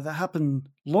that happened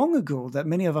long ago that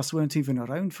many of us weren't even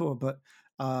around for, but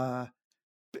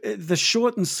the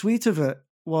short and sweet of it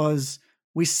was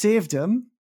we saved him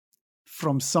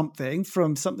from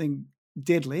something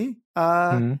deadly,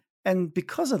 and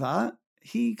because of that,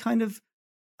 he kind of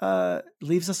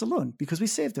leaves us alone because we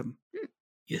saved him.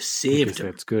 You saved him.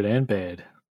 That's good and bad,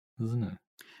 isn't it?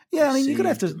 Yeah, I mean, you're going to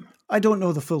have to... I don't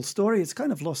know the full story. It's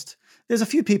kind of lost. There's a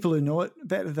few people who know it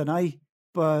better than I,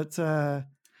 but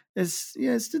it's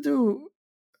to do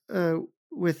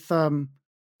with... it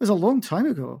was a long time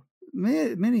ago.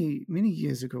 Many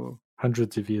years ago.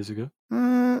 Hundreds of years ago.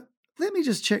 Let me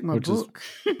just check my book.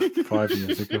 5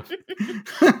 years ago.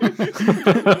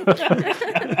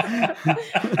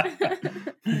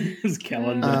 His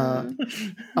calendar.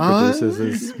 Produces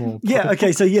a small... Yeah,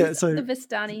 okay, so... The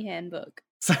Vistani handbook.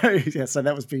 So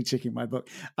that was me checking my book.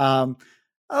 Now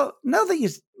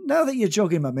that you're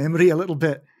jogging my memory a little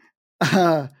bit,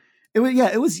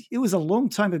 it was a long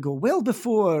time ago, well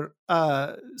before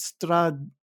Strahd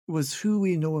was who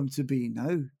we know him to be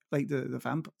now, like the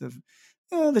vamp,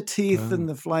 the teeth and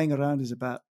the flying around is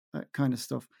about that kind of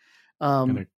stuff.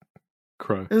 And a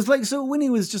crow. It was like, so when he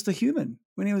was just a human,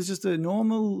 when he was just a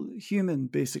normal human,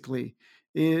 basically,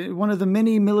 one of the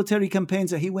many military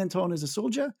campaigns that he went on as a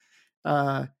soldier.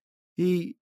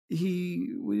 We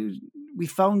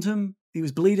found him. He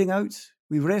was bleeding out.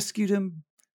 We rescued him,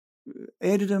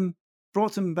 aided him,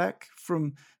 brought him back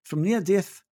from near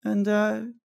death, and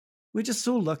we're just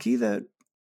so lucky that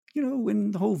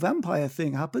when the whole vampire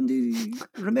thing happened, he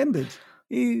remembered.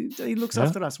 He looks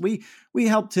after us. We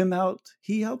helped him out.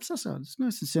 He helps us out. It's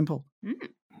nice and simple.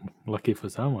 Lucky for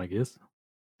some, I guess.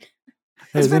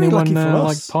 It's very lucky for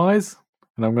us. Like pies?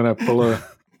 And I'm going to pull a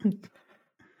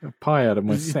pie out of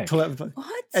my sack. What?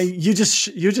 You're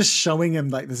just showing him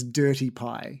like this dirty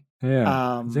pie.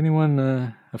 Yeah. Is anyone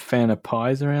a fan of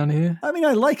pies around here? I mean,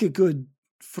 I like a good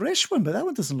fresh one, but that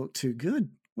one doesn't look too good.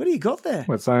 What do you got there?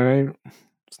 Well,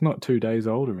 it's not 2 days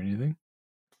old or anything.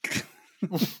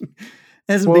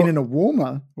 Hasn't been in a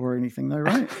warmer or anything, though,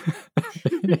 right?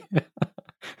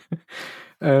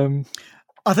 I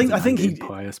think he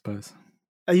pie, I suppose.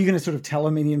 Are you going to sort of tell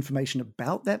him any information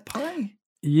about that pie?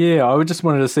 Yeah, I just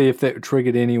wanted to see if that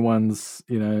triggered anyone's,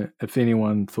 if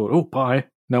anyone thought, oh, pie.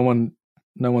 No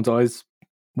one's eyes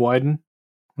widen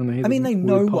when they hear they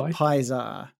know pie. what pies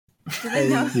are. Do they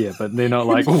know? Yeah, but they're not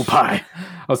like, oh, pie.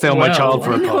 I'll sell my child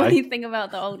for a pie. Anything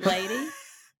about the old lady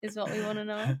is what we want to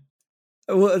know.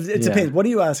 Well, it depends. What are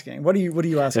you asking? What are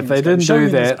you asking? If they didn't do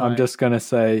that, I'm just going to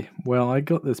say, well, I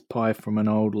got this pie from an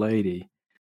old lady,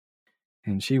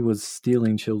 and she was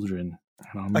stealing children.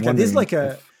 And I'm there's like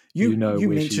you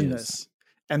mentioned this,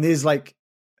 and there's like,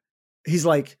 he's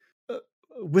like,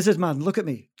 wizard man, look at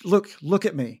me, look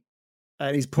at me,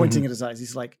 and he's pointing at his eyes.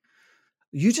 He's like,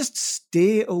 you just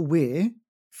stay away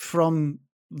from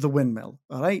the windmill,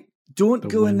 all right? Don't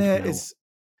go in there.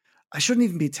 I shouldn't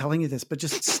even be telling you this, but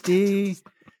just stay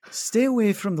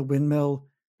away from the windmill.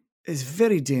 is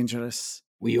very dangerous.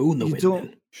 We own the You windmill.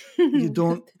 You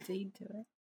don't. Put the deed to it.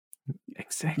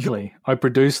 Exactly. I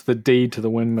produced the deed to the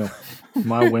windmill.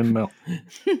 My windmill.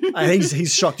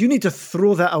 He's shocked. You need to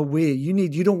throw that away.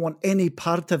 You don't want any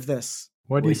part of this.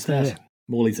 Why do you What's say that? that?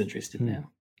 Morley's interested now.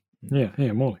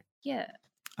 Yeah, Morley. Yeah.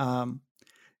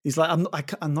 He's like,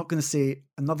 I'm not going to say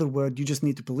another word. You just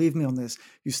need to believe me on this.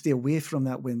 You stay away from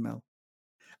that windmill.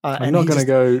 I'm not going to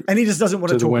go and he just doesn't want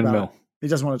to to the talk windmill. about it. He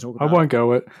doesn't want to talk I about won't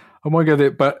go it. I won't go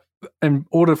there. But in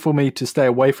order for me to stay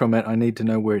away from it, I need to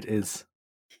know where it is.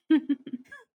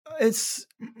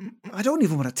 I don't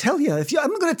even want to tell you.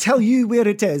 I'm going to tell you where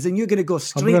it is, and you're going to go I'm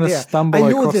straight going to there. stumble I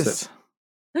know across this.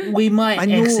 it. We might I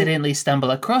know- accidentally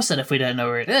stumble across it if we don't know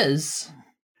where it is.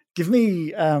 Give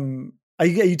me. Are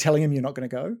you telling him you're not going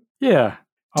to go? Yeah.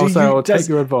 Do I'll say you- I'll does- take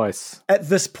your advice. At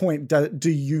this point,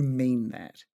 do you mean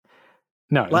that?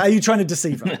 No. Like, are you trying to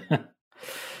deceive him?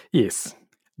 Yes.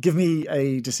 Give me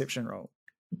a deception roll.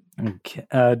 Okay.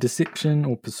 Deception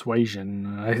or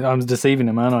persuasion? I'm deceiving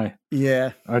him, aren't I?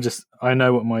 Yeah. I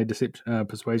know what my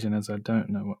persuasion is. I don't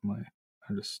know what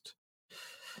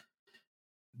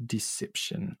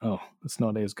deception. Oh, it's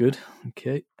not as good.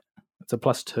 Okay. It's a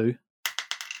 +2.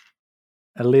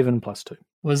 11 + 2.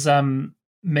 Was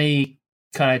me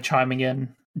kind of chiming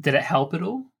in? Did it help at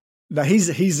all? No, he's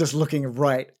just looking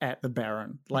right at the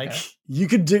Baron. Like Okay. you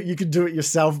could do it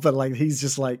yourself, but like he's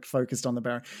just like focused on the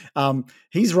Baron.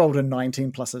 He's rolled a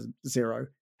 19 plus a 0.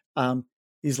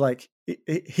 He's like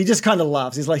he just kind of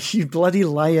laughs. He's like, "You bloody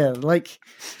liar!" Like,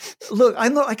 look,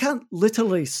 I can't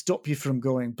literally stop you from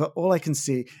going, but all I can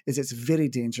say is it's very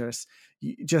dangerous.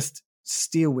 You just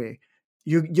stay away.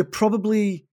 You're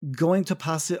probably going to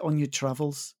pass it on your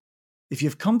travels. If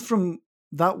you've come from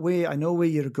that way, I know where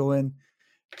you're going.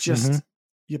 Just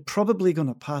you're probably going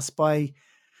to pass by,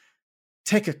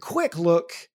 take a quick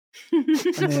look, and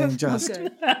then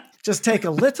just take a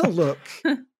little look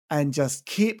and just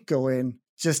keep going.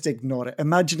 Just ignore it.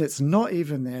 Imagine it's not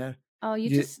even there. Oh,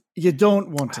 You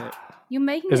don't want it. you're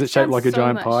making Is it shaped sound like a so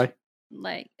giant much pie?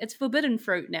 Like it's forbidden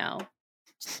fruit now.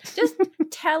 Just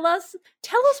tell us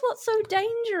what's so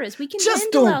dangerous. We can Just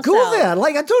handle don't go ourselves. there.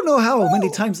 Like, I don't know how many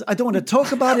times I don't want to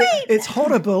talk about it. It's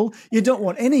horrible. You don't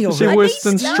want any of Is it it.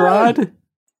 Western no. Stride?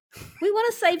 We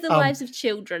want to save the lives of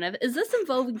children. Is this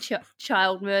involving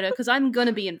child murder? Because I'm going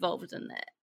to be involved in that.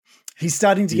 He's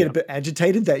starting to get a bit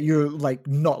agitated that you're like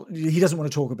he doesn't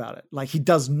want to talk about it. Like, he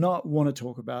does not want to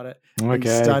talk about it. Okay,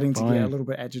 He's starting to fine. get a little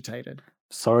bit agitated.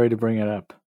 Sorry to bring it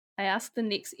up. I asked the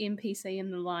next NPC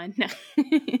in the line now.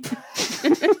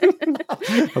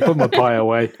 I put my pie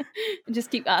away. Just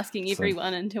keep asking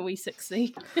everyone until we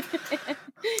succeed.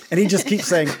 And he just keeps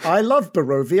saying, I love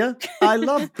Barovia. I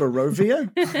love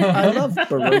Barovia. I love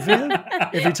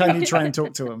Barovia. Every time you try and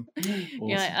talk to him.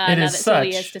 You're like, It no, is that's all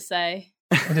he such- has to say.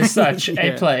 It is such Yeah.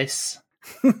 a place.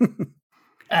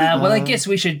 Well, I guess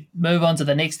we should move on to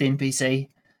the next NPC.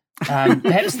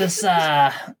 Perhaps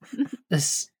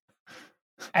this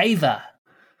Ava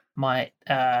might.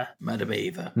 Madam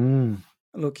Ava.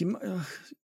 Look,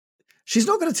 she's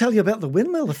not going to tell you about the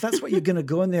windmill if that's what you're going to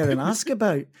go in there and ask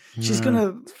about. She's No,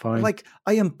 going it's to, fine. like,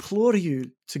 I implore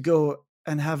you to go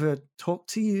and have her talk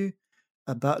to you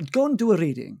about, go and do a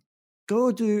reading.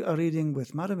 Go do a reading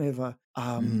with Madam Eva.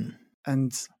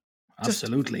 And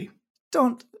Absolutely.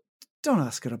 don't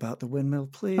ask her about the windmill,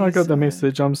 please. I got the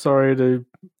message. I'm sorry to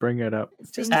bring it up.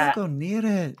 Just don't go near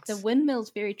it. The windmill's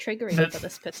very triggering But- for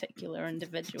this particular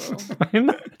individual. I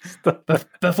know. Stop it.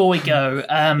 Before we go,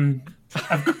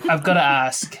 I've got to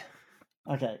ask.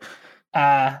 Okay.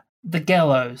 The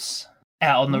gallows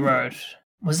out on the road.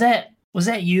 Was that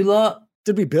you lot?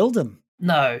 Did we build him?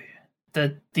 No,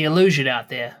 the illusion out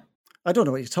there. I don't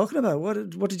know what you're talking about.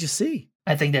 What did you see?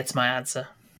 I think that's my answer.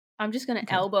 I'm just going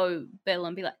to elbow Bill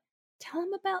and be like, tell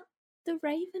him about the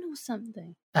raven or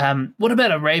something. What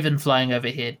about a raven flying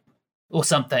overhead or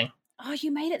something? Oh,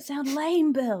 you made it sound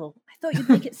lame, Bill. I thought you'd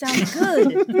make it sound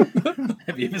good.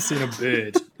 Have you ever seen a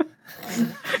bird?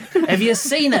 Have you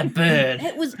seen a bird?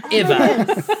 It was Ever.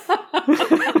 ominous.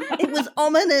 It was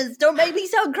ominous. Don't make me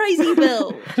sound crazy,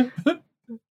 Bill.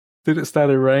 Did it start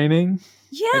raining?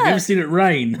 Have you Yeah. ever seen it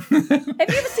rain? Have you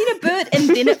ever seen a bird and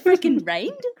then it freaking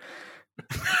rained?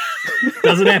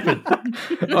 Doesn't happen.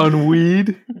 On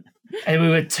weed? And we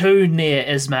were too near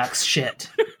Ismark's shit.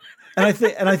 And I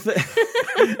think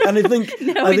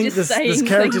Now we're just this saying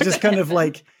character things just kind of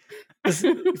like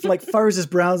furrows his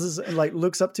brows and like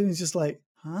looks up to him. He's just like,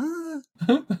 huh?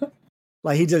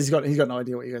 Like he's got no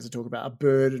idea what you guys are talking about. A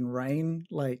bird and rain,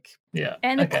 like Yeah.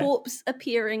 And okay. a corpse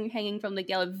appearing hanging from the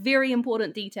gallows. Very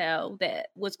important detail that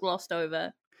was glossed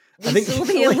over. We saw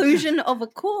the illusion of a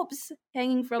corpse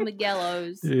hanging from a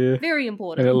gallows. Yeah. Very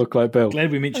important. And it looked like Bill.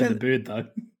 Glad we mentioned the bird, though. And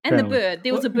the Apparently. bird.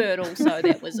 There was a bird also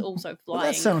that was also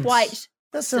flying quite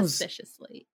that sounds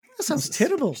suspiciously. That sounds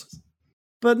terrible.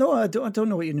 But no, I don't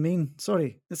know what you mean.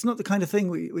 Sorry. It's not the kind of thing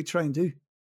we try and do.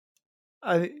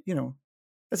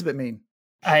 That's a bit mean.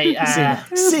 Seeing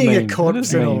a mean. corpse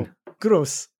That and is all. mean.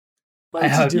 Gross. Why I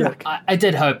would hope you do it? I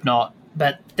did hope not,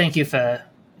 but thank you for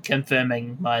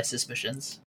confirming my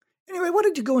suspicions. Anyway, why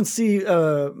did you go and see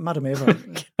Madame Eva?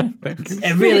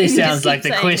 It really You just sounds keep like the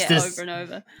saying quest it is. over and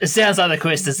over. It sounds like the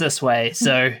quest is this way,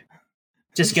 so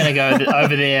just gonna go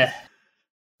over there.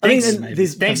 Thanks,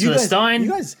 thanks for the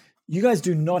stein. You guys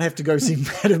do not have to go see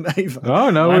Madame Eva. Oh,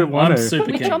 no, we want I'm to.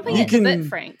 super We're keen. chomping You at the can- bit,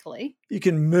 frankly. You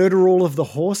can murder all of the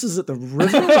horses at the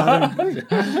river. I don't-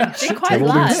 They're quite They've all been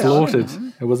large. slaughtered.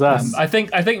 It was us. I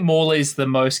think Morley's the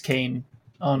most keen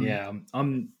on Yeah,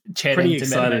 I'm chatting pretty to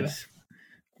Madame excited.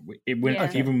 Eva.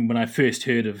 Yeah. Even when I first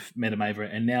heard of Madame Eva,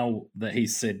 and now that he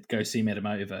said go see Madame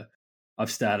Eva,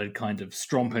 I've started kind of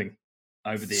stromping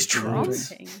over there.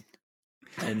 towards- Tromping.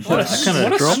 And What a- I kind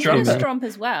what a of stromp. I'm Yeah. stromp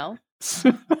as well.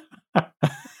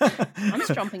 I'm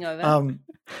stromping over.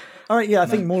 all right, yeah, I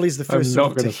think Morley's the I'm first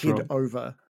not sort of to gonna head stromp.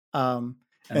 over. and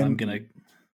I'm gonna.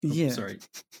 Yeah, Sorry.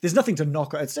 there's nothing to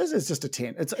knock on. It's just a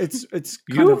tent. It's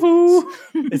kind of Yoo-hoo!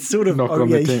 it's sort of Knock on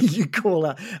the tent. you call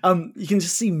out. You can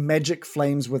just see magic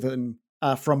flames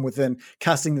from within,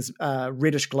 casting this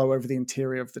reddish glow over the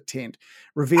interior of the tent,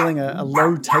 revealing a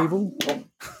low table.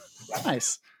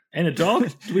 Nice. And a dog?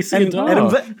 Do we see a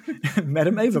dog?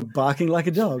 Madame Eva barking like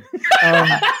a dog.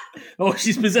 Oh,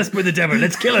 she's possessed by the devil.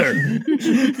 Let's kill her.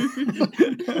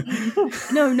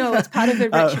 No, it's part of a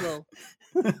ritual.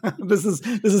 This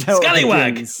is how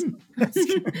Scallywag! it begins.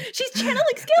 She's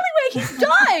channeling Scallywag. He's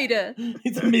died.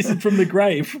 It's a message from the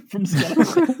grave from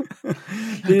Scallywag.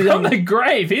 From the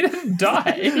grave, he didn't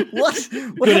die. What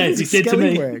Good happens as he to said to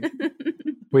me. Scallywag?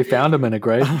 We found him in a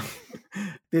grave.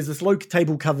 There's this low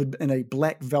table covered in a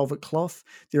black velvet cloth.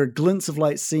 There are glints of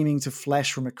light seeming to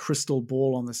flash from a crystal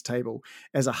ball on this table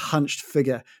as a hunched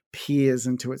figure peers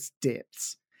into its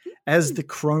depths. As the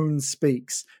crone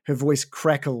speaks, her voice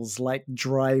crackles like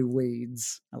dry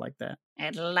weeds. I like that.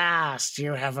 At last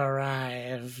you have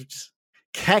arrived.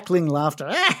 Cackling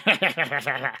laughter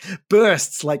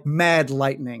bursts like mad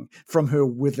lightning from her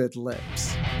withered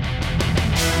lips.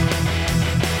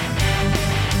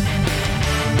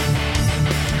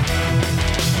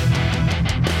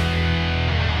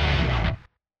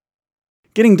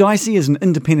 Getting Dicey is an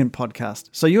independent podcast,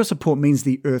 so your support means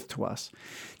the earth to us.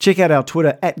 Check out our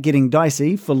Twitter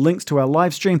 @GettingDicey for links to our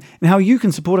live stream and how you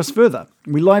can support us further.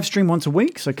 We live stream once a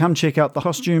week, so come check out the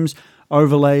costumes,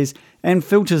 overlays, and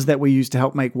filters that we use to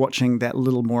help make watching that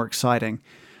little more exciting.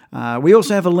 We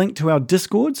also have a link to our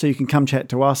Discord, so you can come chat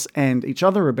to us and each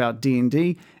other about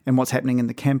D&D and what's happening in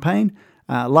the campaign.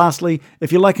 Lastly,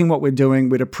 if you're liking what we're doing,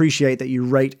 we'd appreciate that you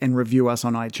rate and review us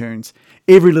on iTunes.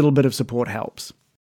 Every little bit of support helps.